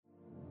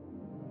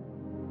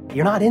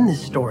You're not in this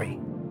story.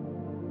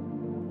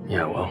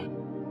 Yeah, well,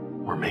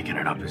 we're making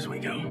it up as we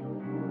go.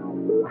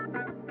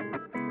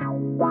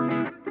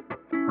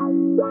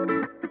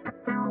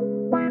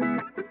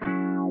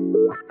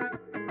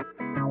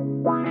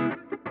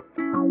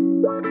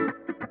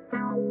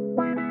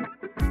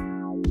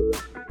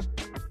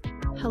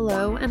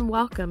 Hello and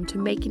welcome to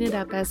Making It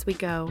Up As We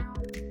Go,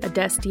 a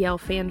Destiel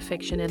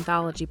fanfiction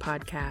anthology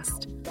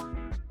podcast.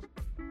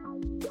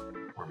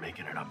 We're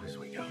making it up as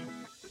we go.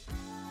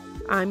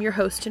 I'm your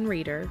host and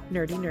reader,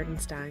 Nerdy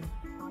Nerdenstein.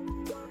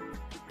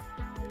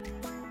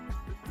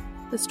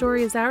 The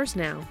story is ours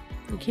now.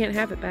 You can't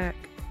have it back.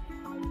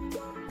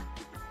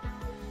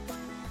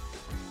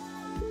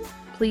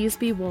 Please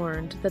be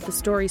warned that the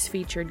stories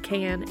featured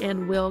can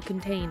and will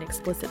contain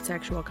explicit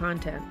sexual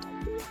content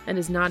and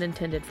is not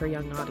intended for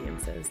young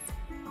audiences.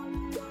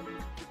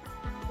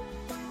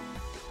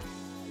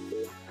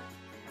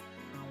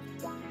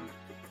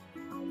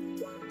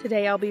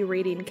 Today I'll be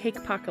reading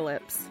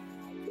Cakepocalypse,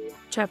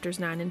 chapters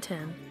 9 and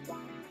 10.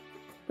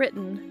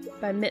 Written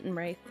by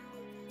Mittenwraith.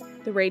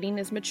 The rating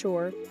is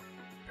mature.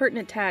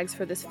 Pertinent tags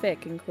for this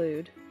fic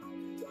include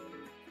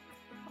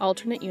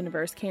Alternate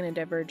Universe Canon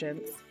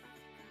Divergence,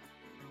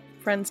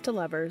 Friends to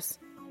Lovers,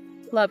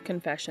 Love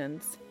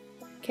Confessions,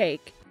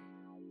 Cake,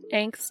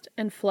 Angst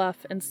and Fluff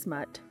and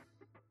Smut,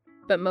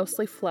 but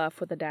mostly fluff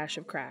with a dash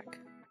of crack.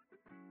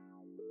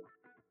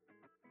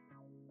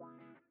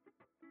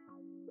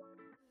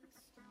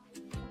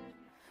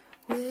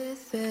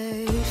 With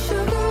a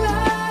sugar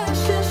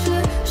rush,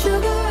 sugar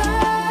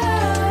rush.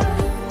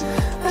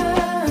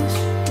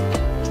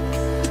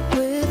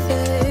 With a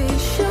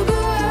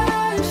sugar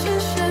rush,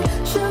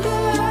 sugar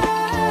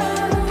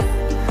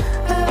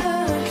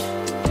rush.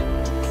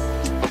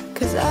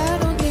 'Cause I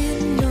don't need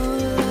no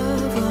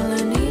love, all I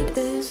need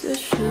is a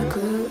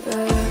sugar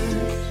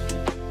rush.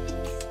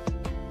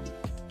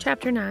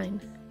 Chapter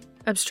 9.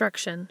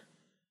 Obstruction.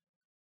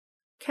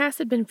 Cass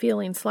had been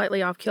feeling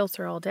slightly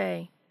off-kilter all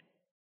day.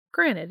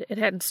 Granted, it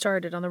hadn't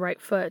started on the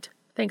right foot,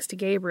 thanks to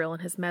Gabriel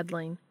and his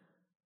meddling.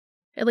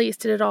 At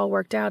least it had all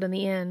worked out in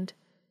the end,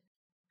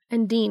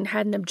 and Dean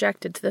hadn't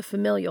objected to the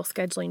familial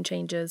scheduling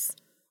changes.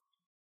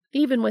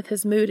 Even with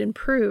his mood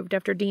improved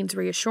after Dean's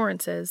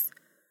reassurances,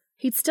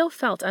 he'd still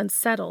felt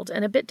unsettled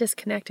and a bit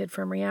disconnected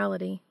from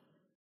reality.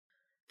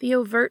 The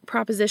overt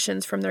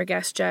propositions from their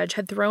guest judge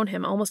had thrown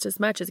him almost as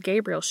much as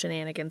Gabriel's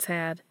shenanigans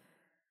had.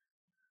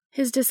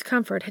 His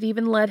discomfort had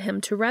even led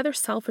him to rather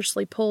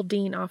selfishly pull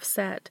Dean off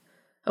set,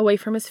 away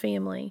from his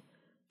family,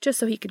 just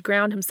so he could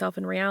ground himself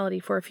in reality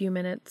for a few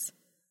minutes.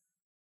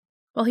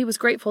 While he was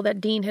grateful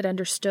that Dean had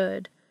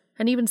understood,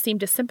 and even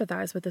seemed to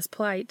sympathize with his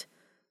plight,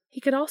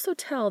 he could also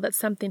tell that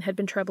something had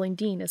been troubling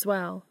Dean as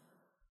well.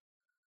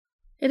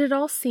 It had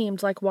all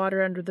seemed like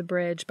water under the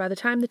bridge by the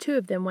time the two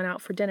of them went out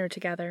for dinner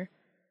together,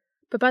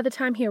 but by the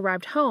time he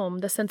arrived home,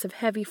 the sense of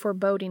heavy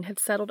foreboding had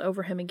settled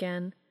over him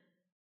again.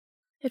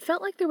 It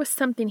felt like there was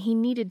something he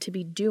needed to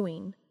be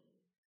doing,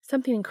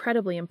 something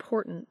incredibly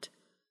important.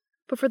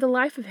 But for the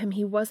life of him,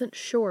 he wasn't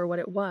sure what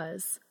it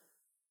was.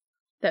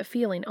 That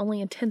feeling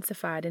only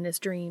intensified in his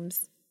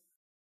dreams.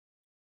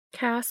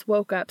 Cass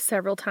woke up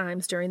several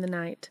times during the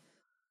night,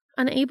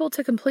 unable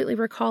to completely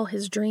recall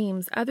his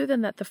dreams other than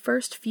that the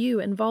first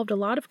few involved a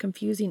lot of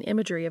confusing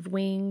imagery of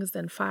wings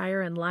and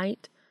fire and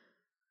light,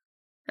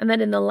 and that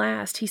in the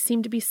last he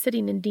seemed to be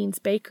sitting in Dean's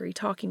bakery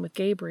talking with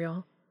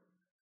Gabriel.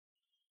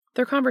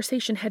 Their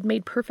conversation had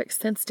made perfect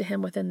sense to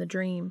him within the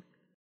dream.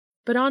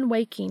 But on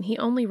waking, he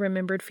only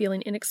remembered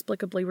feeling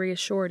inexplicably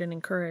reassured and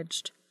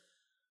encouraged.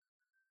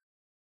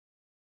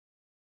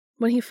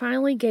 When he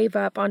finally gave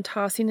up on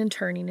tossing and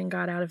turning and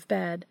got out of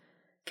bed,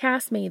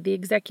 Cass made the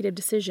executive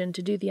decision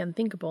to do the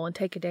unthinkable and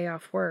take a day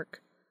off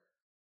work.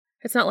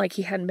 It's not like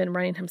he hadn't been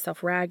running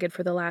himself ragged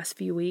for the last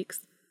few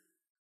weeks,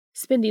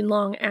 spending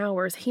long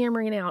hours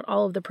hammering out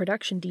all of the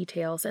production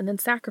details and then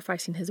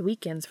sacrificing his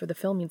weekends for the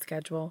filming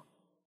schedule.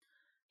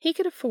 He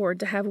could afford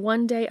to have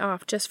one day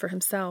off just for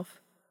himself.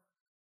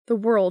 The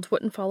world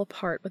wouldn't fall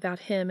apart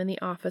without him in the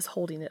office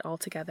holding it all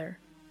together.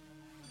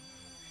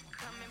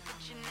 Come and put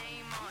your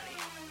name on it.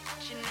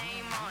 Put your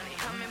name on it.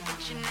 Come and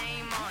put your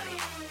name on it.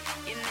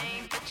 Your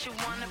name, but you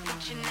wanna put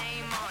your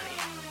name on it.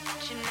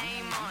 Put your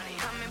name on it.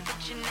 Come and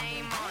put your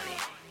name on it.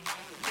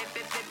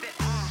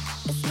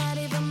 It's not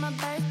even my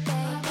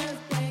birthday,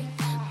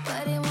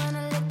 but I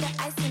wanna lick the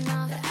icing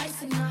off.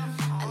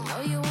 I know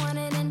you want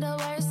it in the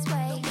worst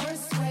way.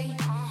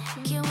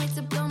 Can't wait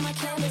to blow my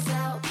candles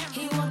out.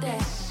 He want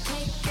that.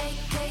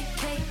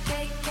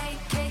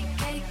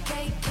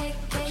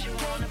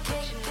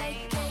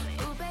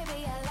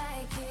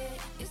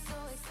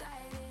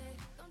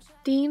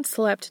 Dean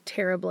slept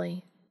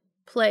terribly,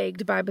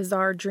 plagued by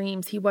bizarre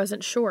dreams he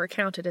wasn't sure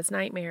counted as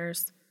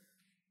nightmares.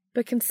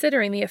 But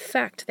considering the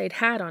effect they'd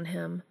had on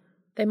him,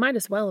 they might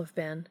as well have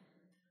been.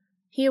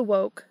 He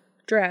awoke,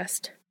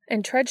 dressed,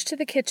 and trudged to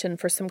the kitchen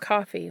for some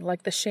coffee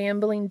like the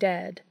shambling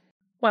dead,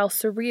 while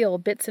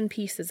surreal bits and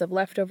pieces of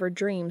leftover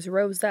dreams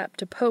rose up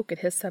to poke at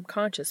his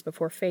subconscious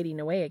before fading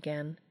away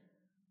again.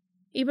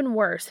 Even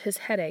worse, his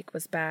headache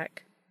was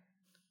back.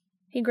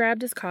 He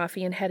grabbed his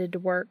coffee and headed to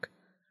work.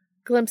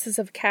 Glimpses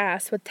of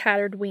Cass with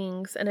tattered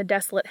wings and a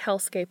desolate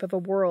hellscape of a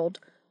world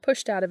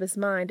pushed out of his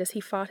mind as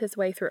he fought his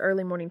way through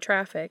early morning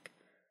traffic.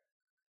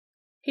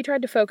 He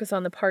tried to focus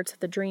on the parts of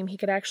the dream he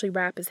could actually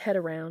wrap his head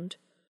around,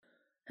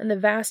 and the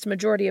vast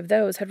majority of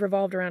those had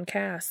revolved around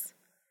Cass.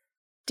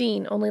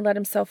 Dean only let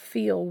himself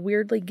feel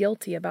weirdly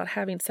guilty about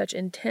having such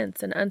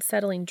intense and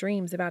unsettling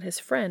dreams about his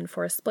friend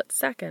for a split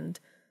second,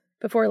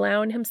 before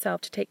allowing himself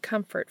to take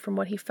comfort from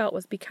what he felt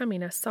was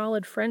becoming a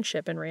solid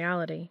friendship in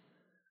reality.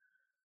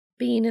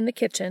 Being in the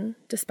kitchen,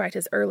 despite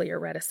his earlier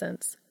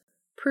reticence,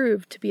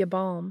 proved to be a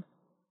balm.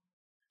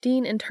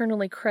 Dean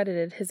internally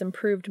credited his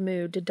improved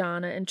mood to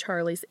Donna and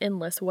Charlie's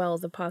endless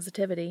wells of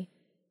positivity.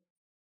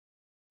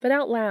 But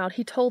out loud,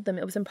 he told them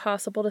it was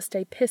impossible to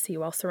stay pissy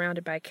while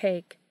surrounded by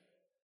cake.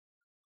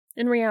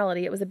 In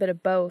reality, it was a bit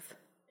of both,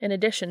 in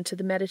addition to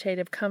the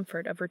meditative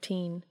comfort of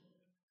routine.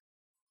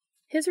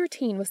 His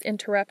routine was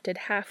interrupted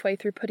halfway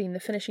through putting the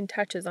finishing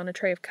touches on a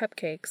tray of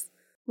cupcakes,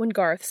 when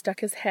Garth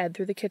stuck his head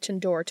through the kitchen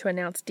door to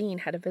announce Dean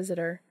had a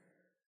visitor.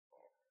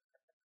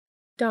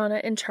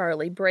 Donna and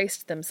Charlie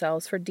braced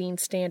themselves for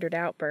Dean's standard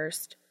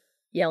outburst,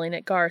 yelling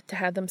at Garth to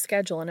have them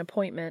schedule an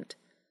appointment.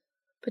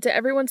 But to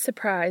everyone's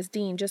surprise,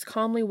 Dean just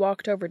calmly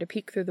walked over to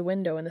peek through the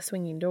window in the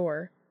swinging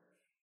door.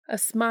 A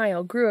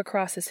smile grew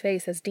across his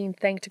face as Dean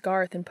thanked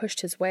Garth and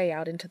pushed his way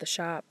out into the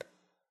shop.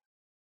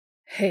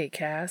 "Hey,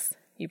 Cass,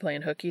 you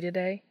playing hooky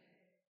today?"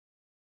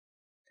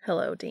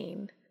 "Hello,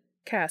 Dean,"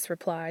 Cass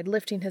replied,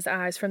 lifting his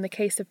eyes from the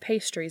case of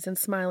pastries and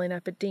smiling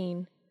up at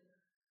Dean.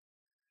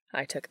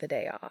 "I took the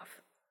day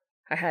off.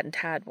 I hadn't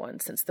had one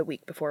since the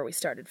week before we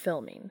started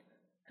filming,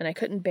 and I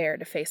couldn't bear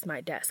to face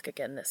my desk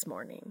again this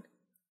morning."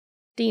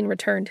 Dean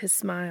returned his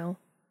smile.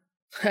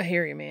 "I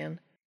hear you, man.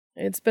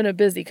 It's been a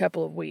busy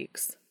couple of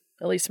weeks.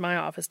 At least my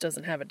office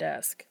doesn't have a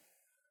desk."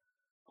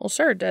 "Well,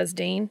 sure it does,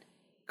 Dean,"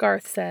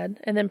 Garth said,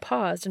 and then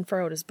paused and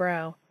furrowed his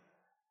brow.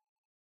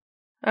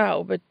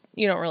 "Oh, but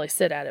you don't really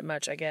sit at it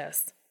much, I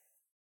guess."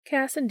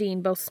 Cass and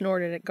Dean both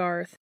snorted at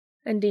Garth,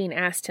 and Dean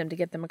asked him to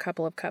get them a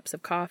couple of cups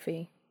of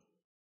coffee.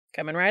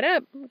 "Coming right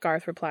up,"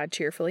 Garth replied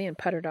cheerfully and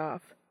puttered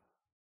off.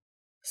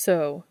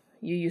 "So,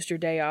 you used your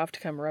day off to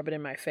come rub it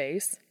in my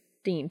face?"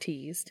 Dean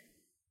teased.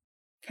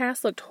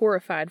 Cass looked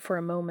horrified for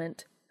a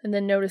moment, and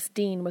then noticed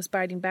Dean was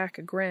biting back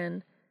a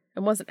grin,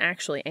 and wasn't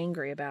actually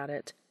angry about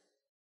it.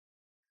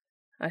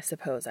 "I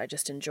suppose I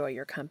just enjoy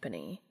your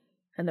company,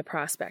 and the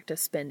prospect of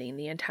spending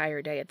the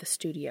entire day at the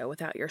studio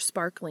without your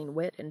sparkling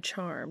wit and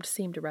charm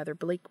seemed a rather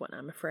bleak one,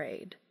 I'm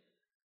afraid."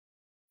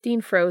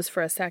 Dean froze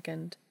for a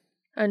second,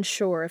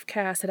 unsure if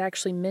Cass had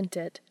actually meant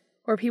it,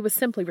 or if he was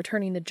simply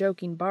returning the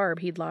joking barb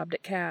he'd lobbed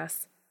at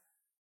Cass.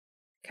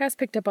 Cass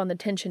picked up on the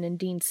tension in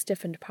Dean's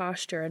stiffened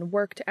posture and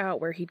worked out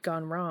where he'd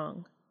gone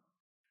wrong.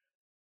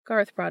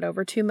 Garth brought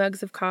over 2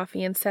 mugs of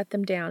coffee and set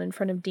them down in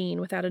front of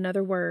Dean without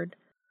another word,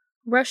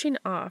 rushing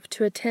off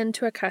to attend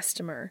to a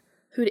customer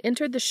who'd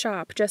entered the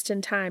shop just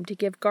in time to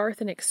give Garth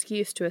an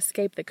excuse to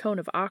escape the cone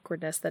of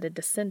awkwardness that had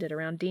descended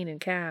around Dean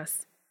and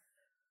Cass.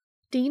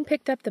 Dean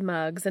picked up the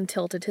mugs and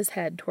tilted his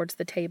head towards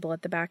the table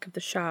at the back of the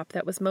shop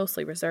that was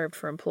mostly reserved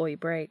for employee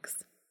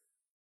breaks.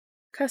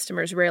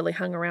 Customers rarely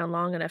hung around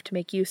long enough to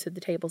make use of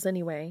the tables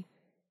anyway,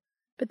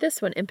 but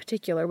this one in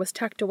particular was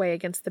tucked away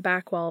against the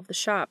back wall of the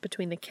shop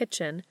between the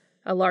kitchen,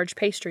 a large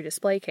pastry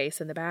display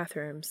case, and the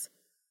bathrooms.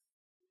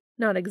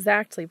 Not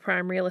exactly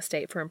prime real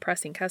estate for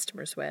impressing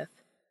customers with.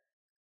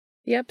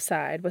 The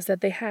upside was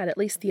that they had at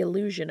least the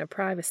illusion of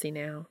privacy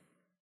now.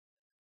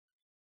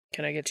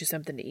 "Can I get you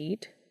something to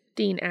eat?"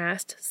 Dean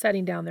asked,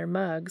 setting down their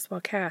mugs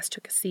while Cass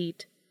took a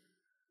seat.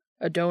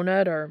 "A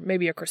donut or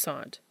maybe a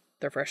croissant.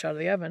 They're fresh out of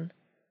the oven."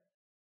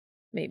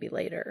 "Maybe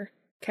later,"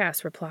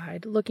 Cass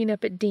replied, looking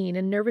up at Dean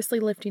and nervously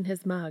lifting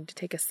his mug to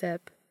take a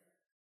sip.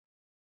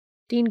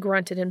 Dean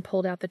grunted and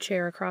pulled out the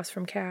chair across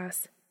from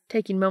Cass,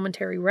 taking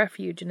momentary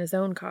refuge in his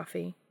own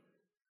coffee.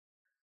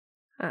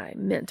 "I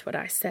meant what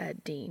I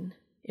said, Dean.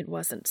 It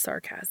wasn't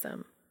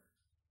sarcasm,"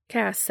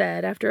 Cass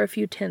said after a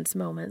few tense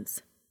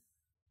moments.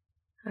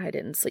 "I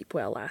didn't sleep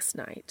well last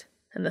night,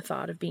 and the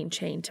thought of being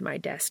chained to my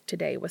desk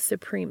today was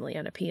supremely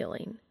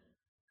unappealing.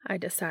 I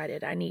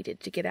decided I needed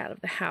to get out of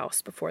the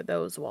house before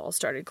those walls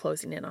started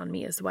closing in on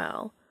me as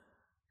well,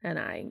 and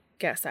I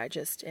guess I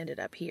just ended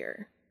up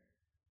here."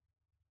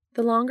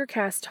 The longer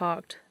Cass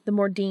talked, the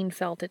more Dean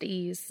felt at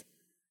ease.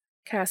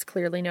 Cass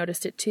clearly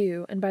noticed it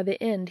too, and by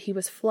the end he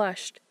was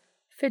flushed,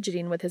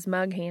 fidgeting with his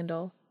mug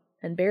handle,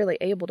 and barely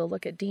able to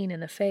look at Dean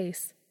in the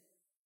face.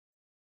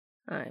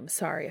 "I'm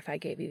sorry if I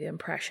gave you the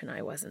impression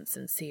I wasn't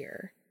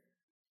sincere."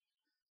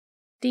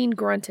 Dean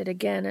grunted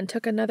again and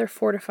took another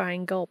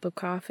fortifying gulp of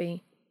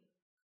coffee.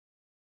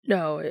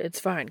 "No, it's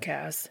fine,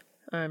 Cass.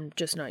 I'm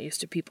just not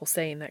used to people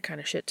saying that kind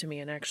of shit to me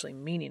and actually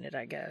meaning it,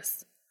 I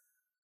guess."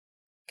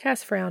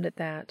 Cass frowned at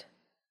that.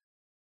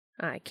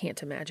 "I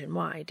can't imagine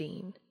why,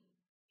 Dean.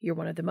 You're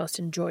one of the most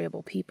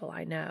enjoyable people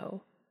I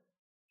know.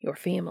 Your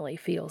family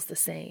feels the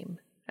same,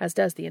 as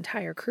does the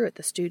entire crew at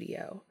the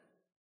studio.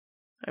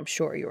 I'm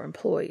sure your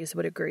employees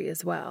would agree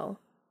as well."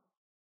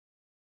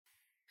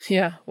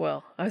 "Yeah,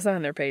 well, I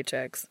sign their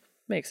paychecks.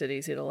 Makes it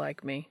easy to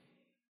like me.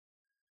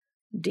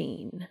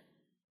 Dean,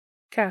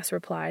 Cass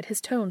replied, his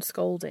tone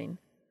scolding.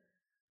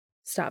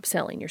 Stop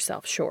selling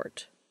yourself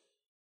short.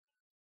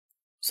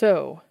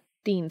 So,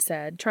 Dean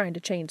said, trying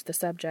to change the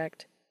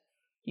subject,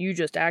 you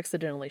just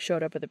accidentally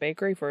showed up at the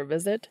bakery for a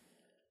visit?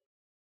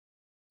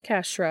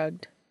 Cass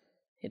shrugged.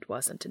 It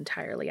wasn't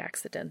entirely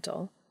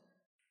accidental.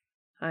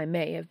 I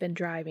may have been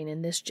driving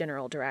in this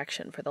general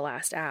direction for the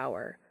last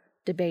hour,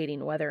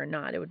 debating whether or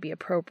not it would be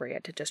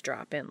appropriate to just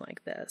drop in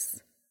like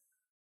this.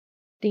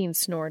 Dean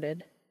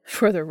snorted.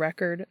 For the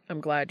record,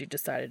 I'm glad you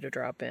decided to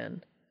drop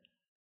in.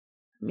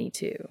 Me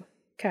too,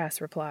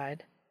 Cass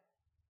replied.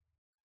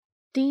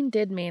 Dean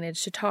did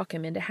manage to talk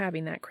him into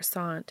having that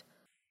croissant,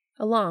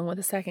 along with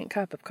a second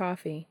cup of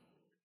coffee,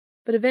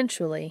 but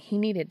eventually he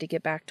needed to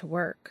get back to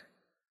work.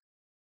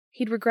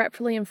 He'd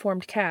regretfully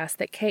informed Cass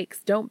that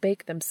cakes don't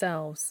bake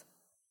themselves.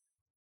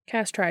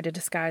 Cass tried to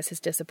disguise his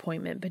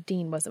disappointment, but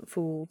Dean wasn't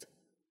fooled.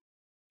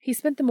 He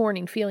spent the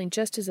morning feeling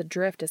just as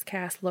adrift as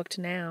Cass looked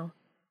now,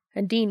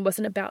 and Dean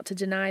wasn't about to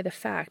deny the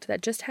fact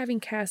that just having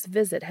Cass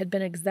visit had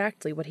been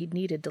exactly what he'd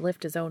needed to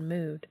lift his own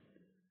mood.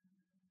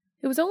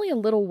 It was only a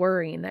little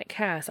worrying that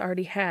Cass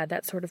already had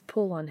that sort of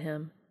pull on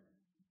him.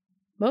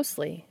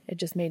 Mostly, it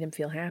just made him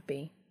feel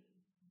happy.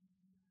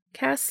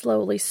 Cass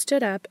slowly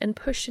stood up and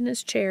pushed in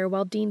his chair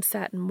while Dean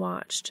sat and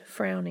watched,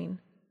 frowning.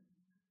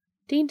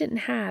 Dean didn't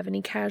have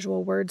any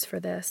casual words for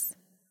this.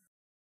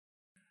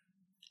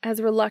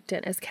 As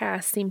reluctant as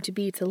Cass seemed to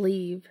be to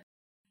leave,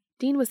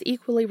 Dean was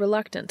equally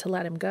reluctant to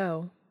let him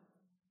go.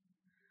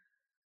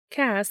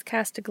 Cass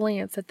cast a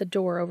glance at the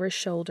door over his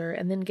shoulder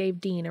and then gave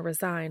Dean a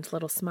resigned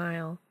little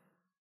smile.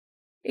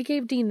 It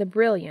gave Dean the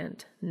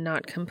brilliant,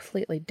 not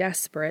completely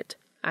desperate,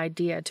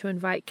 idea to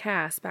invite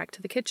Cass back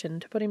to the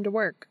kitchen to put him to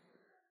work.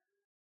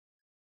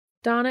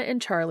 Donna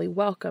and Charlie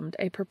welcomed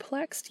a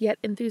perplexed yet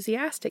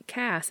enthusiastic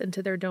Cass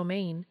into their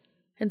domain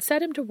and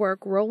set him to work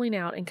rolling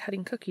out and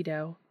cutting cookie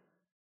dough.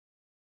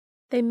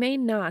 They may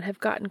not have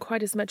gotten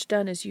quite as much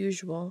done as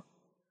usual,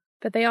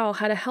 but they all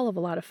had a hell of a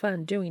lot of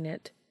fun doing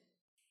it.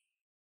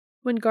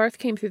 When Garth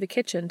came through the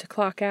kitchen to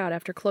clock out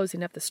after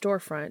closing up the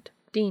storefront,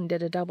 Dean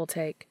did a double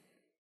take.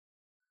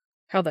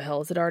 How the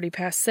hell is it already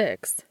past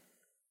 6?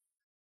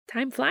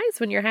 Time flies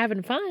when you're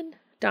having fun,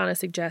 Donna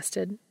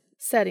suggested,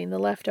 setting the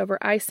leftover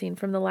icing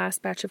from the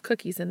last batch of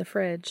cookies in the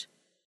fridge.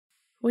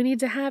 We need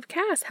to have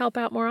Cass help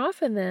out more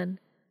often then,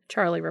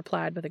 Charlie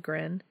replied with a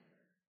grin.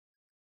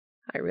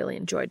 I really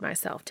enjoyed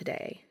myself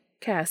today,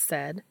 Cass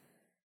said.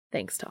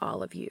 Thanks to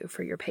all of you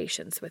for your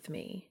patience with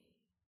me.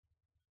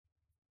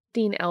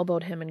 Dean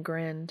elbowed him and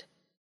grinned.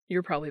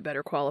 You're probably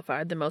better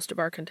qualified than most of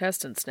our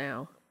contestants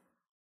now.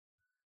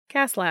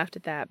 Cass laughed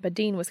at that, but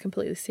Dean was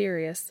completely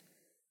serious.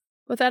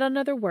 Without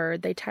another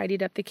word, they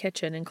tidied up the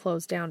kitchen and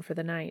closed down for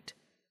the night.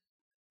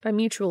 By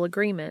mutual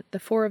agreement, the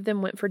 4 of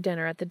them went for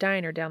dinner at the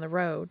diner down the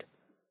road.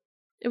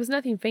 It was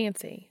nothing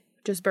fancy,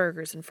 just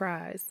burgers and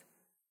fries.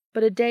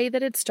 But a day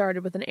that had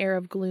started with an air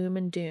of gloom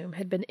and doom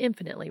had been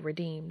infinitely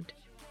redeemed.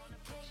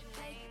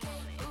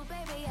 Ooh,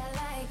 baby, I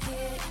like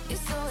it. You're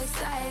so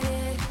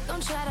excited.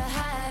 Don't try to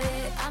hide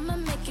it. I'ma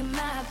make it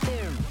my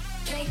beer.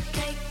 Cake,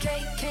 cake,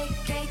 cake, cake,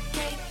 cake,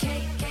 cake,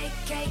 cake,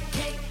 cake, cake,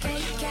 cake,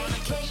 cake,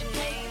 cake, cake,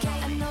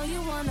 cake. I know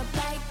you wanna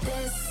bite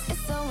this.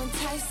 It's so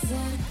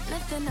enticing.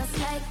 Nothing else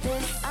like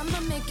this. I'ma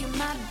make it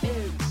my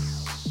beer.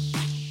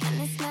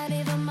 And it's not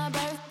even my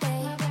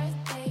birthday.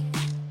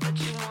 But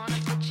you wanna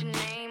put your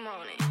name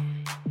on it.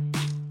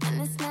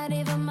 And it's not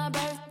even my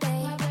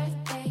birthday.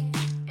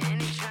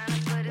 And he's trying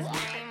to put his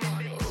name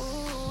on it. Ooh,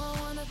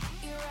 I wanna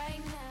fuck you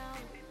right now.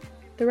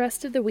 The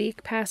rest of the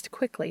week passed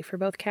quickly for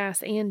both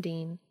Cass and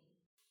Dean.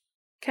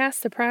 Cass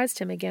surprised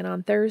him again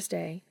on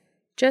Thursday,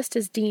 just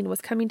as Dean was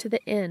coming to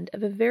the end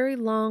of a very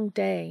long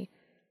day,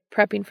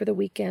 prepping for the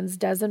weekend's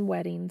dozen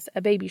weddings,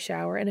 a baby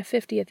shower, and a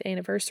 50th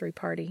anniversary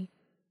party.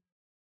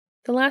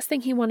 The last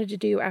thing he wanted to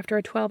do after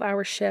a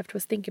 12-hour shift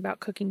was think about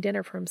cooking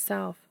dinner for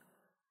himself.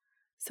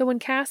 So when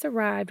Cass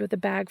arrived with a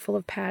bag full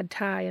of pad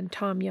thai and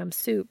tom yum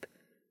soup,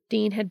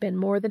 Dean had been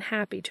more than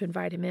happy to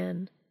invite him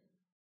in.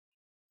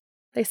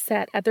 They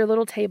sat at their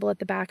little table at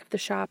the back of the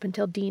shop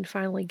until Dean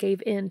finally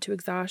gave in to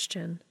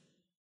exhaustion.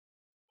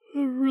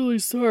 I'm really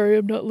sorry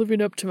I'm not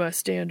living up to my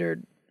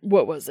standard,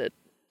 what was it,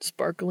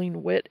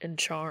 sparkling wit and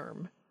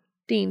charm,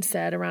 Dean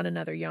said around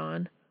another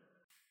yawn.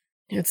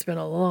 It's been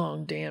a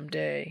long damn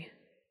day.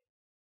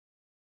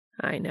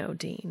 I know,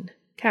 Dean,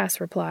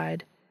 Cass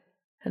replied,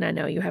 and I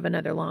know you have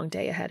another long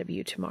day ahead of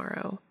you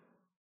tomorrow.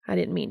 I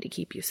didn't mean to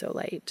keep you so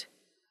late.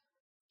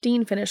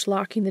 Dean finished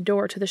locking the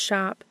door to the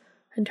shop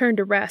and turned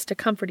to rest a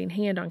comforting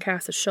hand on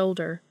Cass's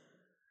shoulder.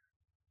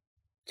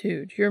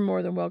 Dude, you're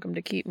more than welcome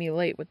to keep me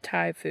late with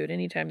Thai food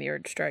anytime the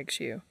urge strikes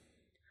you.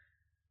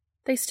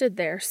 They stood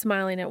there,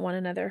 smiling at one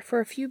another for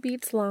a few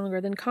beats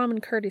longer than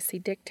common courtesy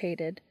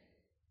dictated,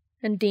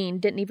 and Dean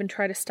didn't even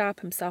try to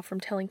stop himself from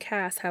telling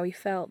Cass how he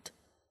felt.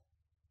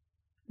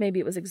 Maybe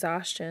it was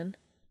exhaustion,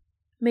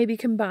 maybe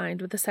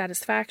combined with the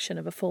satisfaction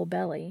of a full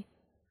belly,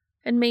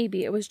 and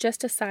maybe it was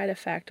just a side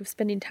effect of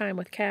spending time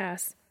with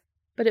Cass,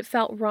 but it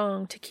felt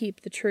wrong to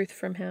keep the truth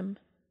from him.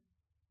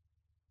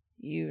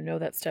 You know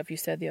that stuff you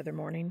said the other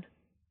morning?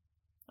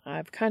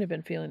 I've kind of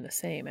been feeling the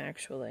same,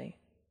 actually.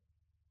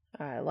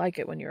 I like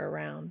it when you're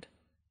around.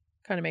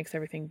 Kind of makes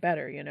everything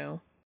better, you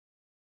know?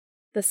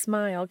 The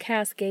smile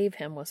Cass gave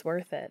him was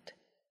worth it.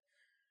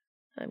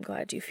 I'm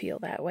glad you feel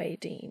that way,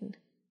 Dean.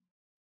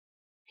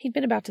 He'd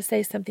been about to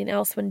say something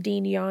else when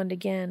Dean yawned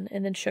again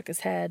and then shook his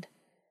head.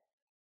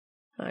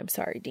 I'm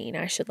sorry, Dean.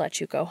 I should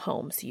let you go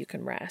home so you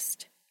can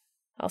rest.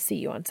 I'll see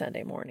you on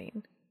Sunday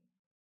morning.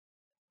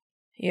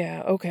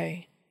 Yeah,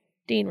 okay,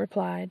 Dean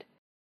replied.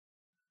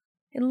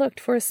 It looked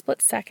for a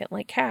split second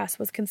like Cass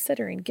was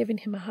considering giving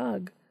him a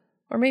hug,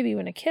 or maybe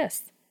even a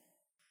kiss.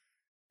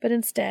 But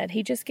instead,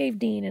 he just gave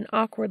Dean an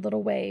awkward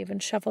little wave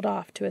and shuffled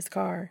off to his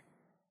car.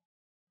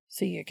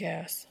 See you,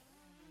 Cass.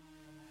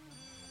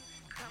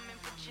 Come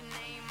and put your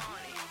name on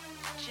it.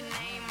 Put your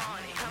name on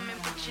it. Come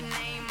and put your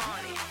name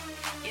on it.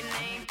 Your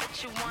name,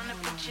 but you wanna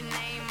put your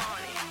name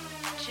on it.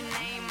 Put your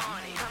name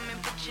on it. Come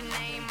and put your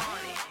name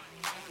on it.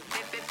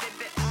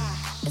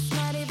 It's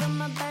not even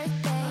my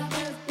birthday,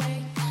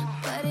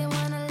 but I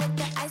wanna lick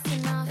the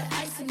icing off.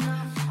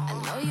 I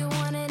know you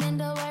want it in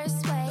the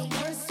worst way.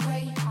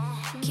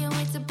 Can't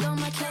wait to blow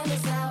my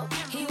candles out.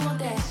 He want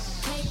that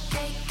cake.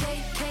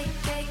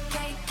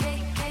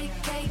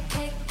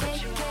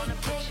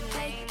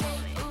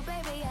 Ooh,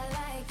 baby, I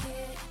like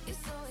it. You're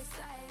so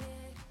excited.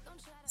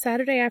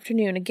 Saturday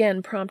afternoon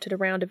again prompted a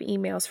round of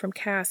emails from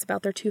Cass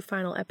about their 2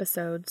 final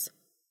episodes.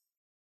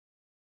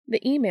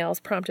 The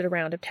emails prompted a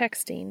round of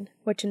texting,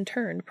 which in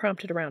turn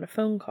prompted a round of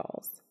phone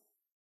calls.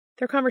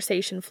 Their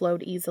conversation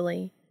flowed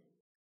easily,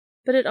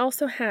 but it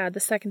also had the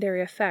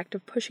secondary effect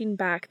of pushing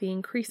back the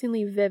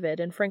increasingly vivid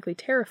and frankly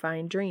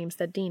terrifying dreams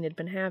that Dean had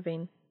been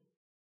having.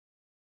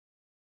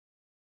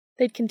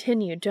 They'd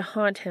continued to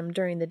haunt him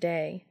during the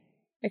day,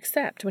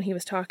 except when he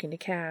was talking to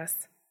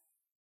Cass.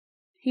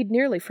 He'd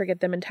nearly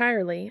forget them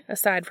entirely,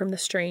 aside from the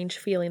strange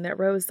feeling that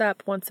rose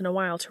up once in a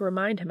while to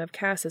remind him of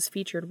Cass's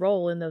featured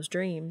role in those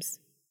dreams.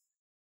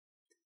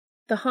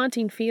 The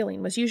haunting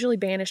feeling was usually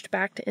banished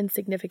back to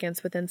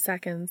insignificance within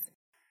seconds,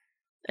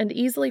 and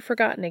easily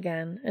forgotten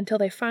again until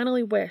they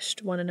finally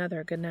wished one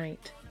another good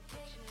night.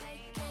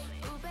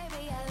 Ooh,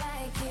 baby, I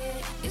like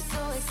it. You're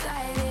so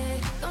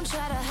excited. Don't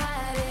try to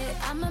hide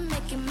it. I'ma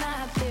make it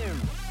my beer.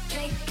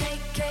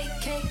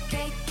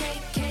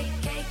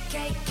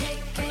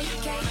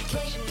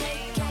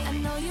 Cake. I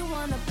know you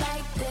wanna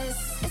bite this.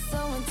 It's so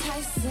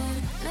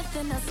enticing.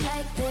 Nothing else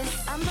like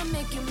this. I'ma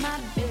make it my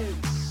beer.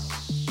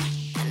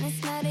 And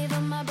it's not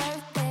even my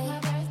birthday.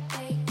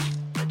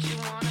 But you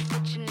wanna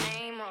put your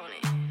name on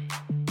it.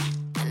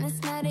 And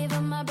it's not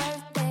even my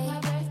birthday.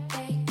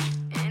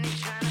 And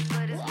he's trying to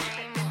put his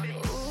name on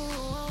it. Ooh,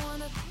 I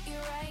wanna pick you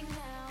right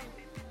now.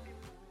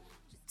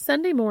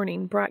 Sunday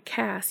morning brought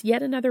Cass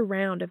yet another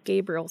round of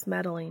Gabriel's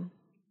meddling.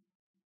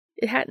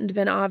 It hadn't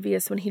been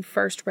obvious when he'd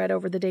first read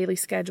over the daily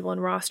schedule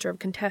and roster of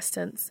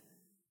contestants,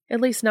 at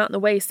least not in the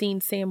way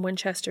seeing Sam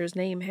Winchester's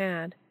name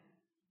had.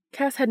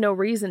 Cass had no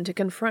reason to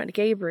confront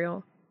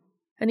Gabriel,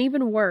 and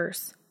even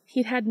worse,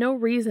 he'd had no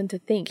reason to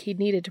think he'd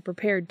needed to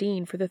prepare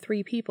Dean for the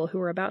 3 people who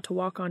were about to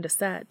walk onto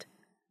set.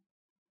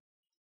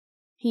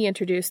 He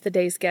introduced the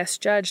day's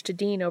guest judge to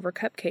Dean over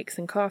cupcakes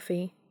and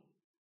coffee.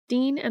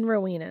 Dean and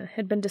Rowena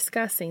had been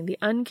discussing the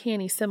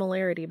uncanny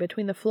similarity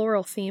between the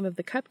floral theme of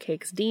the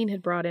cupcakes Dean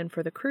had brought in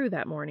for the crew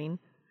that morning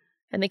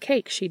and the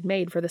cake she'd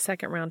made for the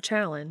second-round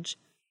challenge,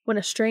 when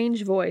a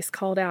strange voice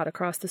called out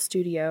across the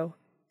studio,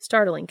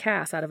 startling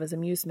Cass out of his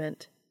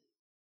amusement.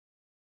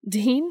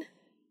 "Dean?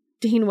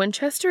 Dean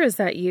Winchester, is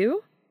that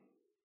you?"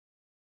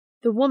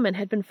 The woman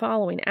had been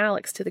following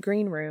Alex to the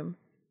green room,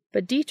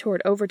 but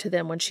detoured over to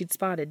them when she'd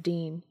spotted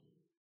Dean.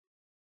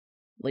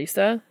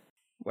 Lisa,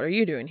 what are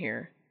you doing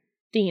here?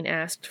 Dean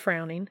asked,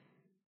 frowning.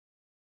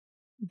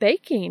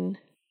 "Baking,"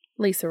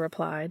 Lisa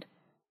replied.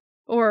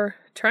 "Or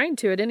trying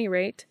to, at any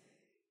rate.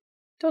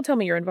 Don't tell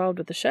me you're involved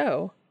with the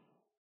show."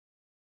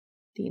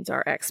 "Dean's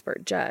our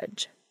expert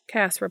judge,"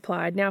 Cass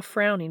replied, now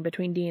frowning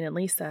between Dean and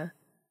Lisa.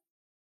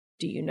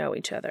 "Do you know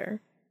each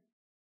other?"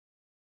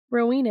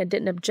 Rowena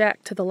didn't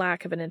object to the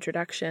lack of an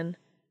introduction,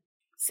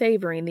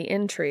 savoring the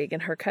intrigue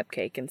in her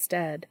cupcake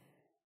instead.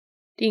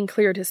 Dean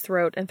cleared his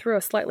throat and threw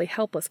a slightly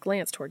helpless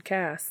glance toward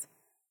Cass.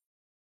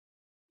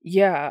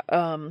 Yeah,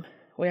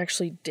 we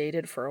actually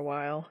dated for a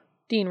while,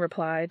 Dean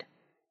replied.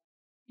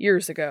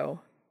 years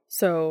ago.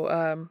 So,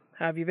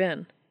 how have you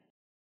been?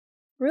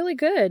 "Really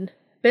good.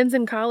 Ben's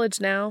in college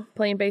now,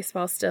 playing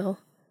baseball still."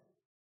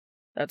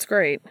 That's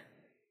great.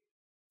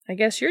 "I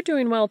guess you're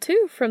doing well,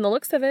 too, from the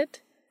looks of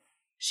it,"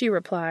 she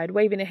replied,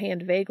 waving a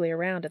hand vaguely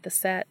around at the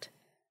set.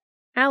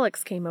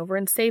 Alex came over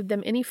and saved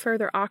them any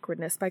further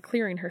awkwardness by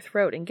clearing her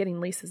throat and getting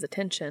Lisa's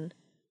attention.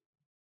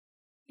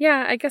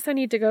 "Yeah, I guess I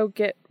need to go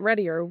get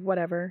ready or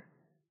whatever."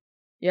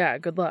 Yeah,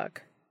 good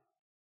luck.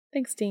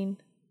 "Thanks,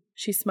 Dean."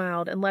 She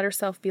smiled and let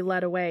herself be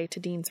led away to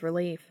Dean's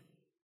relief.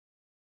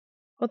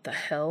 What the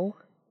hell?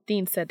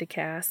 Dean said to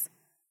Cass.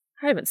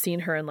 I haven't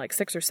seen her in like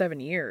 6 or 7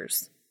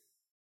 years.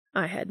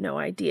 "I had no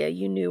idea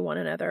you knew one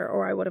another,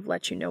 or I would have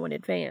let you know in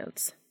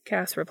advance,"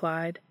 Cass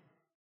replied.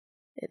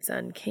 "It's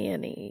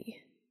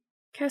uncanny."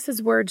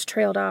 Cass's words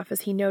trailed off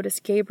as he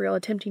noticed Gabriel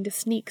attempting to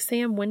sneak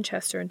Sam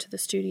Winchester into the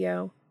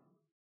studio.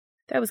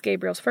 That was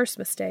Gabriel's first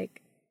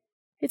mistake.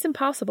 It's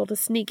impossible to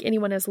sneak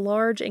anyone as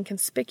large and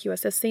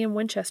conspicuous as Sam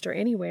Winchester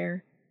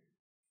anywhere.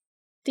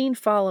 Dean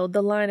followed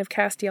the line of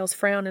Castiel's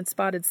frown and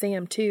spotted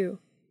Sam, too.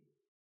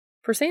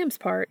 For Sam's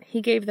part,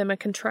 he gave them a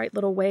contrite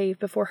little wave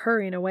before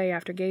hurrying away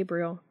after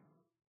Gabriel.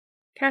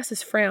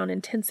 Cass's frown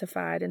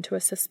intensified into a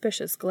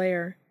suspicious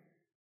glare.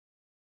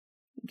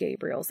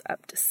 "Gabriel's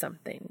up to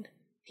something,"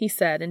 he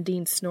said, and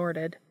Dean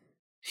snorted.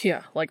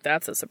 "Yeah, like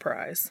that's a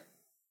surprise."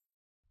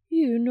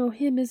 "You know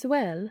him as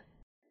well?"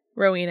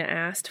 Rowena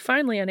asked,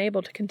 finally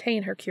unable to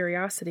contain her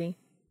curiosity.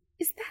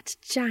 "Is that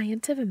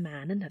giant of a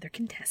man another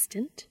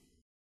contestant?"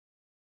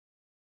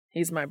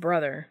 "He's my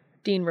brother,"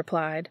 Dean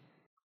replied,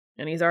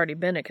 "and he's already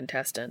been a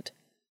contestant.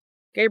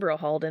 Gabriel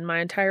hauled in my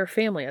entire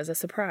family as a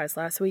surprise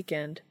last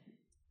weekend."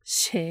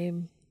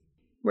 "Shame,"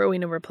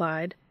 Rowena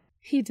replied.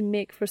 "He'd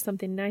make for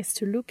something nice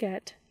to look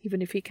at,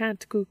 even if he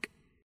can't cook."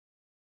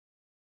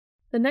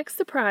 The next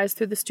surprise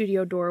through the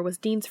studio door was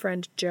Dean's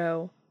friend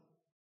Joe.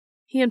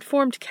 He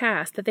informed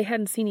Cass that they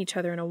hadn't seen each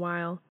other in a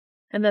while,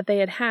 and that they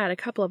had had a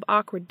couple of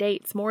awkward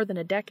dates more than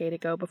a decade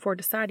ago before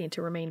deciding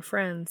to remain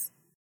friends.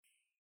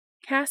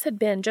 Cass had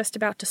been just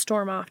about to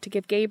storm off to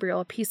give Gabriel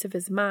a piece of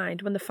his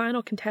mind when the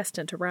final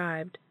contestant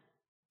arrived.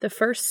 The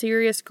first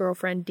serious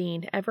girlfriend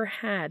Dean ever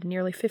had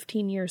nearly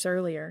 15 years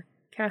earlier,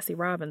 Cassie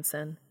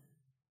Robinson.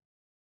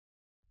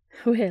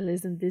 "Well,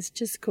 isn't this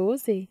just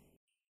cozy?"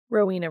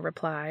 Rowena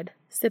replied,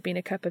 sipping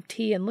a cup of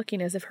tea and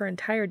looking as if her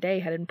entire day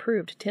had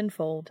improved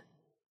tenfold.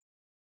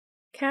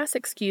 Cass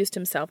excused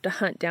himself to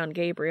hunt down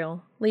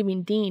Gabriel,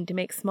 leaving Dean to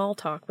make small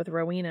talk with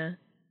Rowena.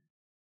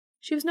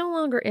 She was no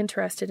longer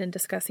interested in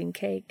discussing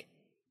cake,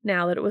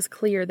 now that it was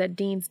clear that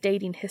Dean's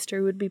dating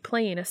history would be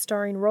playing a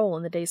starring role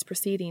in the day's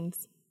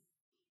proceedings.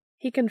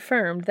 He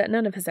confirmed that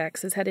none of his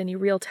exes had any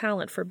real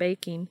talent for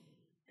baking,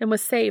 and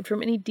was saved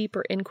from any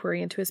deeper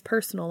inquiry into his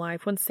personal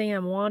life when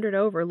Sam wandered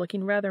over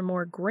looking rather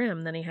more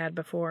grim than he had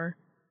before.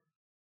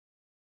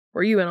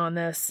 "Were you in on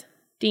this?"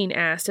 Dean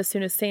asked as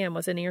soon as Sam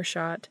was in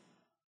earshot.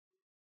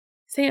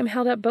 Sam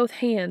held up both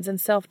hands in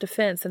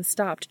self-defense and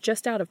stopped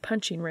just out of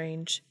punching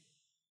range.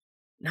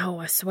 "No,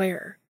 I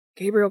swear.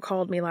 Gabriel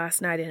called me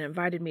last night and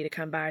invited me to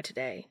come by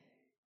today.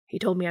 He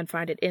told me I'd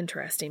find it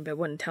interesting, but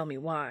wouldn't tell me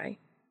why.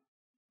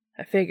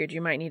 I figured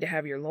you might need to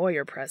have your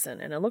lawyer present,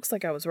 and it looks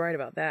like I was right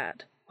about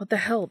that. What the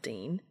hell,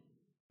 Dean?"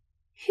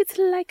 "It's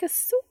like a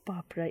soap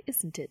opera,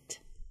 isn't it?"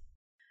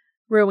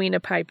 Rowena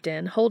piped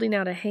in, holding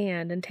out a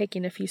hand and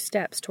taking a few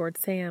steps toward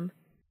Sam.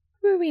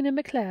 "Rowena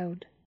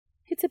McLeod.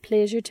 It's a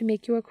pleasure to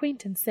make your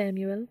acquaintance,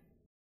 Samuel."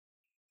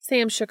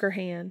 Sam shook her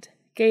hand,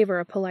 gave her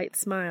a polite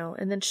smile,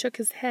 and then shook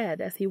his head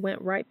as he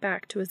went right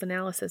back to his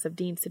analysis of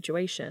Dean's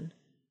situation.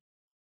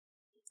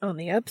 "On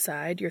the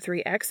upside, your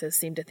 3 exes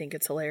seem to think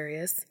it's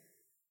hilarious.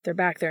 They're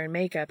back there in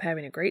makeup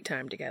having a great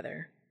time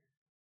together."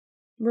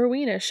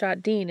 Rowena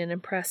shot Dean an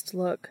impressed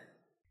look.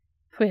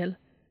 "Well,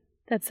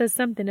 that says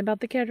something about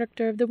the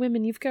character of the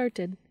women you've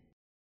courted.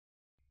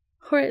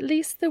 Or at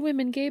least the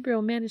women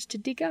Gabriel managed to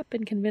dig up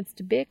and convince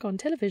to bake on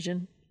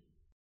television."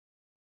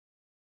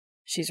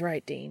 "She's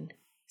right, Dean,"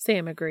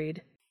 Sam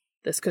agreed.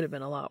 "This could have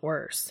been a lot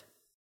worse."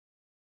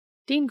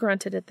 Dean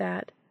grunted at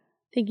that,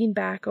 thinking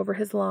back over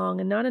his long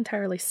and not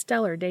entirely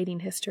stellar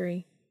dating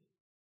history.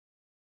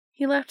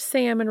 He left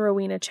Sam and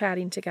Rowena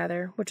chatting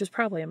together, which was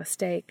probably a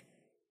mistake,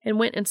 and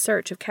went in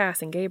search of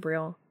Cass and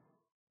Gabriel.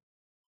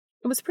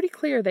 It was pretty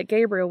clear that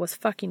Gabriel was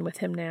fucking with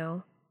him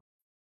now.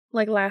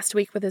 Like last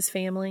week with his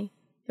family,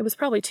 it was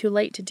probably too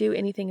late to do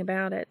anything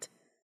about it.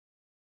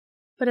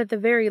 But at the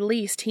very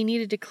least, he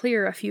needed to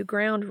clear a few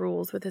ground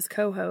rules with his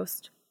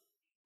co-host.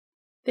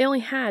 They only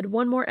had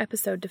one more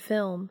episode to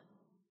film,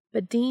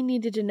 but Dean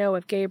needed to know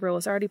if Gabriel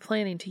was already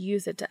planning to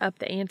use it to up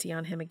the ante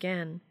on him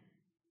again.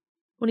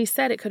 When he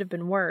said it could have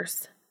been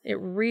worse, it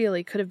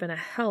really could have been a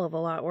hell of a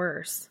lot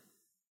worse.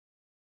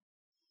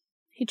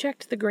 He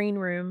checked the green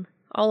room,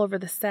 all over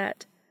the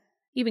set,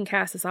 even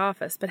Cass's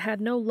office, but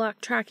had no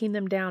luck tracking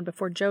them down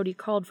before Jody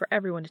called for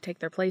everyone to take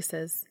their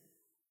places.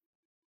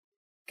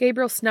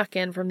 Gabriel snuck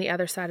in from the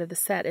other side of the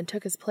set and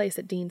took his place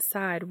at Dean's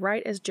side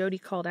right as Jody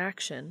called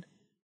action.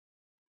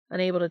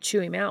 Unable to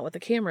chew him out with the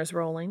cameras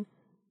rolling,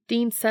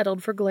 Dean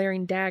settled for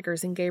glaring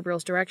daggers in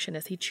Gabriel's direction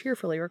as he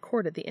cheerfully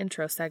recorded the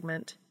intro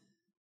segment.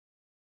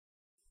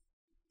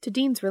 To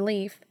Dean's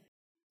relief,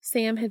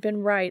 Sam had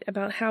been right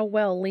about how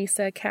well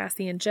Lisa,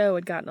 Cassie, and Joe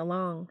had gotten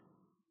along.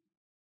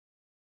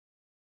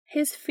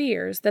 His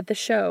fears that the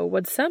show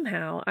would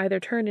somehow either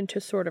turn into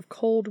a sort of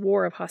Cold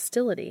War of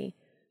hostility,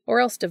 or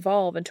else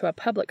devolve into a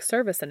public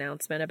service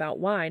announcement about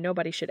why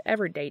nobody should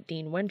ever date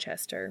Dean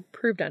Winchester,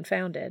 proved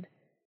unfounded.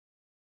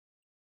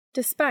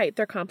 Despite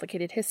their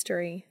complicated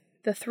history,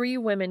 the 3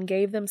 women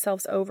gave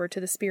themselves over to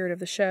the spirit of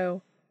the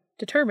show,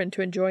 determined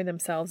to enjoy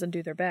themselves and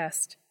do their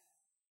best.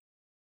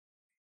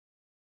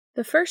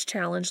 The first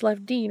challenge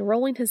left Dean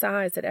rolling his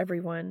eyes at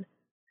everyone,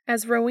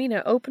 as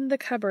Rowena opened the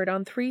cupboard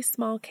on 3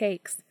 small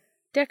cakes,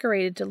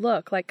 decorated to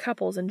look like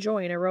couples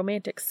enjoying a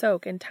romantic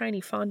soak in tiny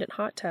fondant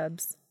hot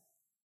tubs.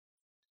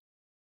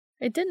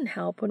 It didn't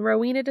help when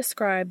Rowena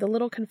described the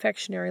little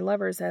confectionery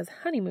lovers as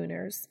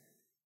honeymooners,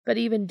 but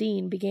even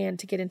Dean began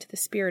to get into the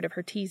spirit of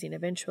her teasing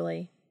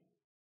eventually.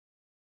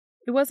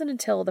 It wasn't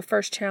until the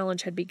first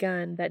challenge had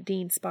begun that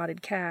Dean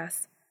spotted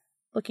Cass,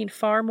 looking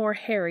far more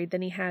harried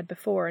than he had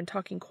before and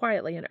talking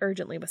quietly and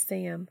urgently with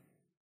Sam.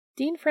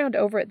 Dean frowned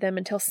over at them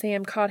until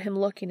Sam caught him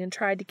looking and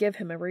tried to give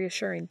him a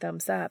reassuring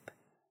thumbs up.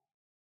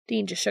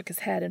 Dean just shook his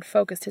head and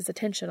focused his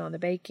attention on the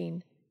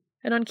baking,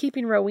 and on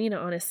keeping Rowena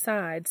on his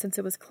side since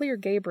it was clear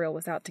Gabriel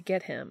was out to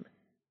get him.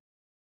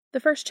 The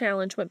first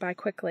challenge went by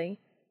quickly,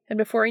 and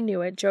before he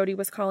knew it, Jody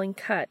was calling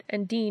cut,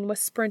 and Dean was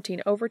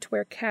sprinting over to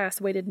where Cass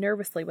waited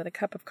nervously with a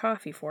cup of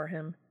coffee for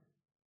him.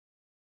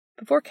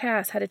 Before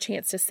Cass had a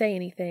chance to say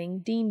anything,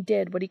 Dean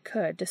did what he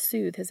could to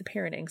soothe his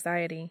apparent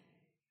anxiety.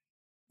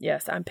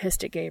 "Yes, I'm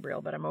pissed at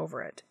Gabriel, but I'm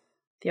over it.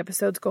 The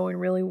episode's going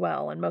really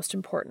well, and most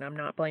important, I'm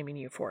not blaming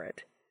you for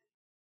it,"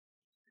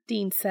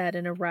 Dean said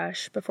in a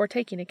rush before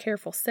taking a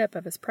careful sip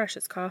of his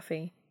precious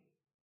coffee.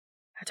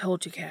 "I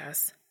told you,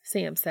 Cass,"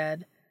 Sam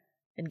said,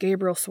 "and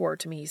Gabriel swore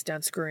to me he's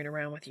done screwing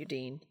around with you,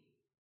 Dean."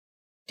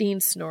 Dean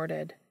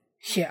snorted.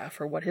 "Yeah,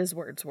 for what his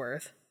word's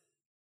worth."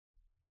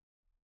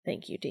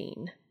 "Thank you,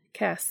 Dean,"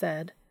 Cass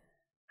said.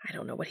 "I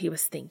don't know what he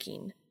was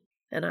thinking,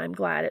 and I'm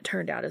glad it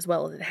turned out as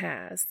well as it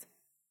has,"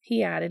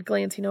 he added,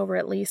 glancing over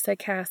at Lisa,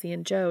 Cassie,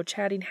 and Joe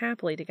chatting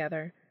happily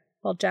together,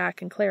 while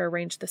Jack and Claire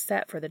arranged the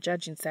set for the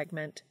judging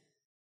segment.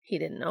 "He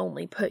didn't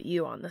only put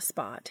you on the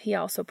spot, he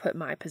also put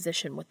my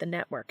position with the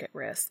network at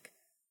risk.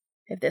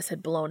 If this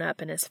had blown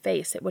up in his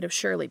face, it would have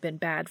surely been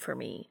bad for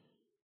me.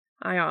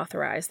 I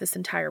authorized this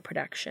entire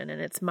production,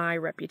 and it's my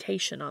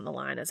reputation on the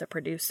line as a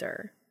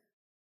producer."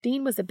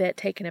 Dean was a bit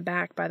taken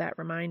aback by that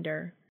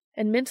reminder,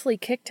 and mentally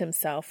kicked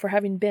himself for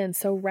having been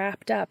so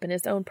wrapped up in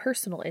his own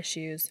personal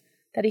issues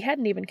that he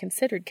hadn't even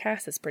considered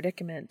Cass's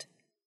predicament.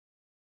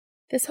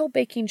 This whole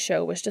baking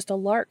show was just a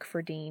lark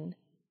for Dean,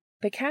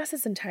 but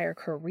Cass's entire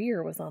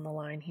career was on the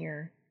line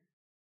here.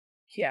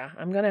 "Yeah,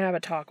 I'm going to have a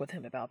talk with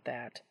him about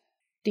that,"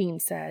 Dean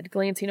said,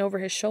 glancing over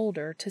his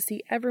shoulder to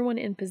see everyone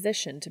in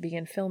position to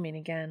begin filming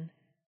again.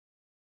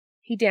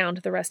 He downed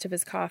the rest of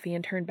his coffee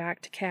and turned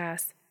back to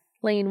Cass,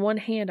 laying one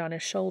hand on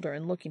his shoulder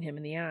and looking him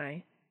in the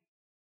eye.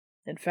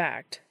 "In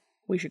fact,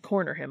 we should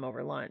corner him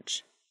over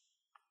lunch."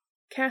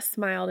 Cass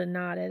smiled and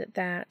nodded at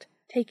that,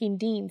 taking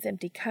Dean's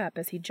empty cup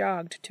as he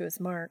jogged to his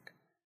mark.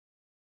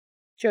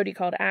 Jody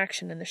called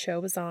action and the show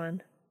was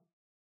on.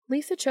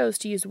 Lisa chose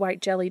to use white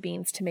jelly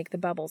beans to make the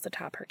bubbles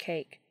atop her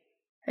cake,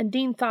 and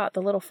Dean thought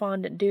the little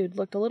fondant dude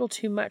looked a little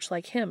too much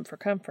like him for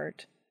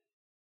comfort.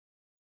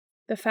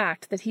 The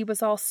fact that he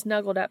was all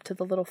snuggled up to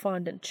the little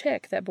fondant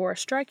chick that bore a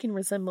striking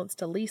resemblance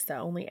to Lisa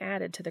only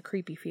added to the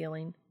creepy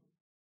feeling.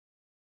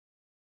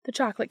 The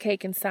chocolate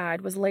cake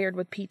inside was layered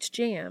with peach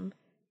jam,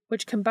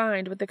 which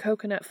combined with the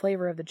coconut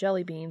flavor of the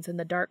jelly beans and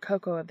the dark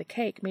cocoa of the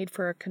cake made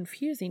for a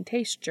confusing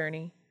taste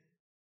journey.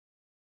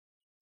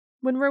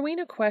 When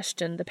Rowena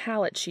questioned the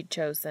palette she'd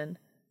chosen,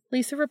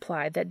 Lisa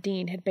replied that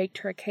Dean had baked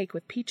her a cake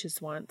with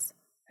peaches once,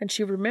 and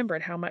she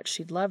remembered how much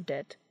she'd loved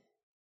it.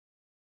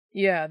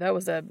 "Yeah, that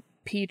was a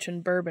peach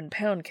and bourbon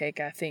pound cake,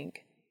 I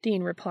think,"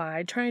 Dean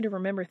replied, trying to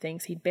remember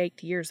things he'd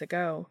baked years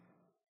ago.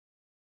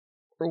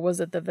 "Or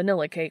was it the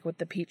vanilla cake with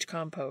the peach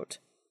compote?"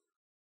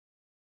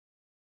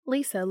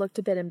 Lisa looked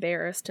a bit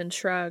embarrassed and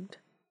shrugged.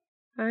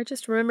 "I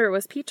just remember it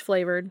was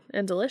peach-flavored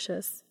and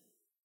delicious."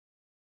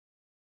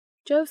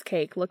 Joe's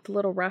cake looked a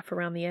little rough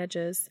around the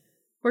edges,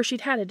 where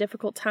she'd had a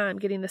difficult time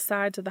getting the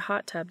sides of the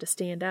hot tub to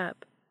stand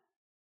up.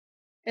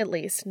 At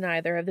least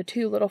neither of the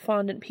two little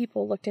fondant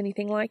people looked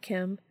anything like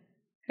him,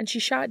 and she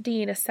shot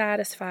Dean a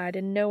satisfied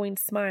and knowing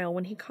smile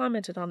when he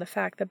commented on the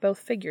fact that both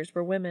figures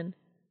were women.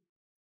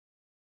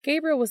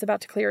 Gabriel was about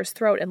to clear his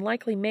throat and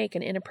likely make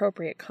an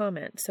inappropriate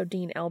comment, so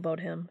Dean elbowed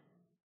him.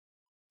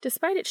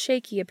 Despite its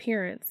shaky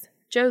appearance,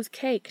 Joe's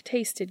cake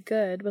tasted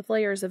good with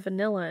layers of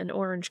vanilla and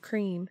orange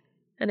cream,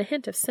 and a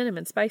hint of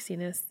cinnamon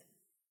spiciness.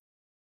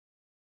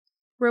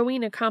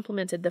 Rowena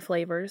complimented the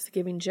flavors,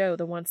 giving Joe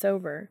the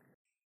once-over,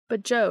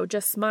 but Joe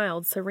just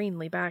smiled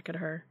serenely back at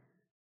her.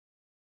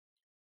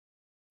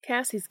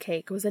 Cassie's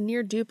cake was a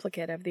near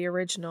duplicate of the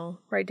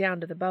original, right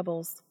down to the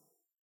bubbles.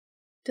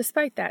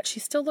 Despite that, she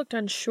still looked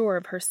unsure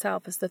of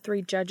herself as the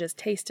three judges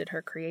tasted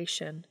her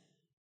creation.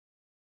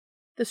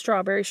 The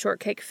strawberry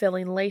shortcake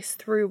filling laced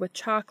through with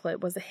chocolate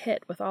was a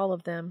hit with all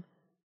of them.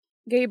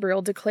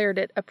 Gabriel declared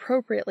it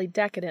appropriately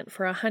decadent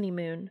for a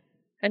honeymoon,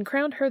 and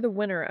crowned her the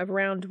winner of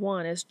round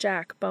 1 as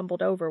Jack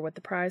bumbled over with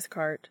the prize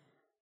cart.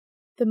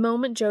 The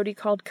moment Jody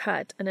called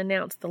cut and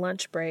announced the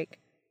lunch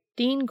break,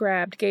 Dean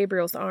grabbed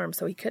Gabriel's arm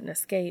so he couldn't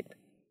escape.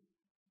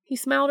 He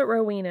smiled at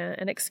Rowena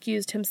and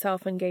excused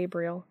himself and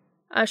Gabriel,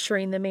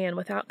 ushering the man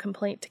without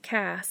complaint to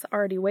Cass,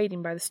 already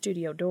waiting by the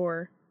studio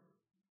door.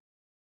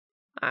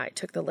 "I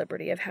took the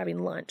liberty of having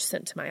lunch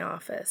sent to my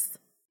office,"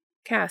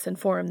 Cass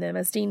informed them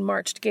as Dean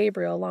marched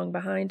Gabriel along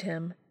behind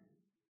him.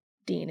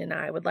 "Dean and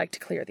I would like to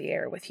clear the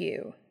air with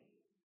you."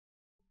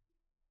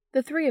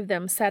 The three of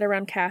them sat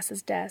around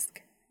Cass's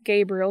desk,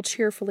 Gabriel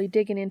cheerfully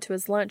digging into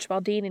his lunch while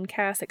Dean and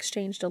Cass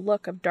exchanged a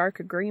look of dark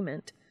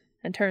agreement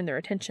and turned their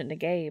attention to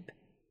Gabe.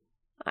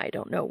 "I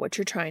don't know what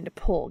you're trying to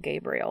pull,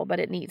 Gabriel, but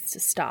it needs to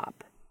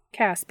stop,"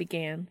 Cass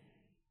began.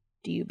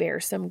 "Do you bear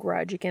some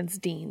grudge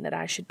against Dean that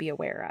I should be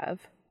aware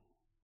of?"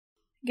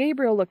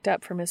 Gabriel looked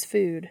up from his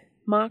food,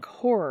 mock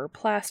horror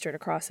plastered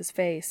across his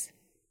face.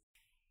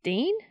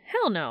 "Dean?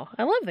 Hell no,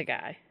 I love the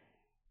guy."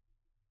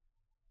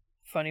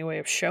 "Funny way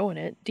of showing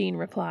it," Dean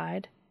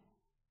replied.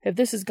 "If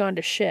this has gone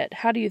to shit,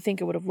 how do you think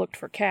it would have looked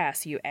for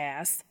Cass, you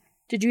ass?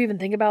 Did you even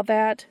think about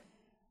that?"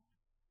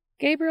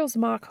 Gabriel's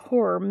mock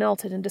horror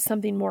melted into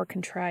something more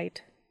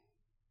contrite.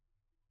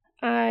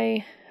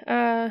 Guess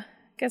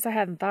I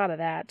hadn't thought of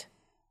that.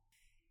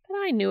 But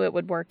I knew it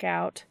would work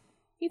out.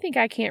 You think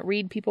I can't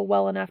read people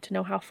well enough to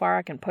know how far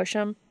I can push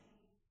them?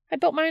 I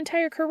built my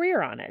entire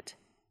career on it."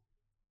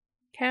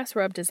 Cass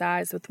rubbed his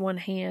eyes with one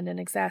hand in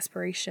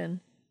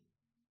exasperation.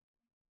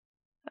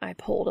 "I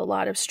pulled a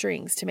lot of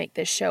strings to make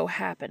this show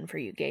happen for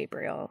you,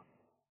 Gabriel.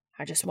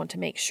 I just want to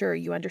make sure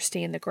you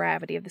understand the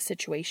gravity of the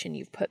situation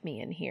you've put me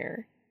in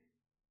here."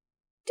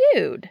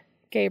 "Dude,"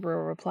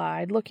 Gabriel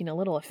replied, looking a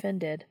little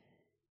offended.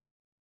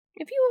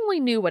 "If you only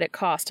knew what it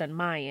cost on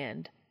my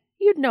end,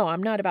 you'd know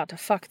I'm not about to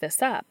fuck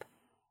this up.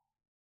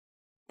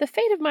 The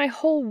fate of my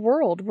whole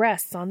world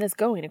rests on this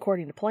going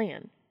according to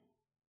plan."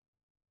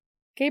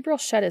 Gabriel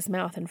shut his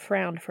mouth and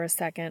frowned for a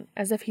second,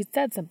 as if he'd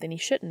said something he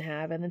shouldn't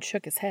have, and then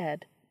shook his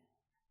head.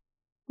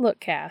 "Look,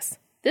 Cass,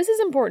 this is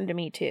important to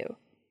me, too.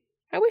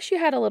 I wish you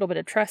had a little bit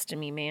of trust in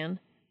me, man.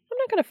 I'm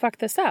not going to fuck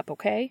this up,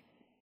 okay?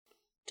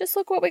 Just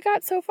look what we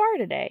got so far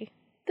today.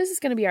 This is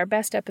going to be our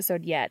best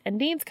episode yet, and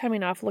Dean's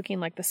coming off looking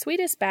like the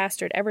sweetest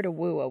bastard ever to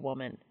woo a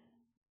woman.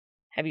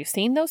 Have you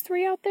seen those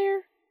three out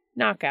there?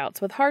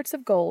 Knockouts with hearts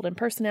of gold and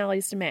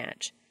personalities to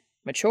match.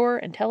 Mature,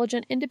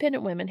 intelligent,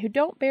 independent women who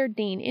don't bear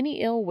Dean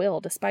any ill will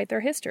despite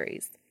their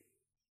histories.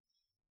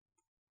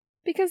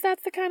 Because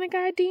that's the kind of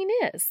guy Dean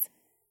is.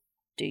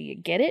 Do you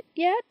get it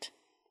yet?"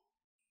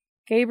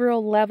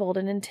 Gabriel leveled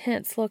an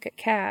intense look at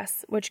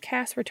Cass, which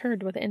Cass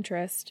returned with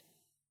interest.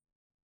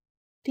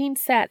 Dean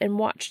sat and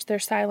watched their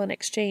silent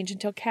exchange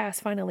until Cass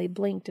finally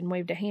blinked and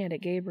waved a hand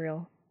at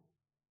Gabriel.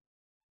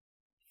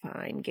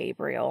 "Fine,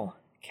 Gabriel,"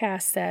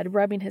 Cass said,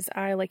 rubbing his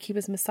eye like he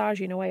was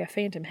massaging away a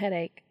phantom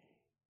headache.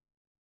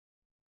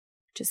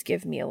 "Just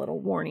give me a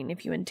little warning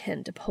if you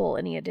intend to pull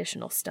any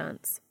additional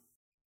stunts.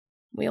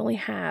 We only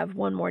have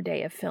one more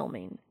day of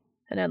filming,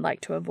 and I'd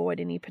like to avoid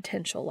any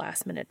potential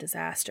last-minute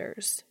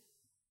disasters."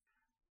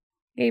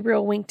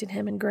 Gabriel winked at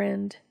him and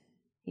grinned.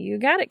 "You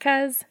got it,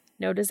 cuz.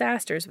 No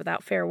disasters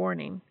without fair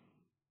warning."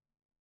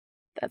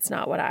 "That's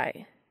not what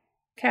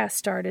Cass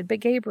started, but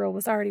Gabriel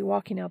was already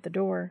walking out the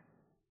door.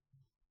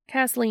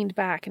 Cass leaned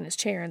back in his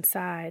chair and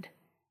sighed.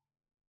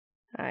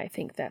 "I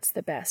think that's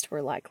the best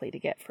we're likely to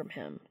get from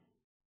him.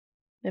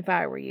 If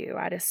I were you,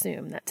 I'd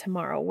assume that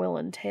tomorrow will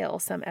entail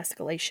some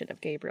escalation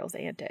of Gabriel's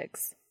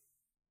antics."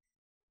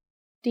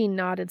 Dean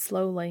nodded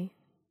slowly.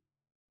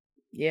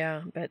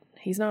 "Yeah, but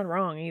he's not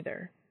wrong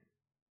either.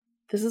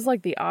 This is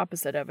like the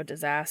opposite of a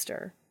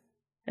disaster,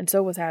 and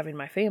so was having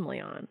my family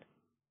on.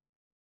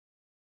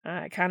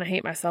 I kind of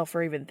hate myself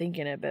for even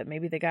thinking it, but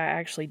maybe the guy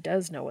actually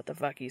does know what the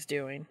fuck he's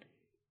doing."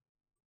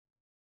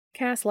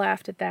 Cass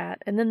laughed at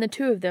that, and then the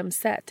two of them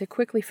set to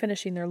quickly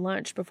finishing their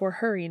lunch before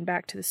hurrying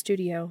back to the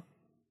studio.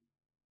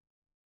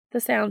 The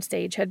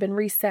soundstage had been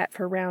reset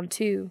for round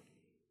 2,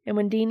 and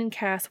when Dean and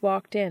Cass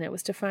walked in, it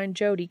was to find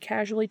Jody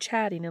casually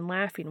chatting and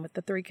laughing with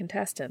the 3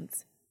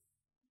 contestants.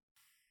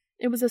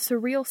 It was a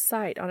surreal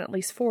sight on at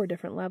least 4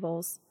 different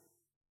levels,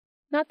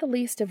 not the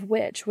least of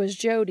which was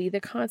Jody,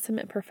 the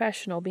consummate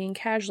professional, being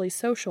casually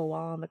social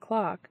while on the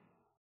clock.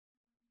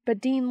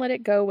 But Dean let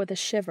it go with a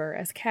shiver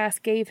as Cass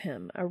gave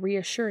him a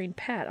reassuring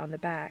pat on the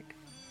back.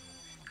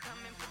 Come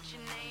and put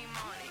your name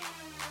on it.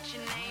 Put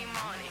your name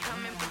on it.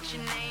 Come and put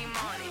your name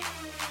on it.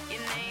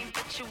 Your name,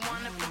 but you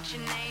wanna put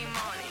your name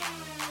on it.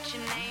 Put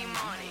your name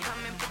on it.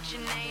 Come and put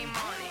your name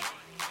on it.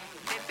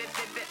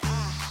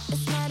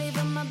 It's not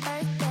even my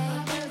birthday,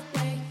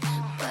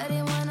 but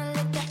I wanna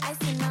lick the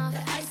icing off.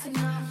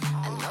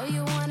 I know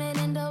you want it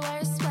in the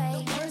worst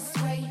way.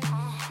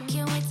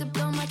 Can't wait to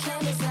blow my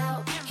candles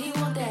out. He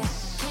want that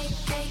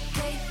cake.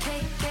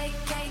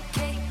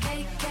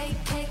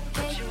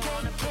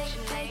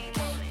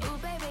 Ooh,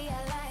 baby,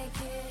 I like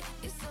it.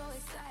 You're so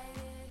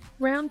excited.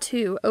 Round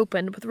 2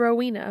 opened with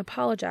Rowena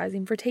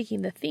apologizing for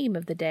taking the theme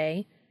of the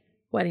day,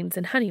 weddings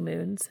and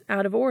honeymoons,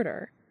 out of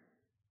order,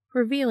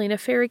 revealing a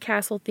fairy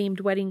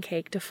castle-themed wedding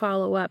cake to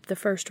follow up the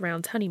first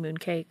round's honeymoon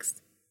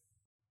cakes.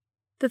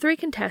 The 3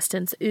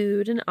 contestants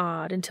oohed and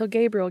awed until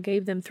Gabriel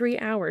gave them 3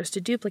 hours to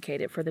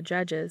duplicate it for the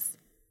judges.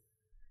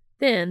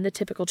 Then the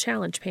typical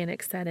challenge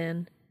panic set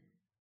in.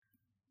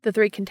 The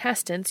 3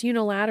 contestants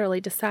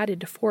unilaterally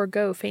decided to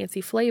forego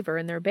fancy flavor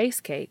in their base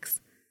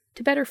cakes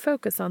to better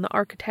focus on the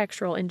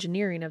architectural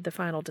engineering of the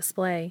final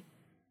display.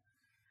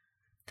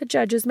 The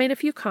judges made a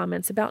few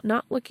comments about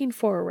not looking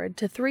forward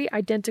to 3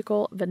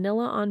 identical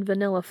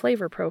vanilla-on-vanilla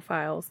flavor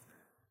profiles,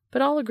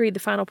 but all agreed the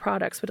final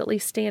products would at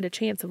least stand a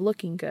chance of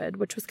looking good,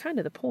 which was kind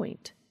of the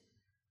point.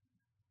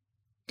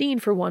 Dean,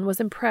 for one,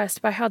 was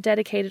impressed by how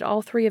dedicated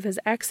all three of his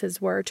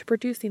exes were to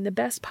producing the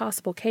best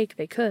possible cake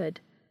they could.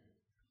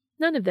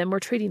 None of them were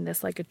treating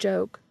this like a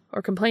joke,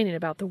 or complaining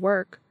about the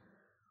work,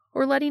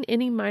 or letting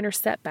any minor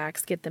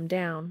setbacks get them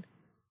down.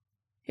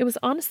 It was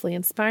honestly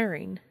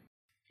inspiring,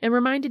 and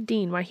reminded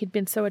Dean why he'd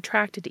been so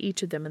attracted to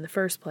each of them in the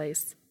first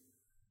place.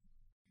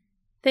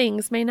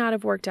 Things may not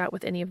have worked out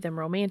with any of them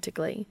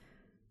romantically,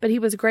 but he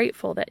was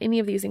grateful that any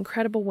of these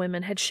incredible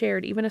women had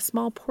shared even a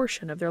small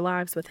portion of their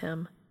lives with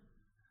him.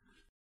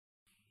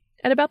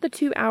 At about the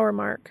 2-hour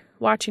mark,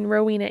 watching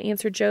Rowena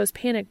answer Joe's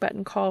panic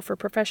button call for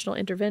professional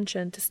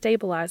intervention to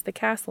stabilize the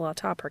castle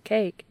atop her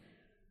cake,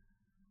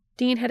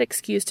 Dean had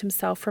excused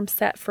himself from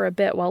set for a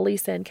bit while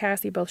Lisa and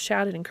Cassie both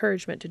shouted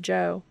encouragement to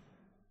Joe.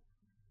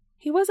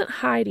 He wasn't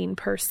hiding,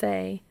 per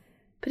se,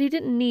 but he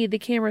didn't need the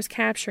cameras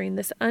capturing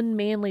this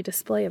unmanly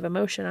display of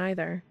emotion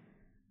either.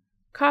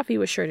 Coffee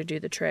was sure to do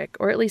the trick,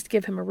 or at least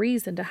give him a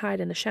reason to hide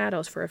in the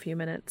shadows for a few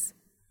minutes.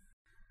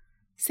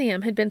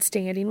 Sam had been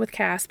standing with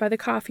Cass by the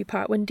coffee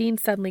pot when Dean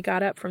suddenly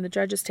got up from the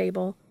judge's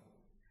table,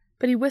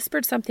 but he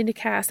whispered something to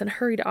Cass and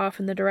hurried off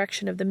in the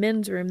direction of the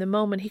men's room the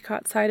moment he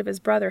caught sight of his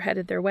brother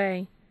headed their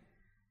way.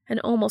 An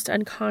almost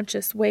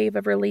unconscious wave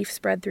of relief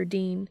spread through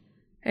Dean,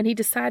 and he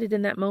decided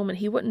in that moment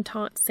he wouldn't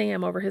taunt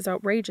Sam over his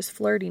outrageous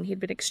flirting he'd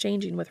been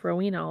exchanging with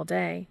Rowena all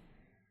day.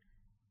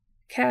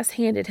 Cass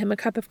handed him a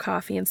cup of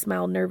coffee and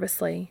smiled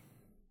nervously.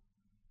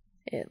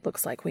 "It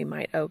looks like we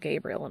might owe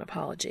Gabriel an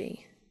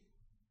apology."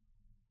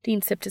 Dean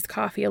sipped his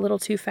coffee a little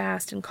too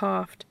fast and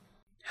coughed,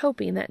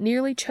 hoping that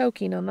nearly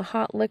choking on the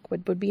hot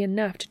liquid would be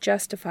enough to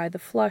justify the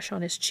flush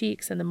on his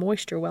cheeks and the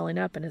moisture welling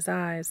up in his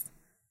eyes.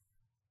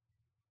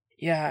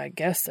 "Yeah, I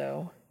guess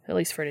so, at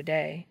least for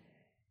today.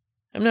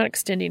 I'm not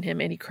extending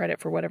him any credit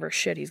for whatever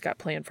shit he's got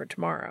planned for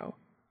tomorrow."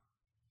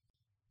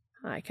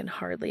 "I can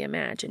hardly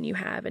imagine you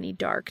have any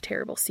dark,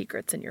 terrible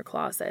secrets in your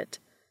closet,"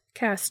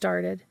 Cass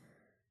started,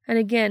 and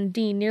again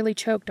Dean nearly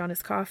choked on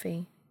his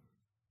coffee.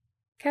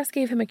 Cass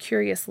gave him a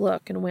curious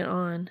look and went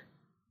on.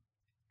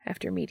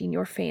 "After meeting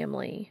your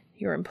family,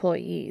 your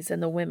employees, and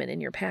the women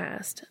in your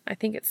past, I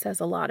think it says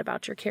a lot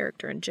about your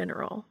character in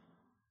general."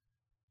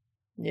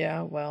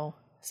 "Yeah, well,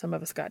 some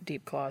of us got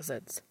deep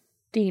closets,"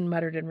 Dean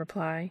muttered in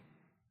reply.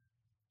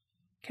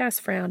 Cass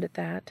frowned at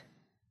that.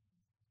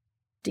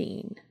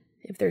 "Dean,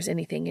 if there's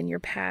anything in your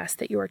past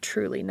that you are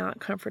truly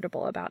not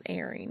comfortable about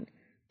airing,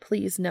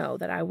 please know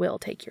that I will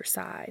take your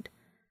side.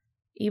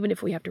 Even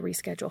if we have to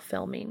reschedule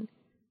filming,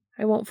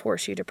 I won't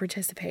force you to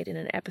participate in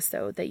an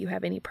episode that you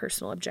have any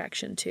personal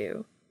objection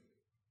to."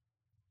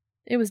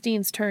 It was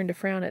Dean's turn to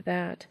frown at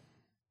that.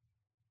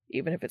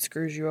 "Even if it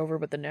screws you over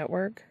with the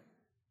network?"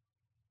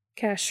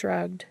 Cass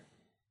shrugged.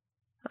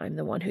 "I'm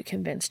the one who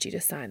convinced you to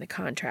sign the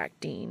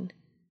contract, Dean.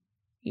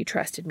 You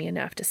trusted me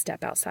enough to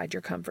step outside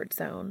your comfort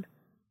zone,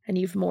 and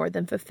you've more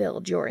than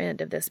fulfilled your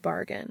end of this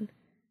bargain.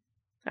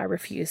 I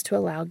refuse to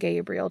allow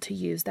Gabriel to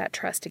use that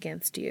trust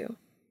against you.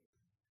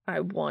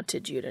 I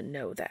wanted you to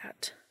know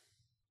that."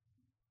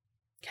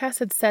 Cass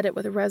had said it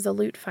with a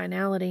resolute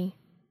finality.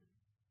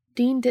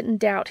 Dean didn't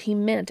doubt he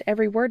meant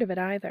every word of it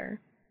either.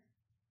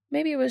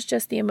 Maybe it was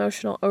just the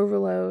emotional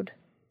overload,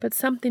 but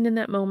something in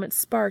that moment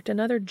sparked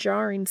another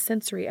jarring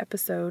sensory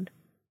episode.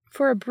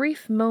 For a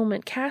brief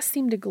moment, Cass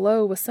seemed to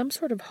glow with some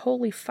sort of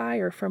holy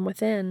fire from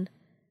within,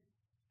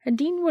 and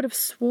Dean would have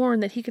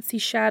sworn that he could see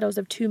shadows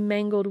of 2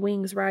 mangled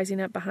wings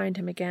rising up behind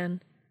him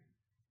again.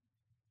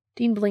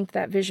 Dean blinked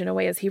that vision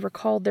away as he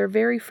recalled their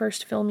very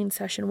first filming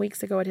session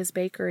weeks ago at his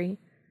bakery,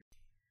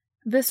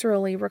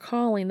 viscerally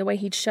recalling the way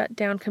he'd shut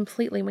down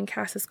completely when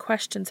Cass's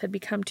questions had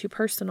become too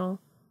personal.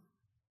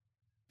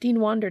 Dean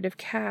wondered if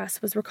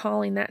Cass was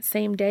recalling that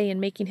same day and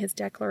making his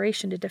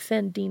declaration to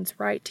defend Dean's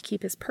right to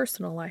keep his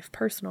personal life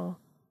personal.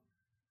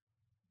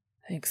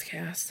 "Thanks,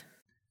 Cass,"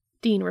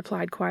 Dean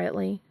replied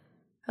quietly,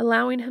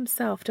 allowing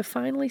himself to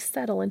finally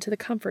settle into the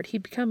comfort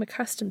he'd become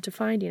accustomed to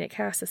finding at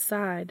Cass's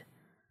side.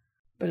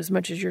 "But as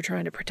much as you're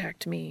trying to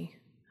protect me,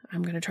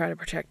 I'm going to try to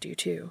protect you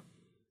too.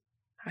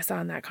 I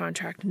signed that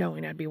contract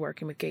knowing I'd be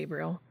working with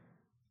Gabriel.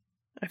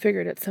 I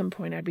figured at some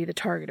point I'd be the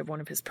target of one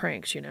of his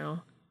pranks, you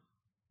know.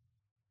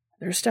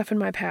 There's stuff in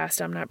my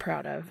past I'm not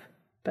proud of,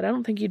 but I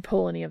don't think you'd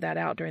pull any of that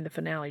out during the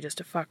finale just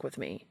to fuck with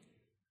me.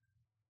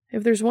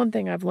 If there's one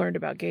thing I've learned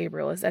about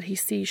Gabriel is that he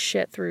sees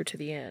shit through to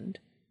the end.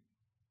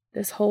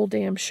 This whole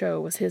damn show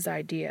was his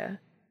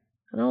idea,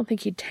 and I don't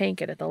think he'd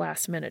tank it at the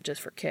last minute just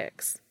for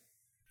kicks."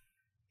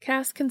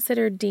 Cass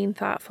considered Dean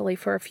thoughtfully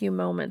for a few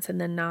moments and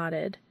then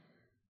nodded.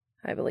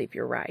 "I believe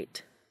you're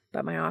right,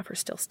 but my offer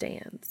still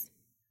stands."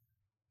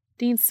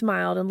 Dean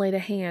smiled and laid a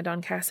hand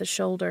on Cass's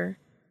shoulder.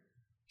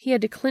 He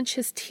had to clench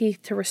his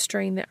teeth to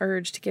restrain the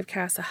urge to give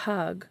Cass a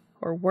hug,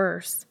 or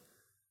worse.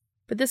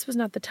 But this was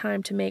not the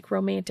time to make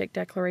romantic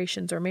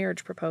declarations or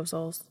marriage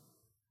proposals.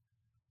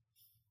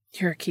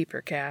 "You're a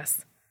keeper,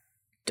 Cass.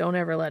 Don't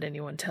ever let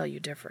anyone tell you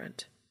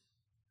different."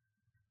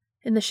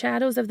 In the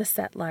shadows of the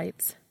set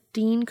lights,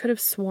 Dean could have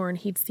sworn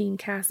he'd seen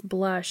Cass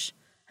blush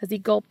as he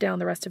gulped down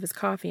the rest of his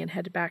coffee and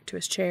headed back to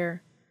his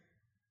chair.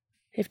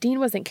 If Dean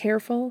wasn't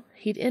careful,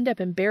 he'd end up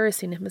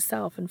embarrassing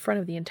himself in front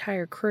of the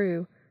entire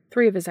crew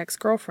 3 of his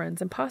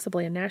ex-girlfriends, and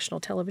possibly a national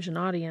television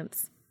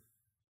audience.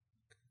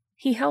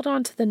 He held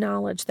on to the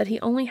knowledge that he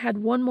only had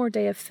one more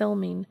day of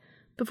filming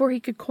before he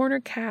could corner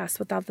Cass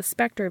without the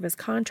specter of his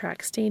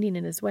contract standing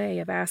in his way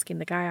of asking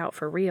the guy out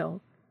for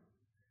real,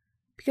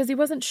 because he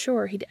wasn't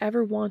sure he'd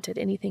ever wanted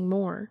anything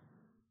more.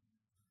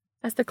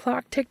 As the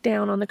clock ticked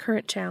down on the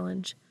current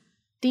challenge,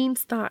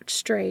 Dean's thoughts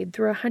strayed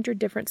through 100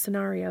 different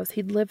scenarios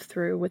he'd lived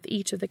through with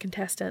each of the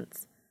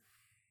contestants,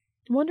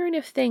 wondering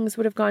if things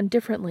would have gone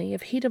differently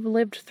if he'd have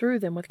lived through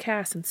them with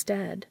Cass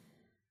instead.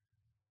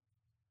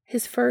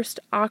 His first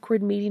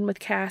awkward meeting with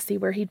Cassie,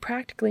 where he'd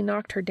practically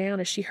knocked her down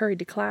as she hurried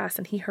to class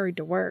and he hurried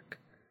to work.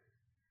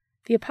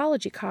 The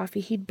apology coffee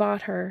he'd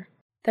bought her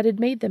that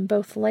had made them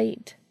both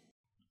late,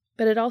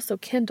 but had also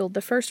kindled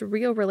the first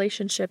real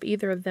relationship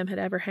either of them had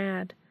ever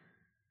had.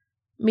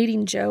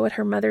 Meeting Jo at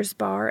her mother's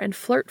bar and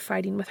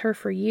flirt-fighting with her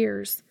for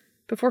years,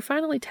 before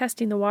finally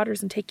testing the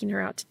waters and taking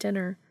her out to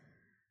dinner,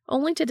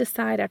 only to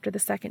decide after the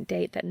second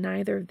date that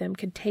neither of them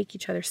could take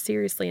each other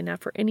seriously enough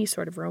for any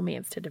sort of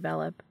romance to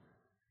develop.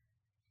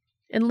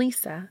 And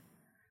Lisa,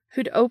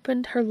 who'd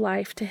opened her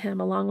life to him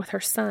along with her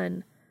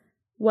son,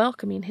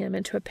 welcoming him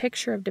into a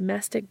picture of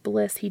domestic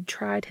bliss he'd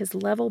tried his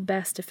level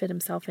best to fit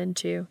himself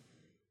into.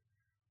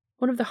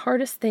 One of the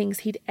hardest things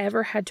he'd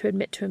ever had to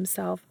admit to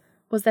himself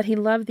was that he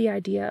loved the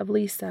idea of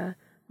Lisa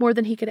more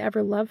than he could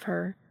ever love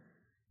her,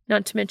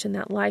 not to mention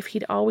that life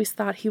he'd always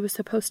thought he was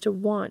supposed to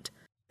want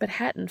but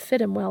hadn't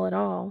fit him well at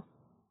all,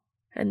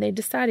 and they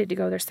decided to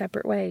go their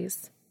separate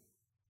ways.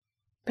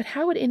 But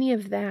how would any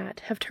of that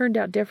have turned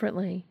out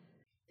differently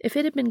if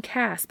it had been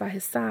Cass by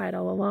his side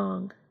all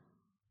along?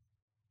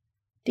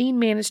 Dean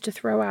managed to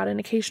throw out an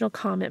occasional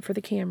comment for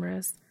the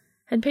cameras,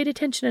 and paid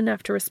attention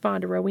enough to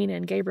respond to Rowena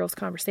and Gabriel's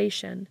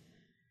conversation,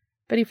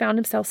 but he found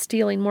himself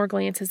stealing more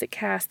glances at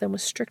Cass than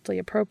was strictly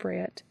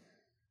appropriate.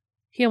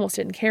 He almost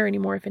didn't care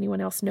anymore if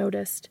anyone else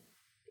noticed,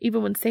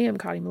 even when Sam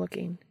caught him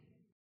looking.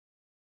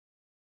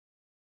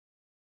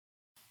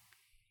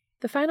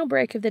 The final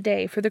break of the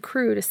day for the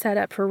crew to set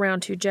up for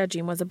round 2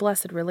 judging was a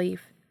blessed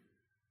relief.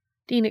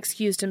 Dean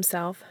excused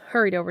himself,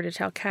 hurried over to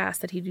tell Cass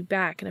that he'd be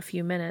back in a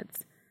few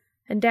minutes,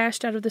 and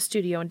dashed out of the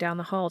studio and down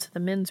the hall to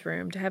the men's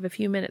room to have a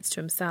few minutes to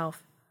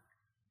himself.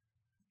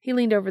 He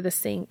leaned over the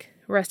sink,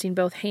 resting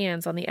both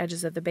hands on the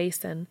edges of the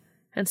basin,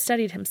 and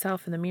studied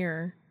himself in the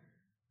mirror.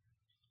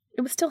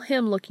 It was still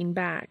him looking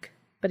back,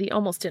 but he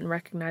almost didn't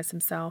recognize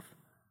himself.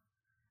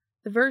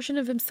 The version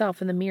of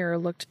himself in the mirror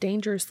looked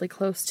dangerously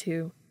close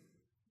to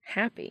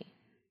happy.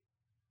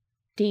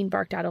 Dean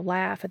barked out a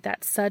laugh at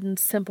that sudden,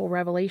 simple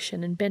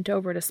revelation and bent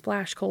over to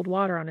splash cold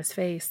water on his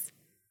face.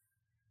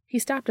 He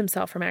stopped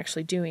himself from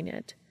actually doing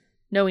it,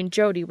 knowing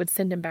Jody would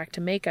send him back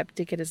to makeup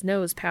to get his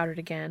nose powdered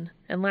again,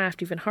 and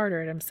laughed even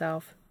harder at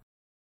himself.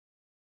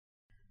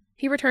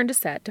 He returned to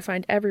set to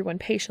find everyone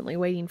patiently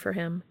waiting for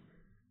him.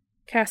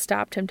 Cass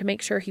stopped him to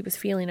make sure he was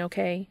feeling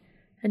okay,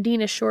 and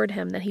Dean assured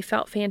him that he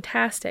felt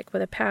fantastic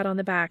with a pat on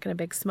the back and a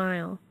big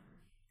smile.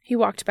 He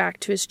walked back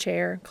to his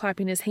chair,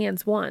 clapping his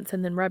hands once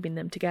and then rubbing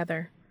them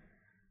together.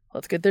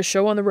 "Let's get this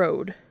show on the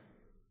road."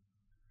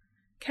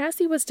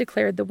 Cassie was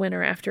declared the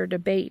winner after a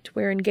debate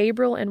wherein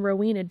Gabriel and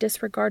Rowena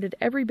disregarded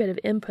every bit of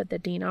input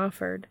that Dean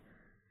offered,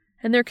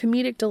 and their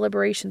comedic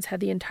deliberations had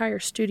the entire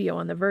studio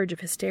on the verge of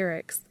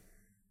hysterics.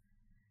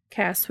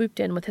 Cass swooped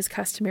in with his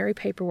customary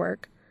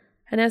paperwork,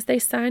 and as they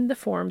signed the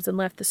forms and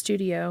left the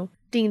studio,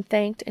 Dean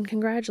thanked and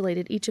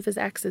congratulated each of his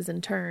exes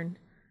in turn.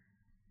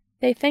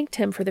 They thanked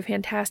him for the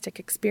fantastic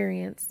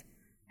experience,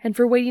 and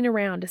for waiting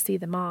around to see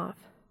them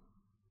off.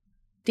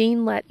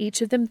 Dean let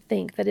each of them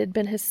think that it had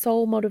been his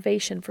sole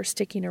motivation for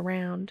sticking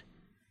around.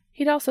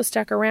 He'd also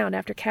stuck around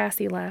after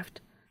Cassie left,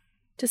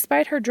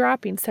 despite her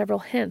dropping several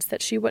hints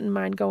that she wouldn't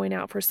mind going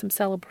out for some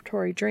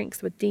celebratory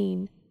drinks with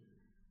Dean.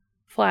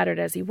 Flattered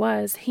as he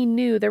was, he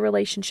knew their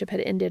relationship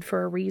had ended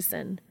for a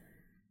reason,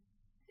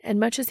 and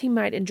much as he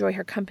might enjoy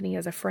her company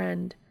as a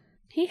friend,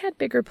 he had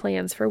bigger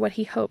plans for what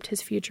he hoped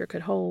his future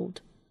could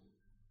hold.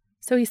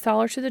 So he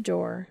saw her to the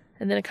door,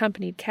 and then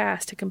accompanied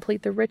Cass to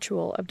complete the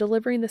ritual of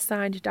delivering the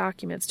signed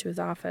documents to his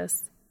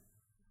office.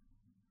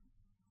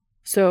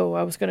 "So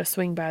I was going to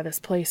swing by this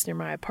place near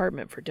my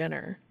apartment for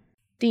dinner,"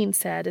 Dean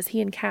said as he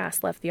and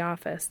Cass left the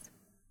office.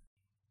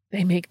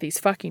 "They make these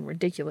fucking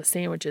ridiculous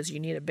sandwiches you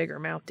need a bigger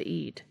mouth to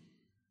eat."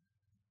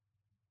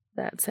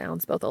 "That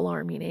sounds both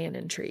alarming and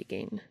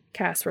intriguing,"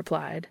 Cass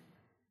replied.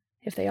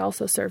 "If they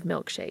also serve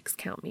milkshakes,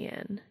 count me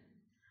in."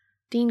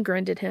 Dean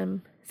grinned at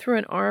him, threw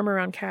an arm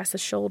around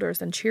Cass's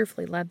shoulders, and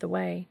cheerfully led the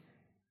way.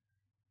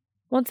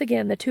 Once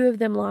again, the two of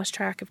them lost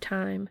track of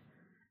time,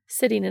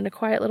 sitting in a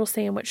quiet little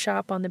sandwich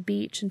shop on the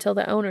beach until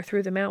the owner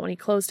threw them out when he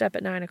closed up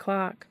at 9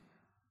 o'clock.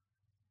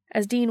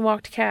 As Dean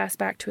walked Cass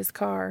back to his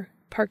car,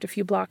 parked a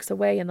few blocks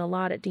away in the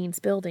lot at Dean's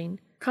building,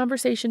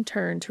 conversation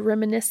turned to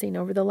reminiscing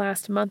over the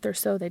last month or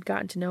so they'd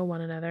gotten to know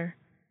one another.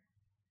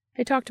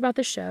 They talked about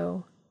the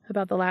show,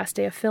 about the last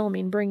day of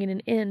filming bringing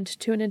an end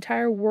to an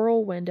entire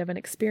whirlwind of an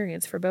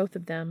experience for both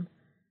of them.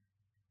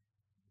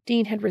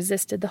 Dean had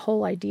resisted the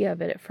whole idea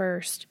of it at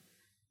first,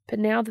 but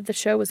now that the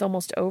show was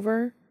almost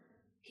over,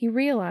 He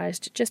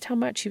realized just how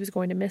much he was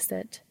going to miss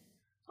it.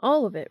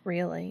 All of it,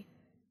 really,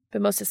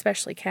 but most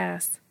especially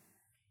Cass.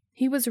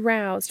 He was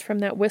roused from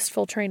that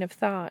wistful train of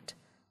thought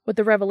with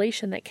the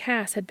revelation that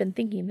Cass had been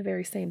thinking the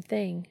very same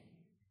thing.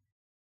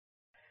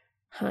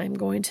 "I'm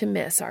going to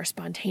miss our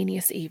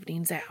spontaneous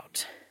evenings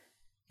out,"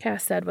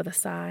 Cass said with a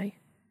sigh.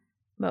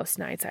 "Most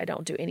nights I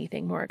don't do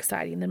anything more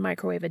exciting than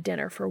microwave a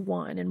dinner for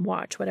one and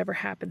watch whatever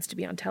happens to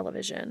be on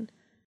television.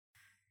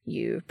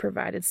 You've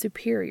provided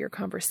superior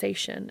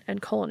conversation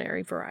and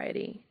culinary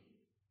variety."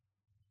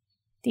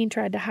 Dean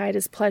tried to hide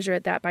his pleasure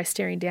at that by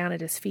staring down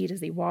at his feet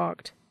as he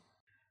walked.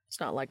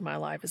 "It's not like my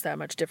life is that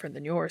much different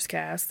than yours,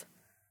 Cass.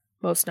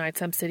 Most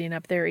nights I'm sitting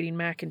up there eating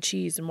mac and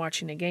cheese and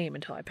watching a game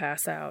until I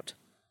pass out."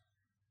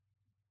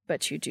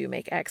 "But you do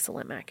make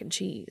excellent mac and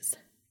cheese,"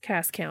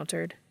 Cass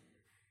countered.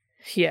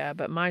 "Yeah,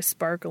 but my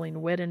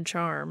sparkling wit and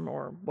charm,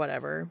 or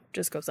whatever,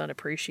 just goes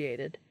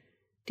unappreciated,"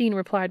 Dean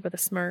replied with a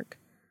smirk.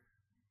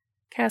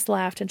 Cass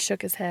laughed and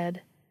shook his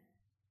head.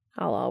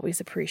 "I'll always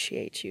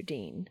appreciate you,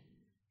 Dean.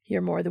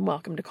 You're more than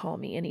welcome to call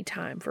me any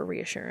time for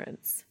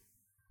reassurance."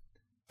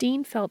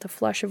 Dean felt a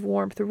flush of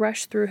warmth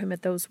rush through him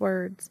at those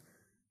words,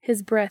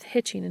 his breath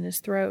hitching in his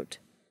throat.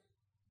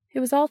 It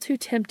was all too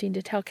tempting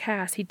to tell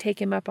Cass he'd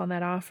take him up on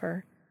that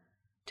offer,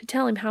 to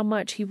tell him how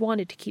much he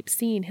wanted to keep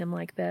seeing him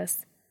like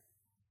this,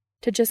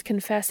 to just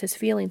confess his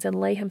feelings and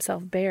lay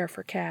himself bare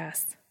for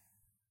Cass.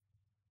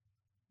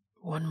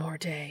 "One more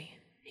day,"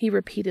 he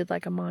repeated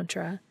like a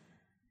mantra.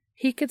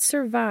 He could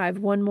survive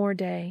one more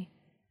day.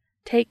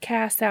 Take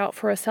Cass out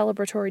for a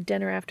celebratory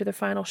dinner after the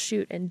final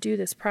shoot and do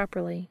this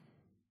properly.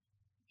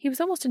 He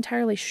was almost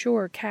entirely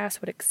sure Cass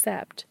would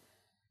accept,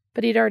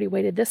 but he'd already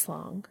waited this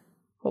long.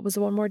 What was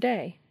one more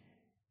day?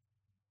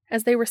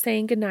 As they were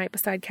saying goodnight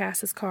beside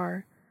Cass's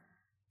car,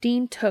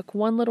 Dean took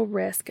one little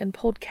risk and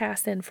pulled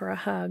Cass in for a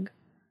hug.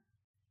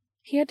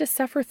 He had to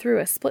suffer through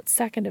a split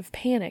second of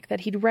panic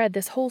that he'd read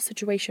this whole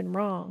situation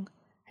wrong,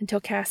 until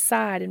Cass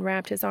sighed and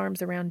wrapped his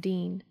arms around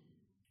Dean.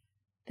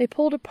 They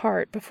pulled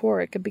apart before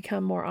it could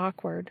become more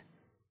awkward,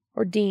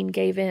 or Dean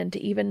gave in to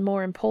even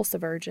more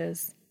impulsive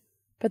urges,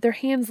 but their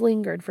hands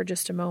lingered for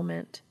just a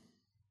moment.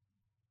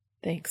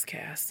 "Thanks,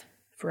 Cass,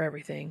 for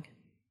everything."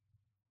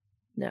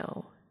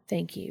 "No,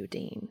 thank you,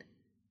 Dean.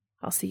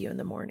 I'll see you in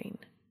the morning."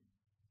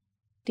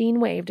 Dean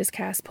waved as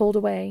Cass pulled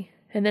away,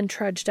 and then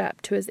trudged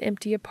up to his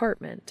empty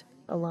apartment,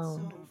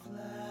 alone.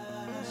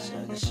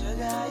 Sugar,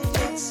 sugar, how you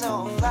get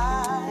so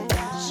fly?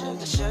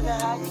 Sugar, sugar,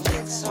 how you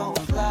get so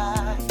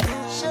fly?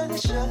 Sugar,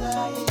 sugar,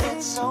 how you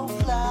get so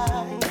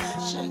fly?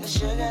 Sugar,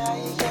 sugar, how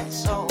you get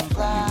so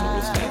fly? You know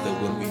it's together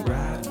when we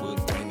ride,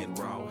 we're bringing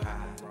raw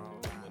high.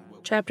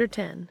 Chapter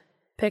 10.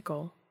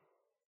 Pickle.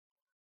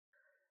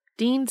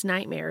 Dean's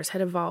nightmares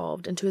had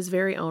evolved into his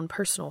very own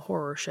personal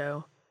horror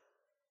show.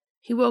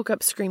 He woke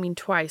up screaming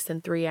twice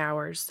in 3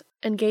 hours,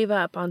 and gave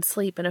up on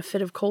sleep in a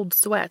fit of cold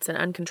sweats and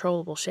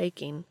uncontrollable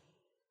shaking.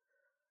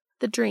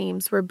 The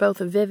dreams were both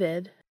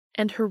vivid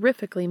and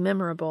horrifically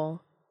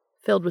memorable,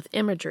 filled with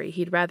imagery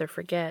he'd rather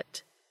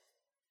forget.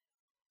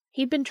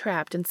 He'd been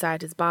trapped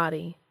inside his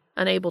body,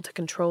 unable to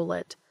control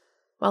it,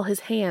 while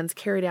his hands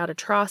carried out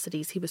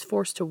atrocities he was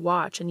forced to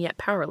watch and yet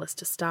powerless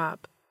to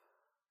stop.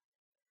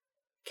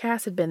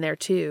 Cass had been there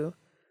too,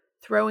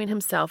 throwing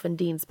himself in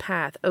Dean's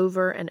path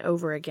over and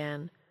over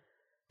again,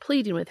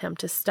 pleading with him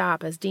to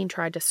stop as Dean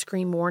tried to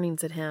scream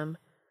warnings at him,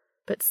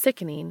 but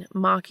sickening,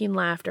 mocking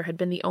laughter had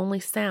been the only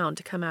sound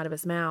to come out of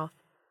his mouth.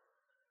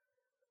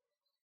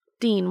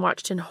 Dean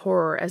watched in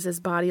horror as his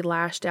body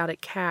lashed out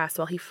at Cass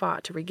while he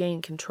fought to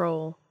regain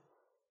control.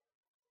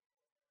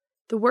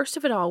 The worst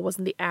of it all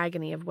wasn't the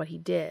agony of what he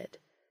did,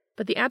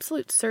 but the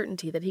absolute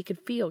certainty that he could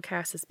feel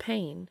Cass's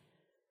pain,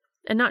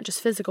 and not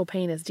just physical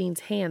pain as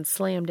Dean's hands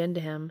slammed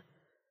into him.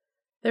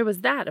 There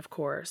was that, of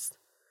course,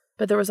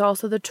 but there was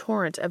also the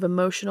torrent of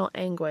emotional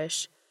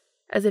anguish,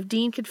 as if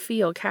Dean could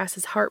feel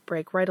Cass's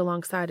heartbreak right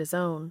alongside his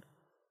own.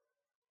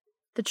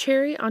 The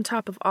cherry on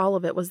top of all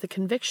of it was the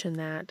conviction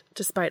that,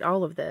 despite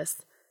all of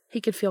this,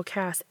 he could feel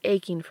Cass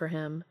aching for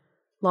him,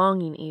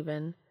 longing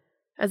even,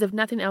 as if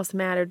nothing else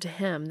mattered to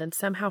him than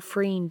somehow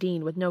freeing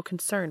Dean with no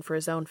concern for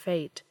his own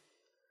fate.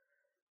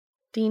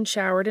 Dean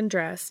showered and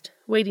dressed,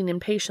 waiting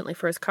impatiently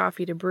for his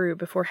coffee to brew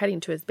before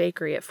heading to his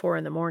bakery at 4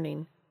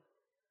 a.m.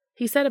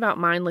 He set about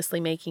mindlessly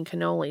making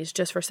cannolis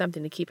just for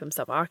something to keep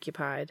himself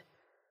occupied.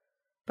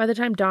 By the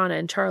time Donna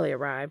and Charlie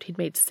arrived, he'd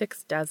made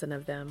 6 dozen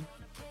of them.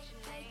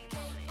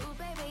 Ooh,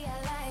 baby,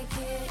 I like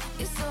it.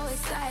 You're so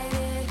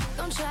excited.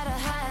 Don't try to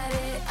hide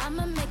it.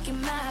 I'ma make it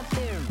my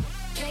beer.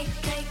 Cake,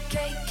 cake,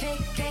 cake,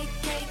 cake, cake,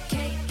 cake,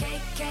 cake,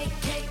 cake, cake,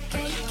 cake,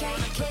 cake,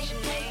 cake,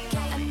 cake,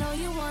 cake. I know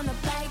you wanna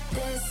bite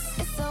this.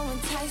 It's so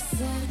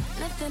enticing.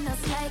 Nothing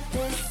else like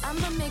this.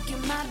 I'ma make it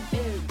my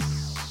beer.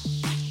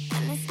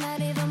 And it's not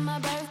even my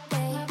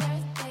birthday.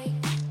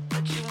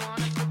 But you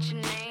wanna put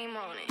your name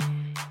on it.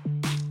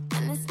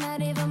 And it's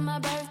not even my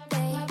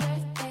birthday.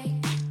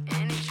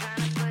 And he's trying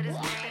to put his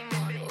name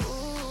on it. Ooh,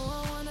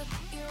 I wanna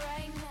pick you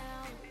right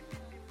now.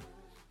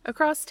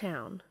 Across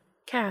town,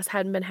 Cass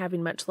hadn't been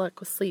having much luck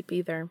with sleep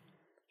either.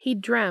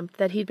 He'd dreamt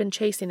that he'd been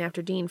chasing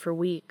after Dean for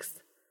weeks,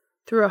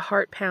 through a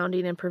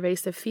heart-pounding and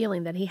pervasive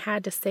feeling that he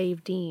had to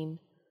save Dean,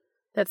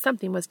 that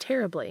something was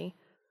terribly,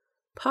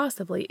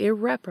 possibly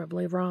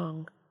irreparably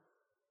wrong.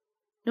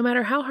 No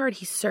matter how hard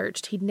he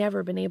searched, he'd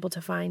never been able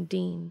to find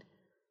Dean,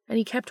 and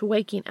he kept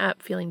waking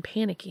up feeling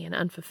panicky and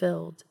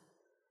unfulfilled.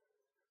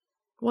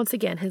 Once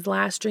again, his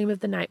last dream of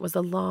the night was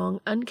a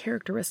long,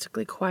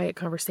 uncharacteristically quiet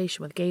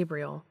conversation with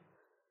Gabriel.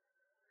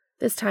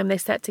 This time they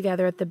sat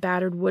together at the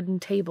battered wooden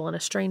table in a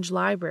strange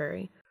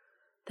library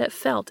that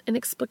felt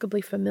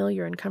inexplicably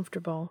familiar and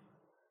comfortable,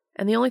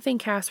 and the only thing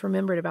Cass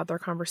remembered about their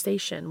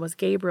conversation was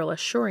Gabriel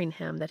assuring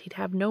him that he'd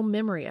have no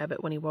memory of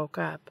it when he woke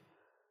up.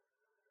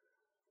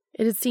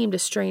 It had seemed a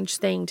strange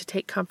thing to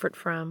take comfort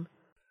from,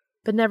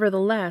 but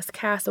nevertheless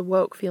Cass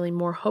awoke feeling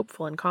more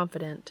hopeful and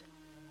confident.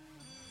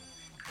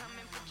 Come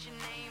and put your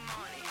name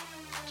on it.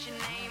 Put your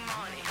name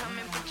on it. Come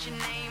and put your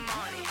name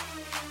on it.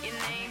 Your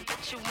name,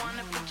 but you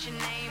wanna put your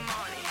name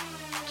on it.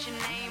 Put your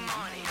name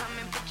on it. Come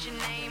and put your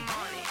name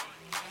on it.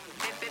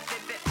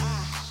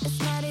 It's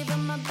not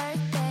even my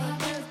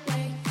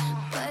birthday,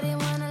 but I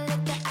wanna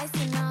lick the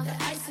icing off.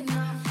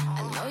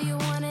 I know you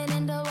want it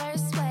in the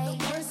worst way.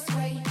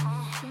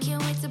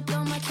 Can't wait to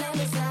blow my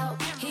candles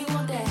out. He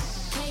want that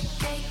cake.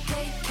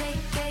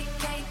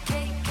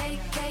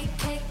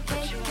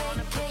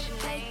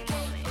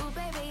 Ooh,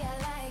 baby, I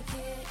like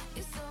it.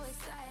 You're so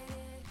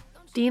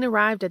excited. Dean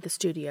arrived at the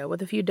studio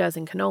with a few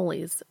dozen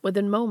cannolis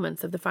within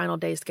moments of the final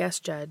day's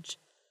guest judge.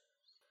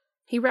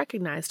 He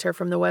recognized her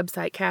from the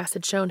website Cass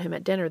had shown him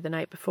at dinner the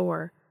night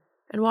before,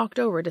 and walked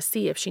over to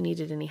see if she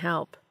needed any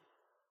help.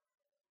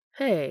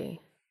 "Hey,"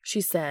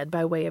 she said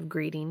by way of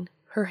greeting,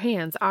 her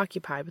hands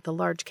occupied with a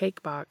large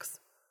cake box.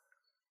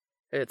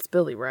 "It's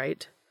Billy,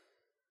 right?"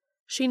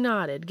 She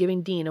nodded,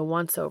 giving Dean a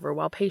once-over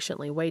while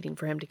patiently waiting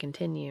for him to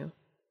continue.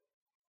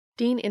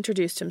 Dean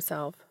introduced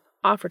himself,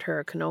 offered her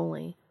a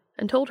cannoli,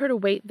 and told her to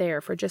wait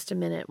there for just a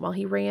minute while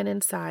he ran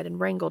inside and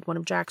wrangled one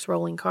of Jack's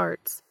rolling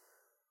carts.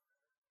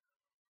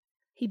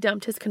 He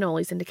dumped his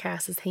cannolis into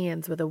Cass's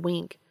hands with a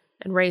wink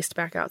and raced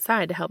back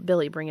outside to help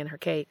Billy bring in her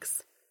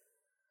cakes.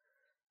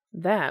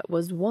 "That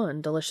was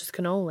one delicious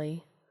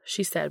cannoli,"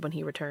 she said when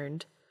he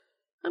returned.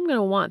 "I'm going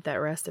to want that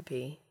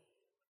recipe."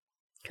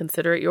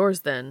 "Consider it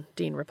yours, then,"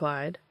 Dean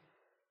replied.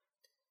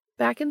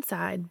 Back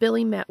inside,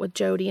 Billy met with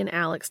Jody and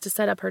Alex to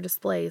set up her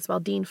displays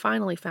while Dean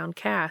finally found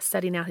Cass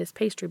setting out his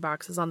pastry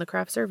boxes on the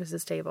craft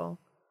services table.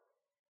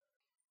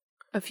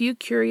 A few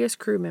curious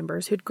crew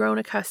members who'd grown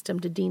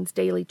accustomed to Dean's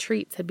daily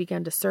treats had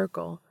begun to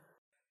circle,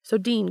 so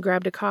Dean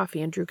grabbed a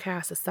coffee and drew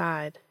Cass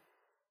aside.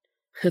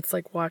 "It's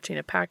like watching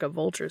a pack of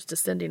vultures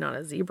descending on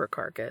a zebra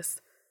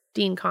carcass,"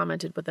 Dean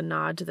commented with a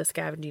nod to the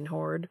scavenging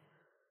horde.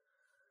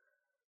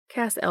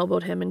 Cass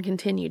elbowed him and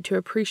continued to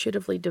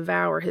appreciatively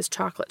devour his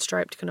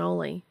chocolate-striped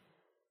cannoli.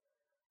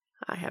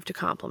 "I have to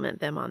compliment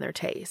them on their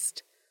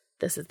taste.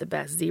 This is the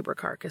best zebra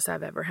carcass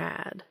I've ever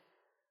had."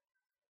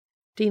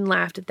 Dean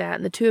laughed at that,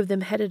 and the two of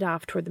them headed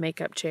off toward the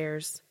makeup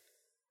chairs.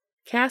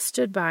 Cass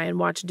stood by and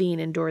watched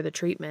Dean endure the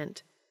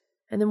treatment,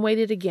 and then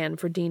waited again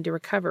for Dean to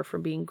recover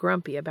from being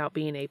grumpy about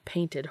being a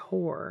painted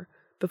whore,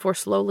 before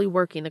slowly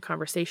working the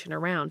conversation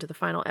around to the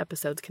final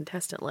episode's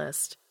contestant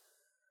list.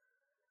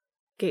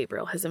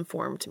 "Gabriel has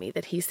informed me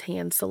that he's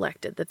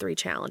hand-selected the 3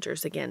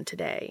 challengers again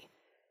today,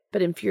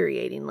 but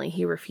infuriatingly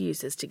he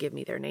refuses to give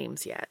me their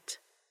names yet."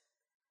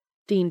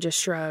 Dean just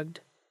shrugged.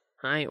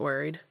 "I ain't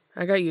worried.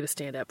 I got you to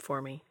stand up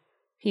for me,"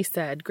 he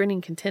said,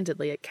 grinning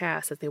contentedly at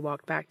Cass as they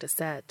walked back to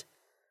set.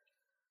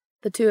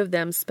 The two of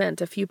them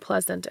spent a few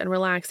pleasant and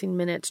relaxing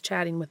minutes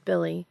chatting with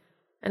Billy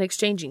and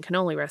exchanging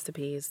cannoli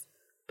recipes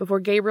before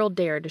Gabriel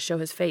dared to show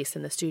his face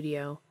in the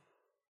studio.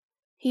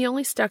 He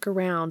only stuck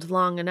around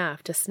long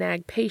enough to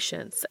snag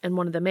Patience and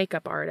one of the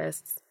makeup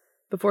artists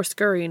before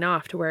scurrying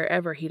off to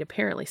wherever he'd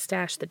apparently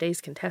stashed the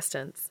day's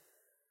contestants.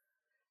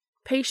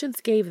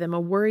 Patience gave them a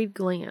worried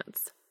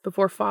glance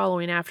before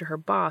following after her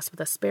boss with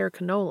a spare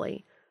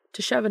cannoli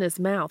to shove in his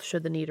mouth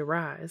should the need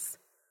arise.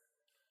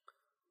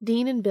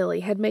 Dean and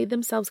Billy had made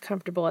themselves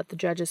comfortable at the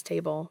judges'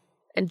 table,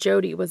 and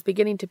Jody was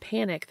beginning to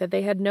panic that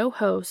they had no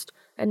host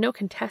and no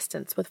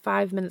contestants with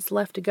 5 minutes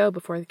left to go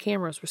before the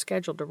cameras were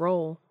scheduled to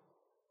roll.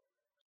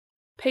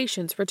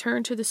 Patience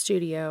returned to the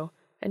studio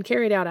and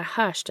carried out a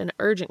hushed and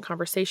urgent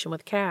conversation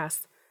with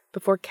Cass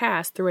before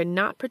Cass threw a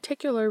not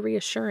particularly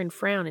reassuring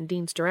frown in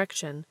Dean's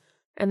direction,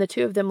 and the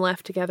two of them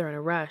left together in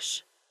a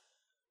rush.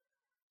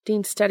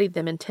 Dean studied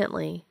them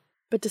intently,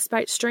 but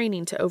despite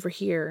straining to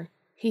overhear,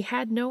 he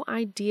had no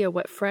idea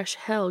what fresh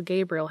hell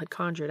Gabriel had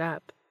conjured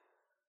up.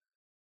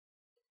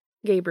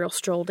 Gabriel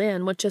strolled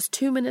in with just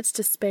 2 minutes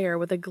to spare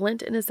with a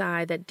glint in his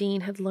eye that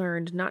Dean had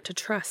learned not to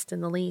trust in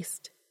the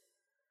least.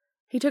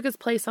 He took his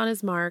place on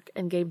his mark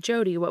and gave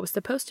Jody what was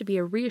supposed to be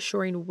a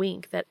reassuring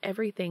wink that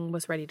everything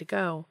was ready to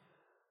go.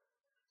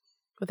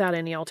 Without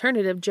any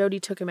alternative, Jody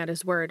took him at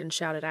his word and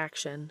shouted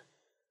action.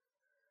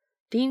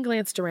 Dean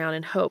glanced around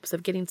in hopes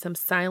of getting some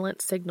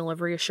silent signal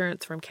of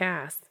reassurance from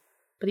Cass,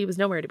 but he was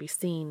nowhere to be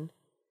seen.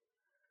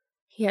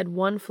 He had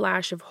one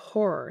flash of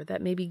horror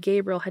that maybe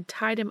Gabriel had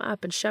tied him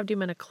up and shoved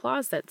him in a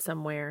closet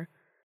somewhere,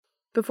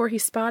 before he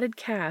spotted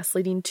Cass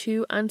leading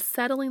two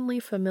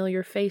unsettlingly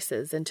familiar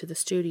faces into the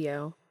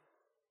studio.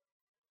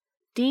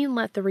 Dean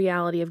let the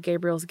reality of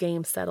Gabriel's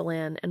game settle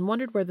in and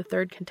wondered where the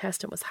third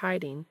contestant was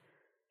hiding,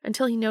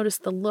 until he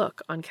noticed the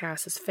look on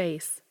Cass's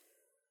face.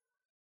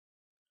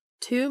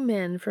 Two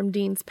men from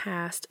Dean's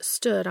past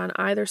stood on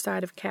either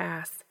side of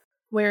Cass,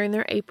 wearing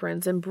their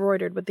aprons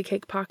embroidered with the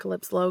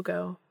Cakepocalypse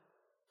logo.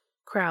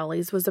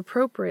 Crowley's was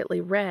appropriately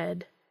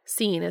red,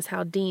 seeing as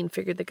how Dean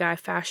figured the guy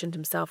fashioned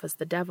himself as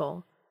the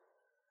devil,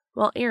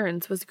 while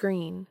Aaron's was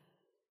green.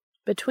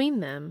 Between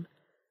them,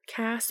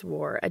 Cass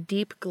wore a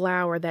deep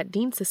glower that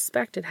Dean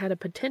suspected had a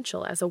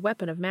potential as a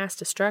weapon of mass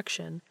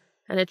destruction,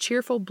 and a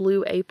cheerful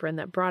blue apron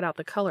that brought out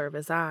the color of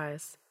his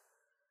eyes.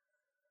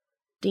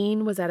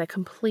 Dean was at a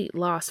complete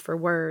loss for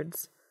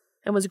words,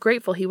 and was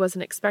grateful he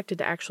wasn't expected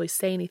to actually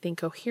say anything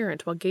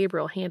coherent while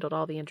Gabriel handled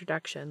all the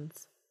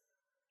introductions.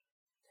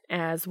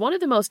 As one of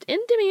the most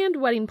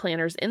in-demand wedding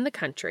planners in the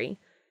country,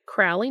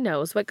 Crowley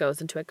knows what goes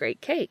into a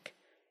great cake.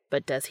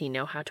 But does he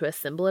know how to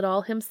assemble it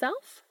all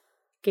himself?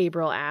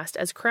 Gabriel asked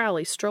as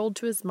Crowley strolled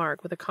to his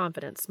mark with a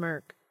confident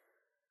smirk.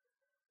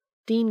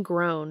 Dean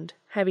groaned,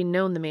 having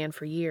known the man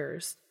for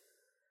years.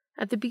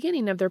 At the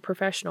beginning of their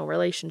professional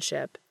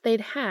relationship,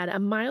 they'd had a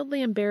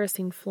mildly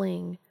embarrassing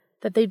fling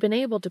that they'd been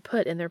able to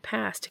put in their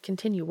past to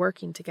continue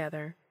working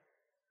together.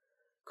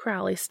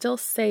 Crowley still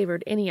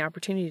savored any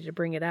opportunity to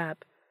bring it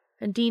up,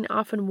 and Dean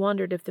often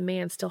wondered if the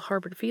man still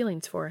harbored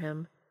feelings for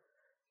him.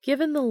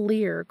 Given the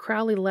leer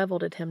Crowley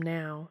leveled at him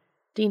now,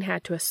 Dean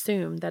had to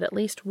assume that at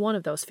least one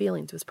of those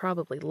feelings was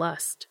probably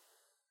lust.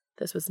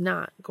 This was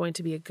not going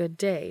to be a good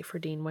day for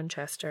Dean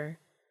Winchester.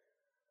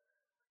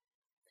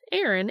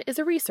 Aaron is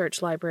a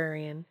research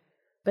librarian,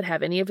 but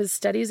have any of his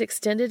studies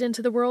extended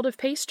into the world of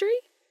pastry?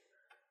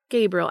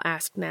 Gabriel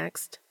asked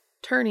next,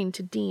 turning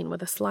to Dean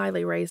with a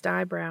slyly raised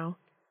eyebrow.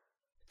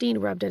 Dean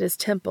rubbed at his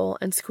temple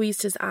and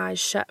squeezed his eyes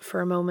shut for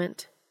a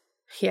moment.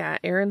 Yeah,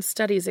 Aaron's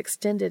studies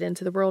extended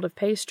into the world of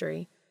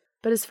pastry,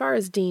 but as far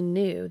as Dean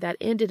knew, that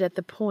ended at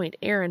the point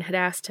Aaron had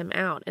asked him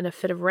out in a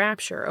fit of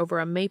rapture over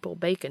a maple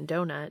bacon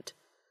donut.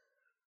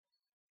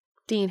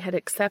 Dean had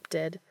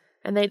accepted,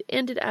 and they'd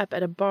ended up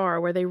at a bar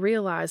where they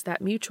realized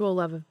that mutual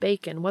love of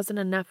bacon wasn't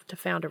enough to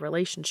found a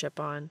relationship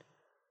on.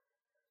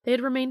 They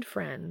had remained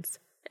friends,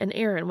 and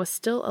Aaron was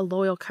still a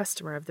loyal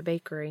customer of the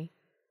bakery.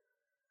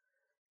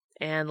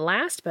 And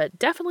last but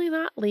definitely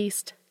not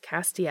least,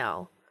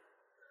 Castiel.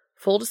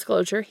 Full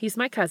disclosure, he's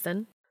my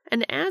cousin,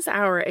 and as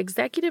our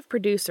executive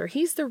producer,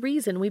 he's the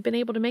reason we've been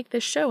able to make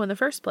this show in the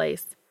first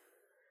place.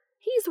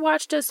 He's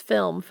watched us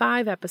film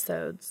 5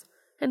 episodes,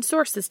 and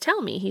sources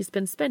tell me he's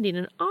been spending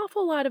an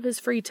awful lot of his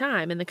free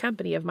time in the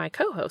company of my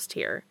co-host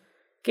here,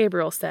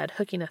 Gabriel said,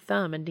 hooking a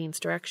thumb in Dean's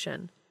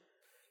direction.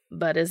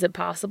 But is it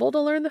possible to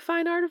learn the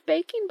fine art of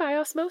baking by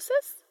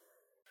osmosis?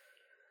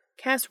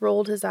 Cass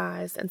rolled his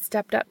eyes and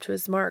stepped up to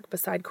his mark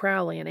beside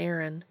Crowley and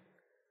Aaron.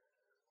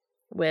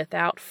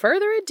 Without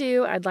further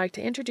ado, I'd like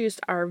to introduce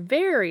our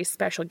very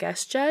special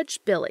guest judge,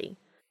 Billy.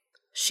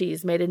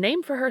 She's made a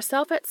name for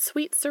herself at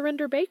Sweet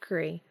Surrender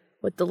Bakery,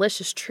 with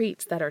delicious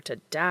treats that are to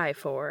die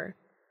for.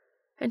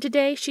 And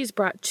today she's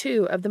brought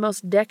 2 of the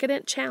most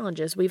decadent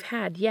challenges we've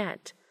had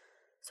yet.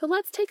 So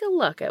let's take a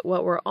look at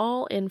what we're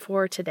all in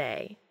for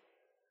today.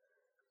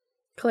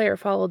 Claire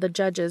followed the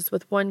judges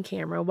with one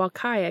camera while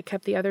Kaya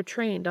kept the other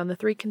trained on the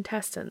 3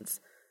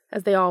 contestants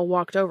as they all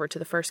walked over to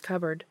the first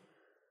cupboard.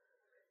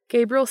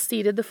 Gabriel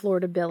ceded the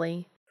floor to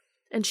Billy,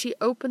 and she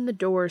opened the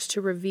doors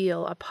to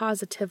reveal a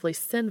positively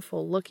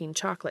sinful-looking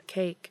chocolate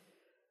cake.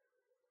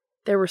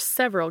 There were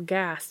several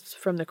gasps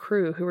from the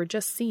crew who were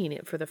just seeing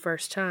it for the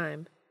first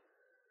time.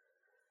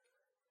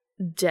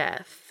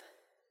 "Death,"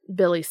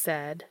 Billy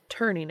said,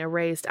 turning a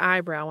raised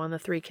eyebrow on the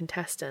 3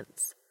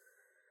 contestants.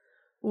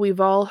 "We've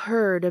all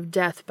heard of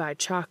death by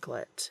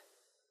chocolate.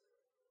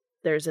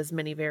 There's as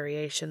many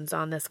variations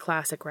on this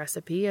classic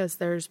recipe as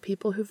there's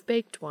people who've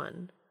baked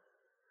one.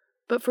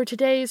 But for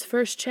today's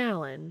first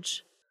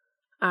challenge,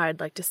 I'd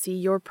like to see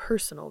your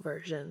personal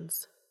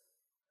versions."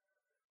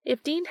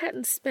 If Dean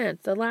hadn't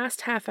spent the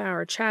last half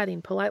hour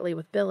chatting politely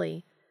with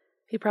Billy,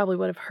 he probably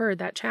would have heard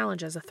that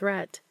challenge as a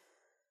threat.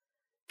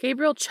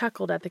 Gabriel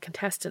chuckled at the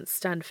contestants'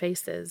 stunned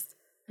faces,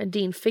 and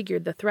Dean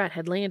figured the threat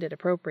had landed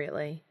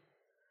appropriately.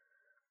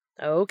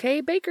 "Okay,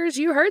 bakers,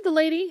 you heard the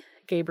lady,"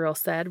 Gabriel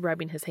said,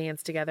 rubbing his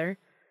hands together.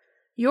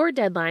 "Your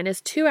deadline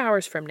is 2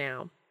 hours from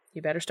now.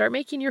 You better start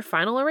making your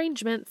final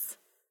arrangements."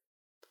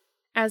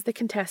 As the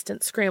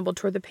contestants scrambled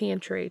toward the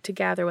pantry to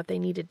gather what they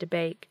needed to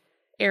bake,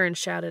 Aaron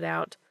shouted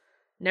out,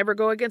 "Never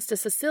go against a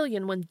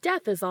Sicilian when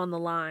death is on the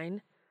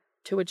line,"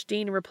 to which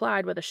Dean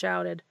replied with a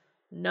shouted,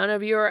 "None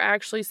of you are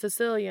actually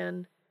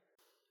Sicilian."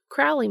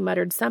 Crowley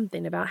muttered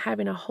something about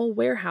having a whole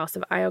warehouse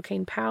of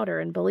iocane powder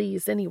in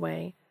Belize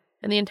anyway,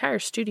 and the entire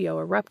studio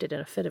erupted in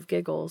a fit of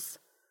giggles.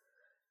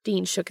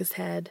 Dean shook his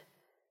head.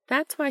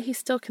 That's why he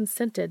still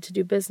consented to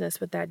do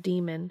business with that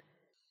demon.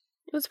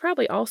 It was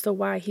probably also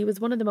why he was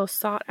one of the most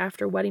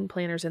sought-after wedding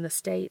planners in the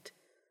state.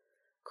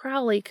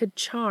 Crowley could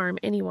charm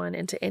anyone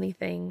into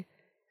anything,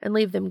 and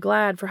leave them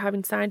glad for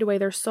having signed away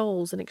their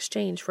souls in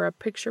exchange for a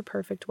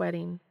picture-perfect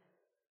wedding.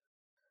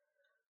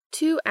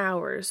 2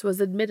 hours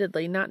was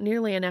admittedly not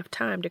nearly enough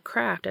time to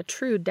craft a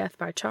true death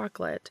by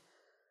chocolate,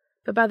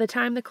 but by the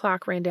time the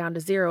clock ran down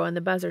to 0 and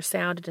the buzzer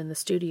sounded in the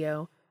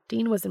studio,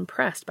 Dean was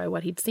impressed by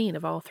what he'd seen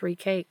of all 3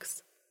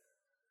 cakes.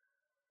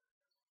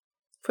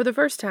 For the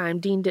first time,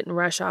 Dean didn't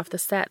rush off the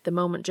set the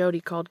moment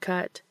Jody called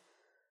cut.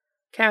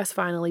 Cass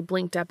finally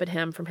blinked up at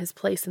him from his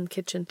place in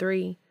Kitchen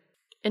 3,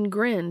 and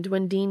grinned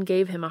when Dean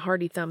gave him a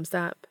hearty thumbs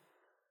up.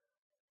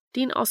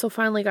 Dean also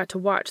finally got to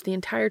watch the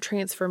entire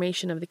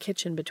transformation of the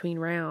kitchen between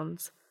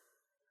rounds.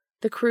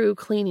 The crew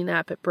cleaning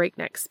up at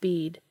breakneck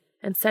speed,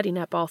 and setting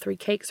up all 3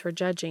 cakes for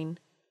judging.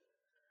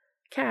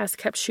 Cass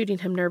kept shooting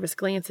him nervous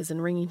glances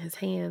and wringing his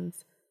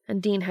hands, and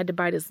Dean had to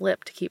bite his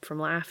lip to keep from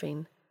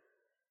laughing.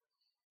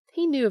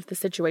 He knew if the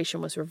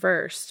situation was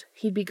reversed,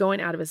 he'd be going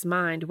out of his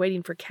mind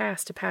waiting for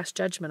Cass to pass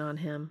judgment on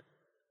him.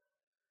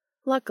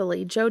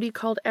 Luckily, Jody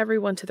called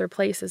everyone to their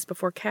places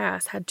before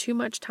Cass had too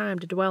much time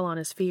to dwell on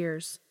his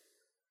fears.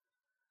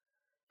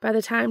 By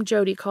the time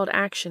Jody called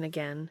action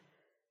again,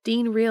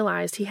 Dean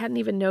realized he hadn't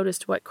even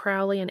noticed what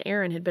Crowley and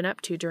Aaron had been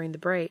up to during the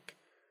break.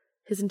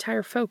 His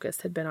entire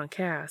focus had been on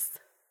Cass.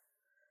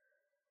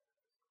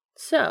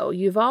 "So,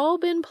 you've all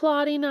been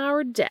plotting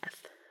our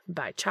death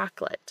by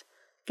chocolate,"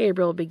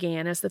 Gabriel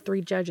began as the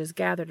 3 judges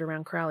gathered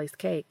around Crowley's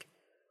cake.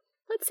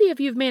 "Let's see if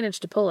you've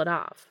managed to pull it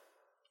off."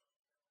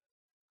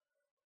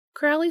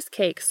 Crowley's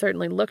cake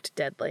certainly looked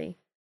deadly,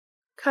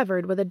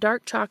 covered with a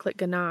dark chocolate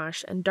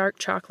ganache and dark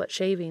chocolate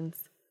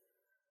shavings.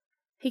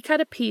 He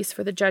cut a piece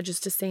for the judges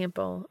to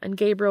sample, and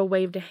Gabriel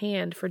waved a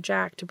hand for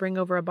Jack to bring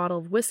over a bottle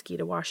of whiskey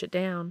to wash it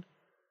down.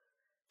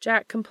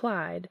 Jack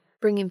complied,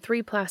 bringing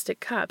 3 plastic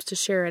cups to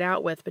share it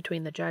out with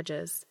between the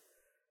judges.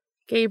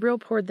 Gabriel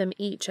poured them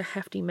each a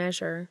hefty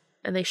measure,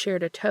 and they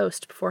shared a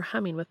toast before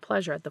humming with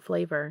pleasure at the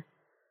flavor.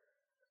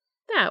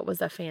 "That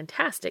was a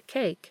fantastic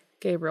cake,"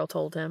 Gabriel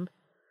told him.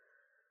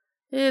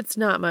 "It's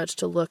not much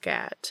to look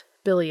at,"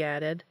 Billy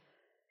added.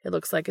 "It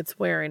looks like it's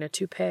wearing a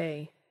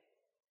toupee."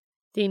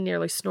 Dean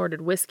nearly snorted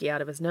whiskey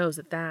out of his nose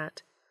at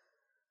that.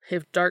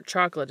 "If dark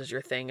chocolate is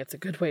your thing, it's a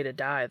good way to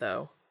die,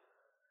 though."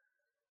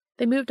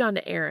 They moved on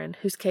to Aaron,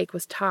 whose cake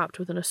was topped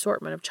with an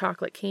assortment of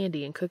chocolate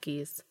candy and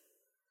cookies.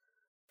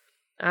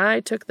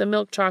 "I took the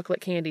milk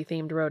chocolate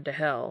candy-themed road to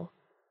hell,"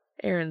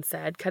 Aaron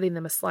said, cutting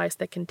them a slice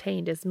that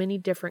contained as many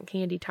different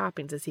candy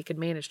toppings as he could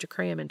manage to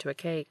cram into a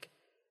cake.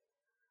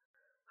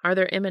 "Are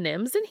there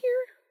M&Ms in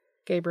here?"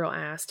 Gabriel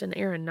asked, and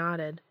Aaron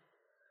nodded.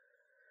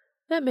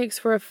 "That makes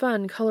for a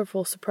fun,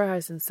 colorful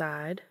surprise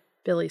inside,"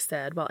 Billy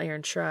said, while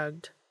Aaron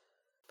shrugged.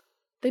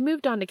 They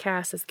moved on to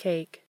Cass's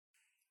cake,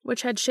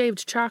 which had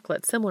shaved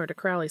chocolate similar to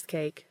Crowley's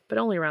cake, but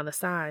only around the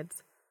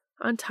sides.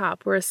 On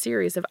top were a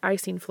series of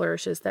icing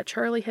flourishes that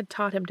Charlie had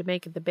taught him to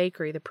make at the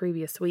bakery the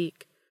previous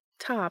week,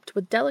 topped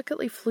with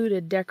delicately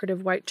fluted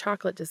decorative white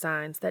chocolate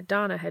designs that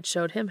Donna had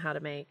showed him how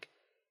to make.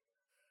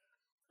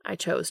 "I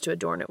chose to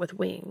adorn it with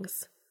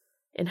wings,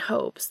 in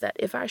hopes that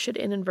if I should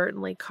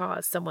inadvertently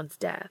cause someone's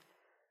death,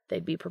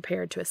 they'd be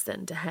prepared to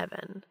ascend to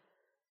heaven,"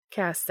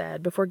 Cass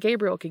said before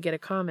Gabriel could get a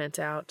comment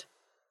out.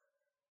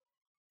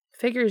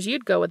 "Figures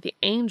you'd go with the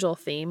angel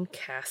theme,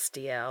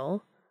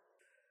 Castiel."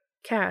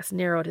 Cass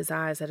narrowed his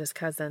eyes at his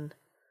cousin.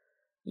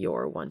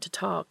 "You're one to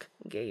talk,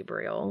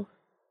 Gabriel."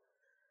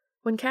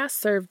 When Cass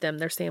served them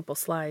their sample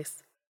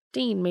slice,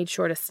 Dean made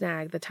sure to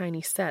snag the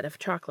tiny set of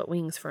chocolate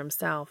wings for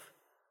himself.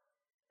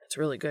 "It's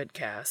really good,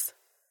 Cass."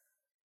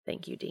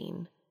 "Thank you,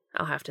 Dean.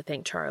 I'll have to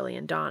thank Charlie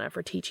and Donna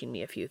for teaching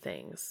me a few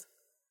things."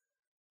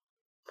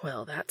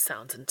 "Well, that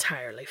sounds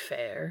entirely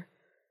fair,"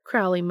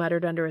 Crowley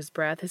muttered under his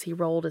breath as he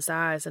rolled his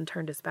eyes and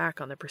turned his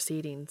back on the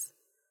proceedings.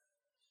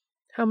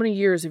 "How many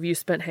years have you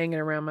spent hanging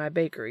around my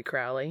bakery,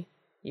 Crowley?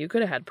 You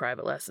could have had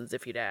private lessons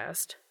if you'd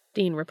asked,"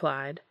 Dean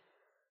replied.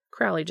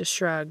 Crowley just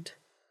shrugged.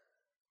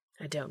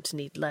 "I don't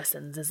need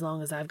lessons as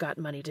long as I've got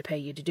money to pay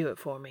you to do it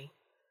for me."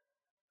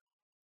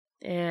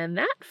 "And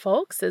that,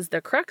 folks, is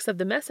the crux of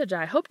the message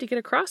I hope to get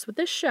across with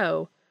this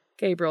show,"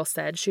 Gabriel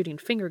said, shooting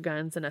finger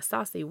guns and a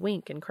saucy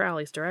wink in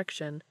Crowley's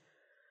direction.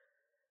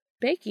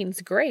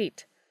 "Baking's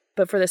great,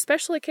 but for the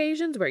special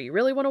occasions where you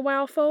really want to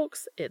wow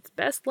folks, it's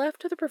best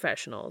left to the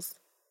professionals."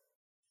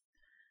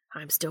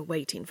 "I'm still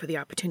waiting for the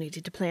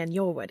opportunity to plan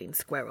your wedding,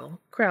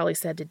 Squirrel," Crowley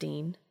said to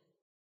Dean.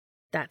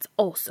 "That's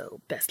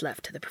also best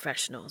left to the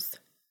professionals,"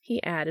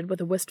 he added with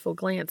a wistful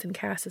glance in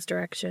Cass's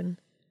direction.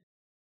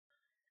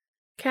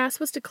 Cass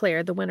was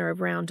declared the winner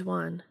of round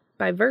 1,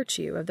 by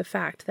virtue of the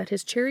fact that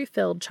his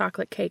cherry-filled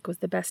chocolate cake was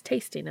the best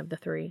tasting of the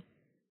 3.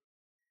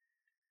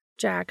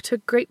 Jack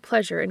took great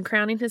pleasure in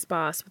crowning his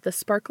boss with the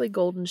sparkly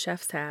golden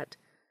chef's hat,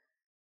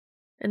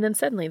 and then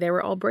suddenly they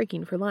were all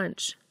breaking for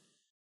lunch.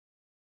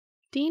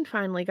 Dean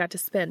finally got to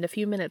spend a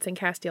few minutes in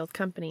Castiel's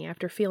company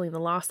after feeling the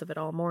loss of it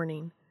all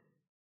morning.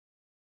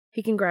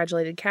 He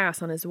congratulated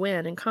Cass on his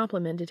win and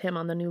complimented him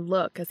on the new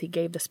look as he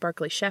gave the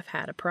sparkly chef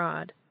hat a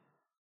prod.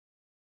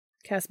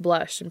 Cass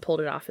blushed and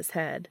pulled it off his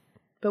head,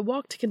 but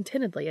walked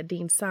contentedly at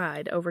Dean's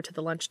side over to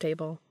the lunch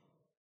table.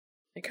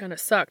 It kind of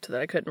sucked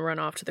that I couldn't run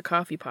off to the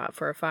coffee pot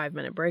for a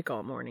 5-minute break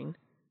all morning,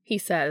 he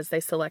said as they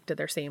selected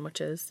their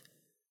sandwiches.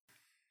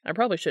 I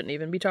probably shouldn't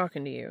even be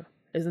talking to you.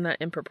 Isn't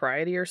that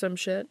impropriety or some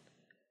shit?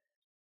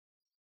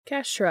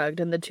 Cass shrugged,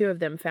 and the two of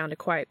them found a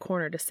quiet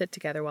corner to sit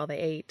together while they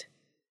ate.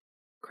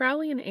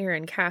 Crowley and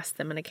Aaron cast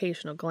them an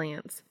occasional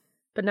glance,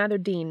 but neither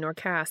Dean nor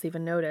Cass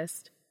even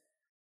noticed.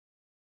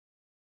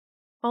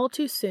 All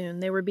too soon,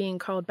 they were being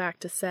called back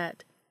to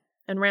set,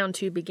 and round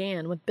 2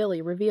 began with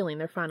Billy revealing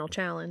their final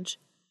challenge.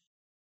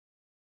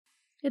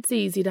 It's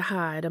easy to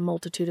hide a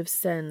multitude of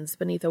sins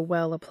beneath a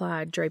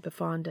well-applied drape of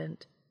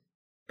fondant,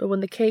 but when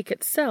the cake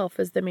itself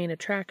is the main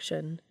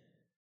attraction,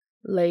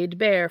 laid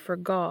bare for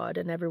God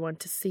and everyone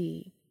to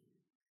see,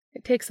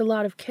 it takes a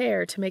lot of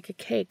care to make a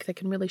cake that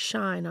can really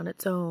shine on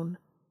its own,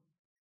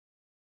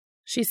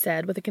 she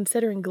said with a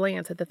considering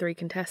glance at the 3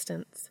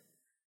 contestants.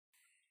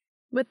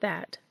 With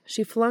that,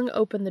 she flung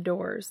open the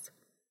doors,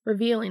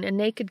 revealing a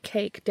naked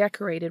cake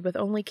decorated with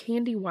only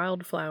candy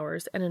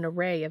wildflowers and an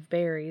array of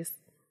berries.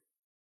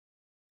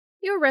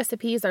 Your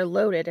recipes are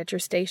loaded at your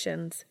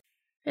stations,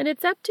 and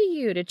it's up to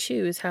you to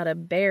choose how to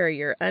bear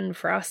your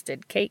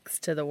unfrosted cakes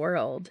to the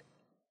world,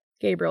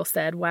 Gabriel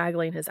said,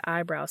 waggling his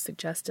eyebrows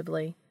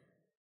suggestively.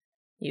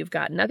 You've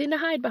got nothing to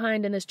hide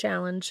behind in this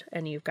challenge,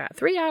 and you've got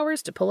 3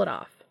 hours to pull it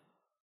off.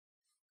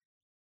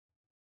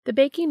 The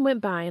baking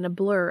went by in a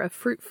blur of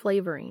fruit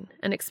flavoring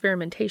and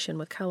experimentation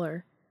with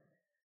color.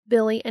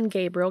 Billy and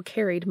Gabriel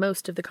carried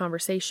most of the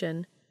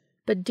conversation,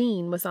 but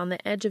Dean was on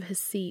the edge of his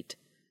seat,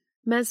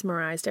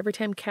 mesmerized every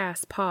time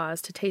Cass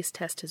paused to taste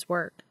test his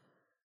work.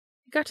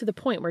 It got to the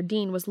point where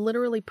Dean was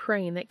literally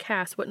praying that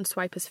Cass wouldn't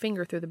swipe his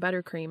finger through the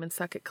buttercream and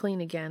suck it clean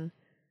again,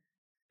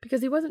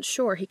 because he wasn't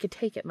sure he could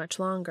take it much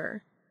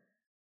longer.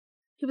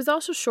 He was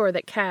also sure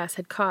that Cass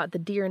had caught the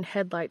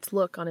deer-in-headlights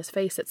look on his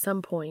face at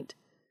some point,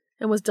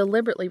 and was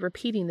deliberately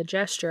repeating the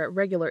gesture at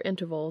regular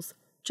intervals,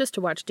 just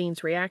to watch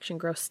Dean's reaction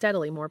grow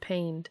steadily more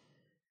pained.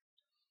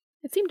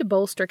 It seemed to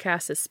bolster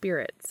Cass's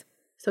spirits,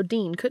 so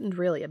Dean couldn't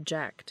really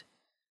object.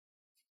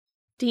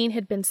 Dean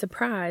had been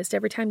surprised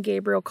every time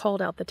Gabriel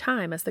called out the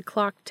time as the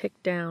clock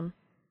ticked down.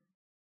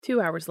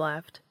 2 hours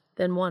left,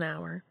 then 1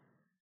 hour.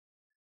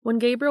 When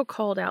Gabriel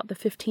called out the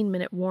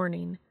 15-minute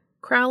warning,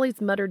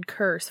 Crowley's muttered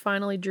curse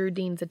finally drew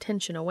Dean's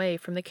attention away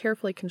from the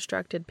carefully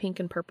constructed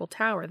pink and purple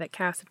tower that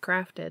Cass had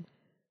crafted.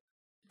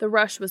 The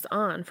rush was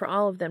on for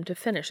all of them to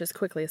finish as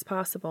quickly as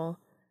possible,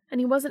 and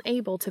he wasn't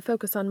able to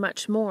focus on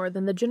much more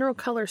than the general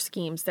color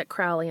schemes that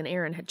Crowley and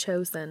Aaron had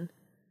chosen.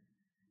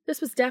 This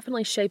was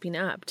definitely shaping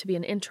up to be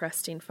an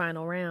interesting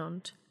final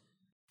round.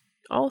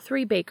 All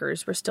 3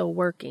 bakers were still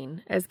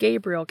working as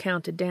Gabriel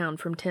counted down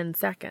from 10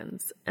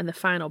 seconds, and the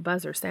final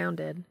buzzer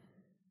sounded.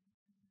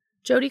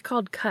 Jody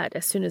called cut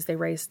as soon as they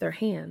raised their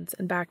hands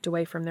and backed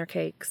away from their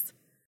cakes.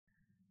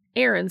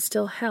 Aaron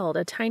still held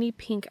a tiny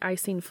pink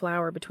icing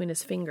flower between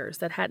his fingers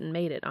that hadn't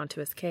made it onto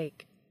his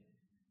cake.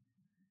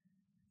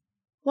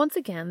 Once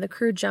again, the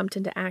crew jumped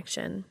into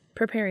action,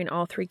 preparing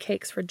all 3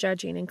 cakes for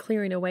judging and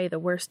clearing away the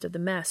worst of the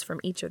mess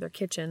from each of their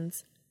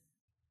kitchens.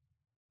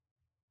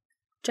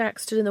 Jack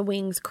stood in the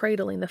wings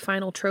cradling the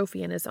final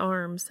trophy in his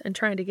arms and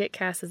trying to get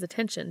Cass's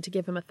attention to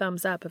give him a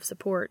thumbs up of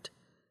support.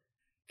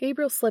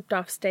 Gabriel slipped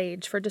off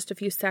stage for just a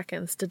few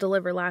seconds to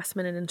deliver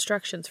last-minute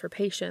instructions for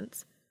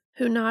Patience,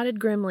 who nodded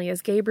grimly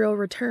as Gabriel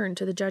returned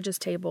to the judges'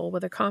 table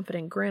with a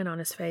confident grin on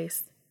his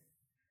face.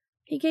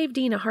 He gave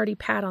Dean a hearty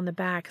pat on the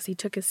back as he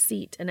took his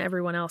seat and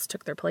everyone else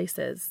took their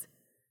places.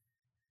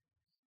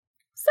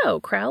 So,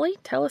 Crowley,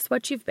 tell us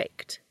what you've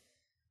baked,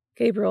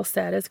 Gabriel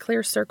said as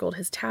Claire circled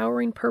his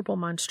towering purple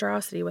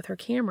monstrosity with her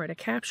camera to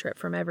capture it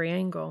from every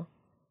angle.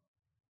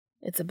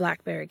 It's a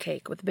blackberry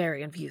cake with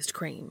berry-infused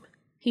cream,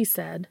 he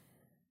said.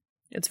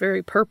 It's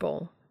very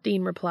purple,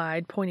 Dean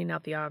replied, pointing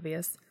out the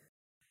obvious,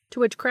 to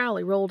which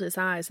Crowley rolled his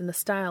eyes in the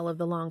style of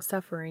the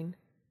long-suffering.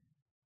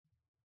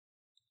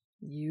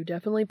 You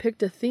definitely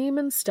picked a theme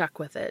and stuck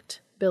with it,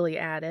 Billy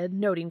added,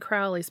 noting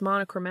Crowley's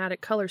monochromatic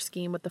color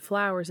scheme with the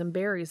flowers and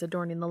berries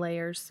adorning the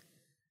layers.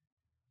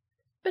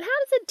 But how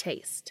does it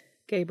taste?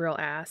 Gabriel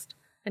asked,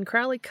 and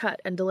Crowley cut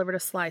and delivered a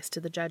slice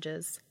to the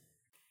judges.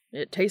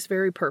 It tastes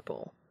very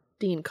purple,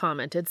 Dean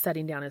commented,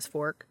 setting down his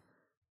fork.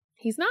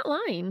 He's not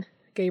lying,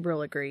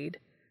 Gabriel agreed.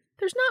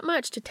 There's not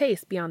much to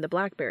taste beyond the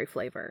blackberry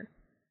flavor.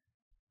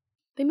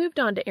 They moved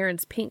on to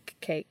Aaron's pink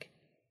cake,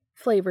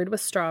 flavored with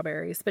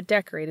strawberries but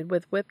decorated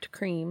with whipped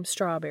cream,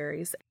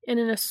 strawberries, and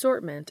an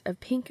assortment of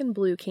pink and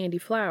blue candy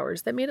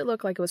flowers that made it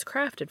look like it was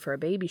crafted for a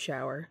baby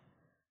shower.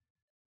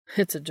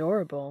 It's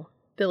adorable,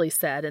 Billy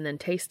said, and then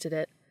tasted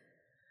it.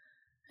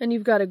 And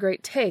you've got a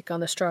great take on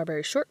the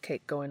strawberry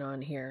shortcake going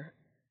on here.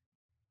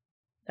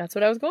 That's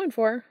what I was going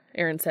for,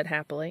 Aaron said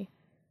happily.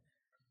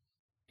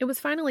 It was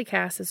finally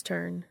Cass's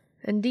turn,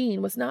 and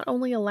Dean was not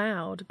only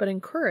allowed but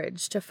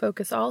encouraged to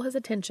focus all his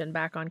attention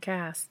back on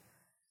Cass.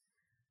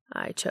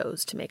 I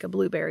chose to make a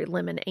blueberry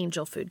lemon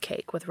angel food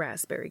cake with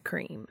raspberry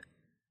cream.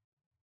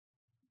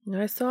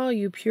 I saw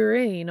you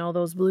pureeing all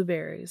those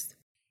blueberries,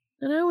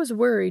 and I was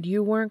worried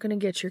you weren't going to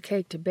get your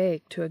cake to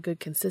bake to a good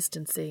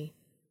consistency,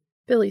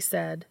 Billy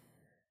said,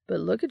 But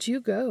look at you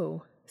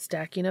go,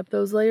 stacking up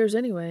those layers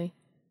anyway.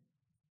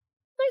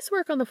 Nice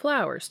work on the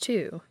flowers,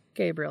 too,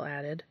 Gabriel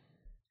added.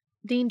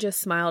 Dean just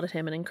smiled at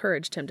him and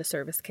encouraged him to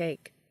serve his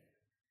cake.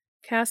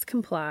 Cass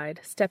complied,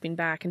 stepping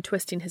back and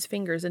twisting his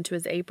fingers into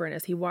his apron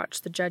as he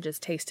watched the judges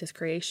taste his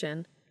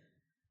creation.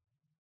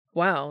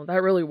 Wow,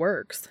 that really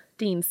works,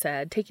 Dean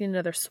said, taking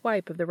another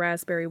swipe of the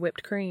raspberry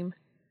whipped cream.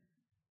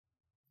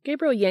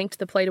 Gabriel yanked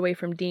the plate away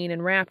from Dean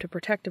and wrapped a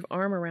protective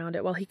arm around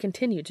it while he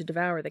continued to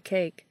devour the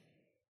cake.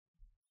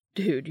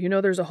 Dude, you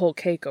know there's a whole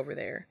cake over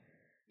there.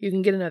 You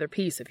can get another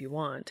piece if you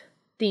want,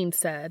 Dean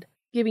said,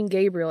 giving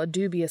Gabriel a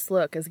dubious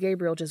look as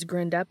Gabriel just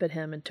grinned up at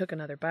him and took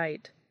another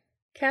bite.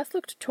 Cass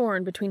looked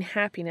torn between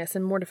happiness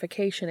and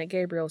mortification at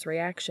Gabriel's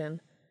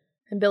reaction,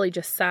 and Billy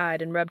just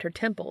sighed and rubbed her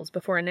temples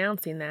before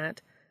announcing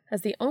that,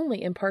 as the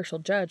only impartial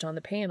judge on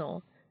the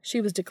panel, she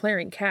was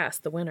declaring Cass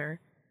the winner.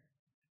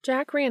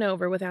 Jack ran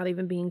over without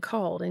even being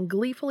called and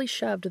gleefully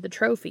shoved the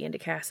trophy into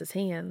Cass's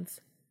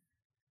hands.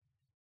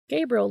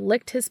 Gabriel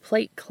licked his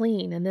plate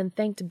clean and then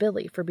thanked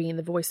Billy for being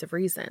the voice of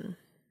reason.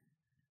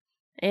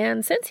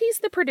 And since he's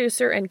the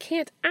producer and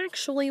can't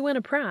actually win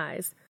a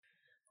prize,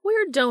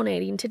 we're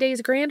donating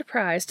today's grand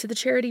prize to the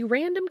charity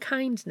Random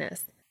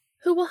Kindness,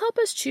 who will help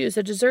us choose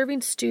a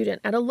deserving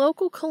student at a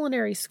local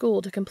culinary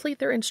school to complete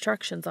their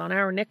instructions on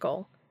our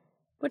nickel.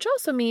 Which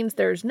also means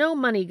there's no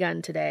money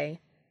gun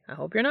today. I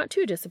hope you're not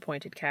too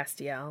disappointed,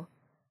 Castiel.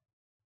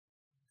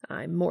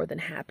 I'm more than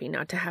happy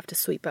not to have to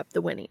sweep up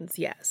the winnings,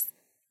 yes.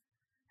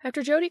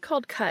 After Jody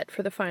called cut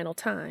for the final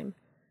time,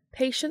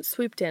 Patience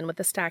swooped in with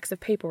the stacks of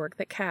paperwork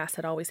that Cass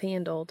had always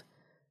handled,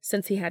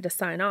 since he had to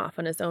sign off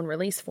on his own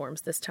release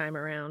forms this time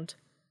around.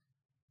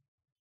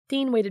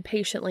 Dean waited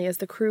patiently as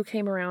the crew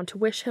came around to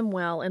wish him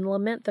well and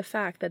lament the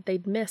fact that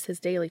they'd miss his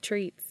daily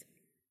treats.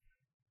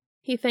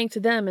 He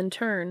thanked them in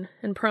turn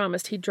and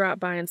promised he'd drop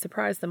by and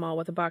surprise them all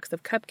with a box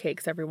of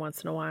cupcakes every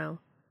once in a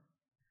while.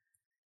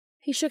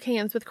 He shook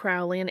hands with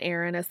Crowley and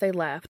Aaron as they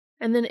left,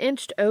 and then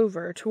inched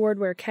over toward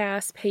where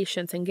Cass,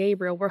 Patience, and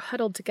Gabriel were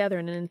huddled together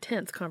in an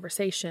intense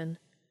conversation.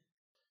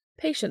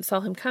 Patience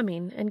saw him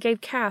coming and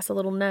gave Cass a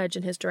little nudge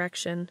in his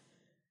direction.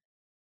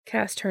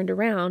 Cass turned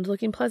around,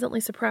 looking pleasantly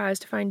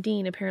surprised to find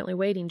Dean apparently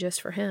waiting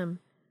just for him.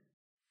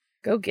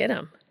 Go get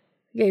him,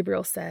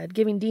 Gabriel said,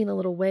 giving Dean a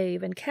little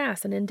wave and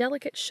Cass an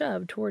indelicate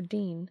shove toward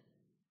Dean.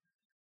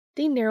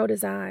 Dean narrowed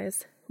his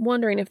eyes,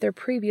 wondering if their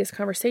previous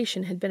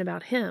conversation had been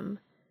about him.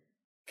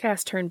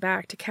 Cass turned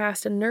back to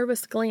cast a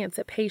nervous glance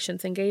at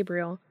Patience and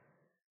Gabriel,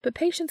 but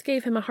Patience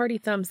gave him a hearty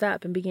thumbs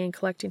up and began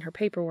collecting her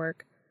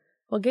paperwork,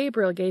 while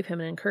Gabriel gave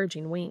him an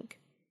encouraging wink.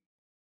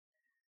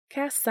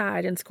 Cass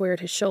sighed and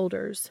squared his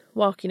shoulders,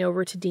 walking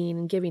over to Dean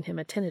and giving him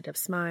a tentative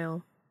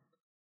smile.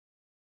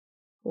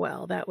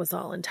 Well, that was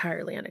all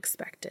entirely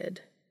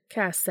unexpected,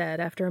 Cass said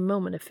after a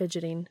moment of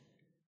fidgeting.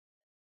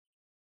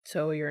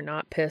 So you're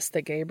not pissed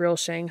that Gabriel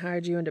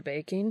shanghaied you into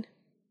baking?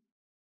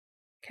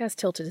 Cass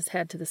tilted his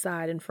head to the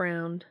side and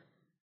frowned.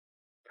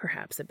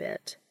 Perhaps a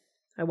bit.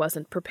 I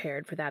wasn't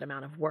prepared for that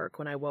amount of work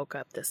when I woke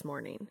up this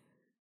morning.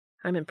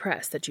 I'm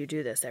impressed that you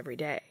do this every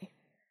day.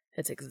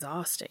 It's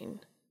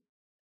exhausting.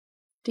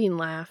 Dean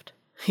laughed.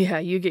 Yeah,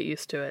 you get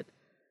used to it.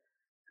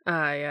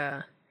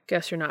 I,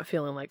 guess you're not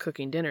feeling like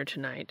cooking dinner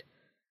tonight.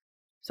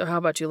 So how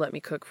about you let me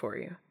cook for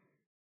you?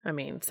 I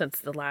mean, since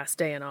the last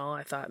day and all,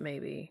 I thought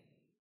maybe...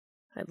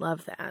 I'd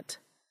love that,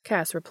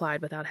 Cass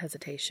replied without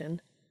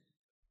hesitation.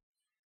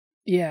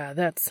 Yeah,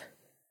 that's...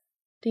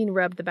 Dean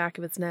rubbed the back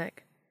of his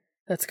neck.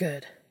 That's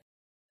good.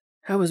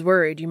 I was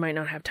worried you might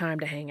not have time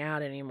to hang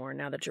out anymore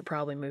now that you're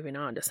probably moving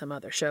on to some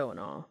other show and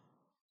all.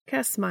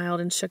 Cass smiled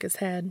and shook his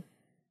head.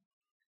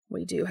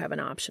 We do have an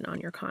option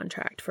on your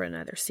contract for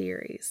another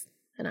series,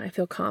 and I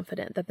feel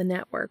confident that the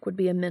network would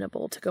be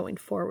amenable to going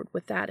forward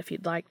with that if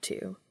you'd like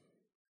to.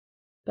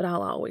 But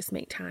I'll always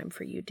make time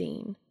for you,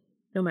 Dean,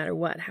 no matter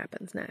what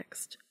happens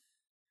next.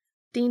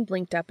 Dean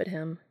blinked up at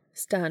him,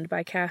 stunned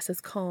by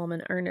Cass's calm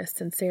and earnest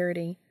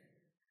sincerity.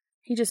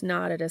 He just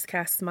nodded as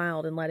Cass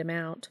smiled and let him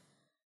out.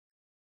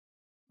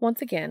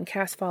 Once again,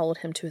 Cass followed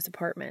him to his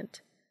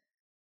apartment.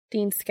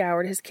 Dean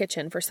scoured his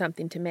kitchen for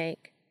something to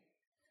make.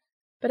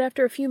 But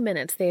after a few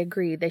minutes, they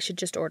agreed they should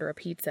just order a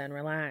pizza and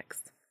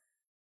relax.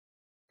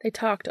 They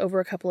talked over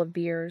a couple of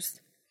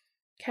beers,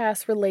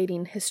 Cass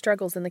relating his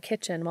struggles in the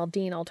kitchen while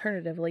Dean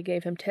alternatively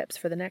gave him tips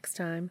for the next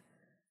time,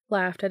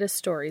 laughed at his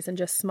stories, and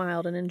just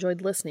smiled and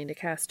enjoyed listening to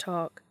Cass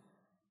talk.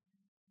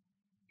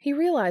 He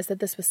realized that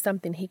this was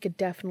something he could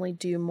definitely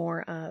do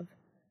more of,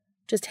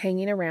 just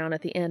hanging around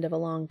at the end of a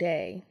long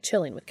day,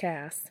 chilling with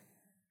Cass.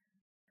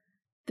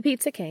 The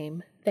pizza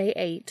came, they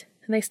ate,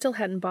 and they still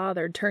hadn't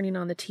bothered turning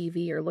on the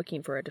TV or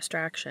looking for a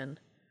distraction.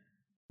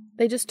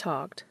 They just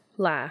talked,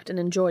 laughed, and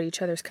enjoyed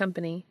each other's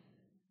company.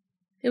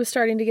 It was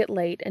starting to get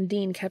late, and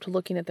Dean kept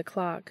looking at the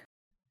clock,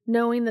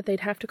 knowing that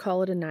they'd have to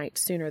call it a night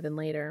sooner than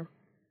later.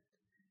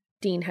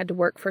 Dean had to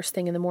work first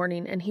thing in the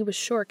morning, and he was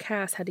sure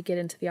Cass had to get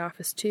into the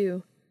office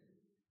too.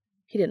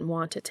 He didn't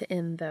want it to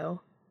end,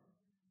 though.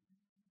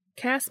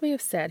 Cass may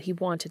have said he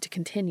wanted to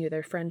continue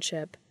their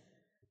friendship,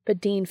 But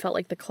Dean felt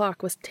like the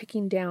clock was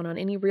ticking down on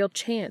any real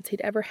chance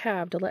he'd ever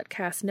have to let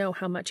Cass know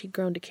how much he'd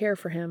grown to care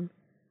for him.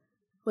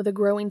 With a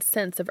growing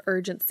sense of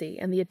urgency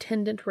and the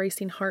attendant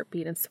racing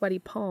heartbeat and sweaty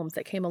palms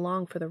that came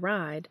along for the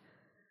ride,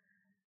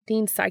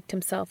 Dean psyched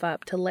himself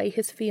up to lay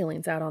his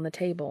feelings out on the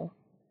table.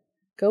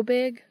 Go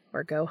big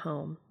or go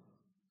home.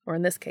 Or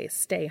in this case,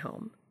 stay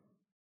home.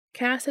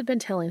 Cass had been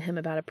telling him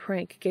about a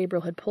prank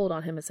Gabriel had pulled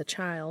on him as a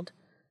child,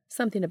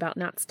 something about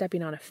not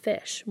stepping on a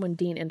fish, when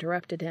Dean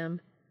interrupted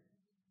him.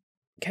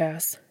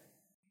 Cass,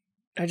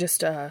 I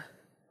just,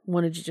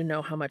 wanted you to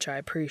know how much I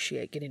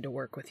appreciate getting to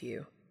work with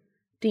you,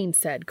 Dean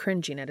said,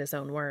 cringing at his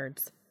own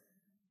words.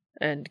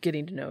 And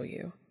getting to know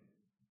you.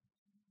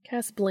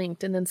 Cass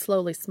blinked and then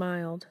slowly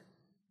smiled.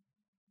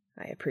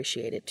 I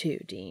appreciate it too,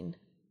 Dean.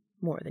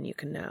 More than you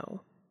can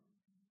know.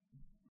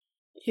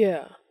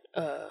 Yeah,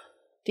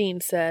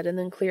 Dean said, and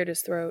then cleared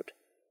his throat.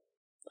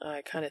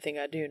 I kind of think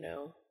I do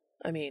know.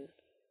 I mean,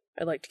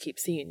 I'd like to keep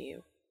seeing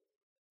you.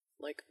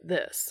 Like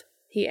this,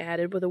 he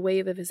added with a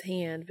wave of his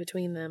hand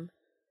between them.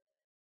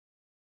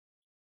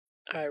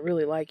 I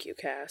really like you,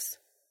 Cass.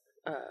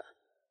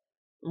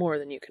 More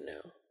than you can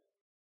know.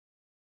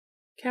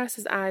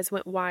 Cass's eyes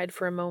went wide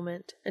for a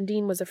moment, and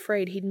Dean was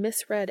afraid he'd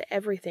misread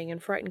everything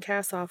and frightened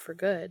Cass off for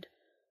good.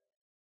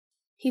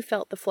 He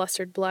felt the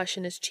flustered blush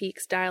in his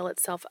cheeks dial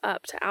itself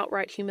up to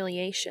outright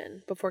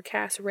humiliation before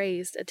Cass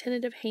raised a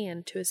tentative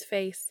hand to his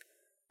face,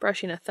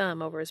 brushing a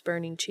thumb over his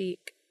burning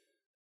cheek.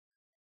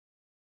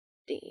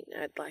 Dean,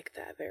 I'd like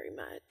that very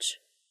much.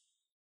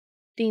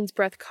 Dean's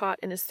breath caught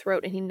in his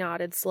throat and he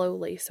nodded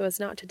slowly so as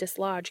not to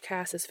dislodge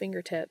Cass's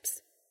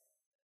fingertips.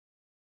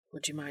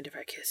 Would you mind if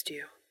I kissed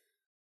you?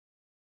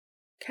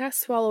 Cass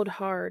swallowed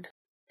hard,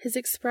 his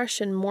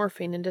expression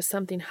morphing into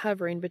something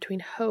hovering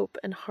between hope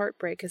and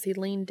heartbreak as he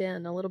leaned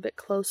in a little bit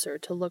closer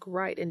to look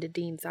right into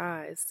Dean's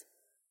eyes.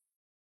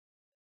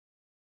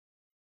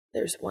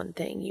 There's one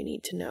thing you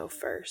need to know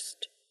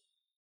first.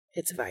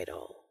 It's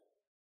vital.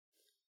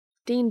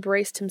 Dean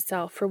braced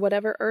himself for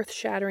whatever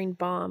earth-shattering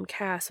bomb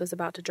Cass was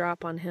about to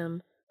drop on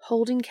him,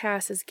 holding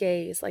Cass's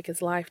gaze like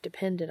his life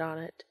depended on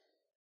it.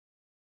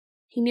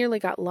 He nearly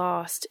got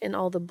lost in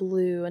all the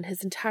blue, and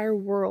his entire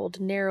world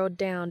narrowed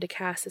down to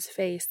Cass's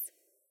face,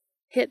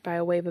 hit by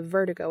a wave of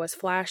vertigo as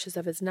flashes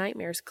of his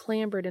nightmares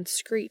clambered and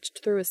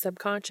screeched through his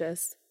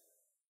subconscious.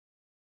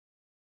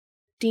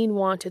 Dean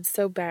wanted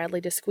so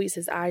badly to squeeze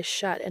his eyes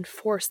shut and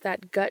force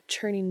that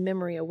gut-churning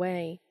memory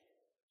away,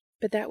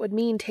 but that would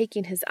mean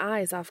taking his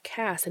eyes off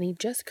Cass, and he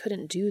just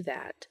couldn't do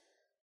that.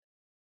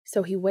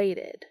 So he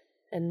waited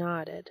and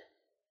nodded.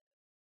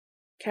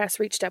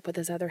 Cass reached up with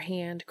his other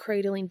hand,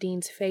 cradling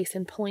Dean's face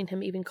and pulling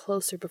him even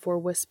closer before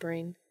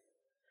whispering,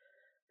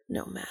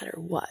 No matter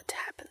what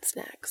happens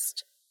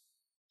next,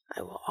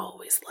 I will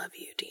always love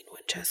you, Dean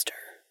Winchester.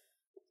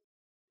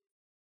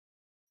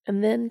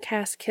 And then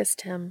Cass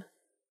kissed him,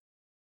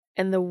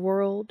 and the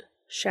world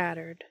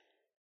shattered.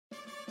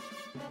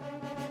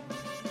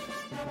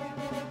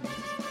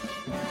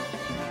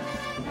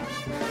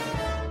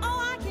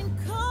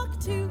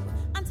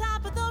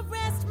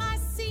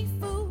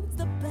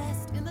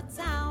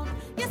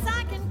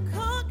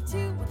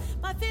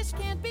 Fish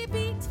can't be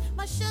beat,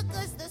 my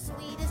sugar's the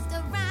sweetest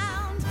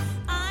around.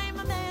 I'm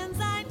a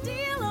man's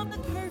ideal of the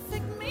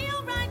perfect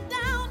meal, right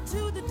down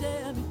to the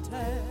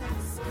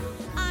delicatesse.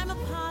 I'm a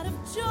pot of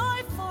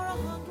joy for a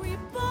hungry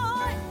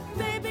boy.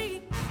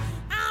 Baby,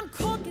 I'm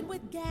cooking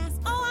with gas.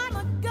 Oh, I'm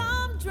a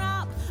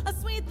gumdrop, a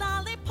sweet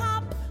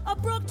lollipop, a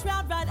brook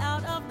trout right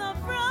out of the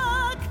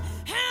brook.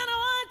 And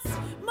what's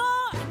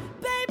more,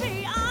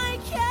 baby, I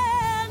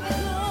can cook.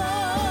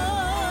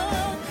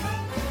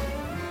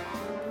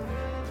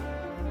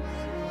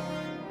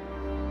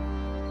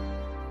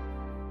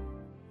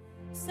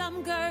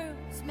 Some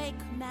girls make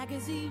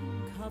magazine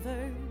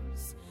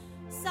covers.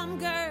 Some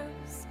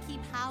girls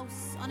keep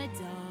house on a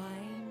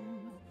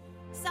dime.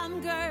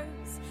 Some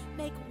girls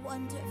make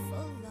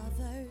wonderful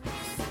lovers.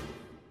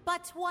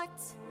 But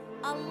what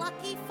a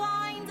lucky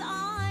find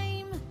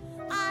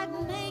I'd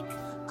make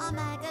a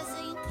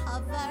magazine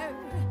cover.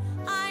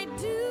 I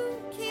do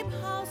keep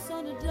house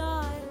on a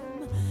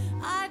dime.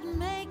 I'd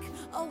make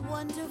a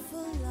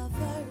wonderful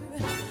lover.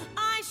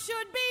 I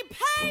should be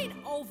paid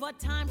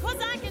overtime, 'cause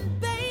I can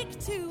bake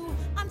too.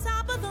 On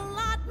top of the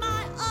lot,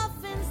 my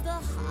oven's the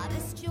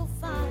hottest you'll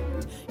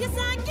find. Yes,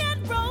 I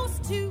can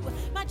roast too.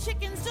 My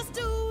chicken's just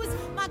ooze.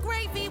 My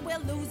gravy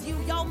will lose you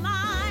your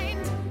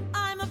mind.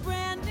 I'm a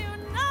brand new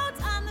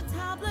note on the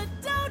tablet,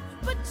 don't,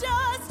 but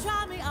just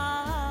try me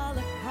a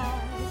la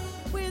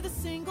carte. With a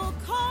single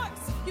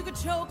course, you could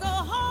choke a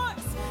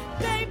horse.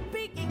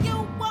 Baby, you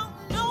won't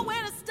know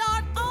where to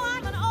start. Oh,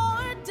 I'm an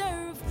hors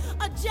d'oeuvre,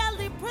 a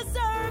jelly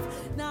preserve,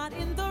 not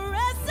in the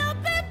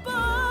recipe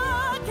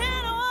book.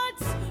 And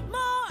what's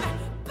more,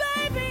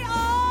 baby,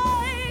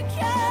 I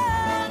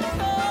can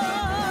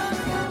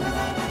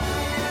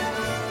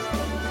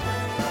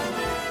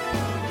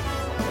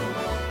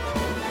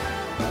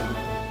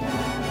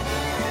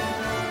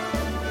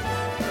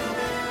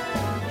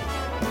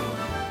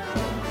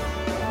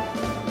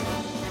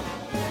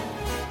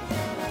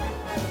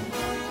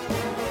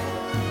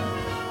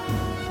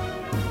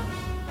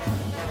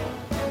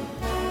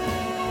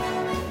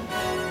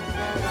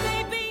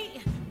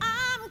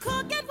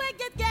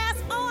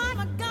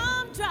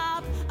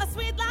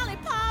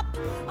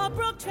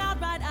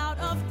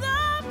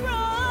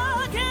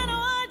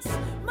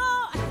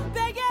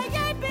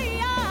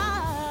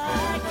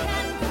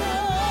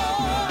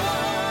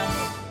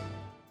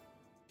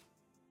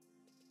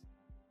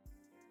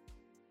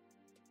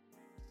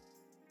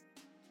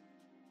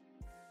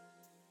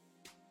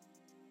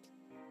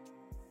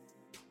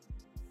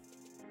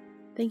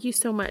Thank you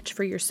so much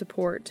for your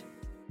support.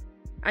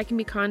 I can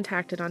be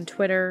contacted on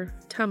Twitter,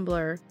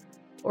 Tumblr,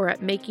 or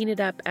at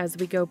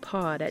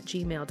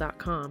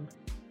makingitupaswegopod@gmail.com.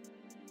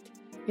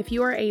 If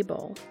you are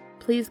able,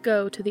 please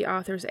go to the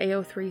author's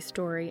AO3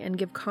 story and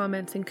give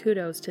comments and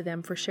kudos to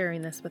them for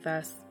sharing this with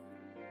us.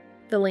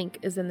 The link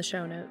is in the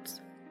show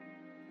notes.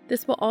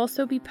 This will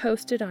also be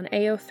posted on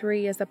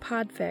AO3 as a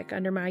podfic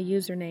under my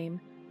username,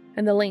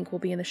 and the link will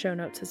be in the show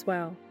notes as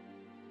well.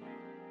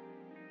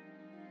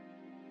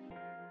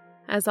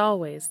 As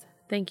always,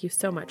 thank you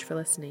so much for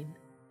listening.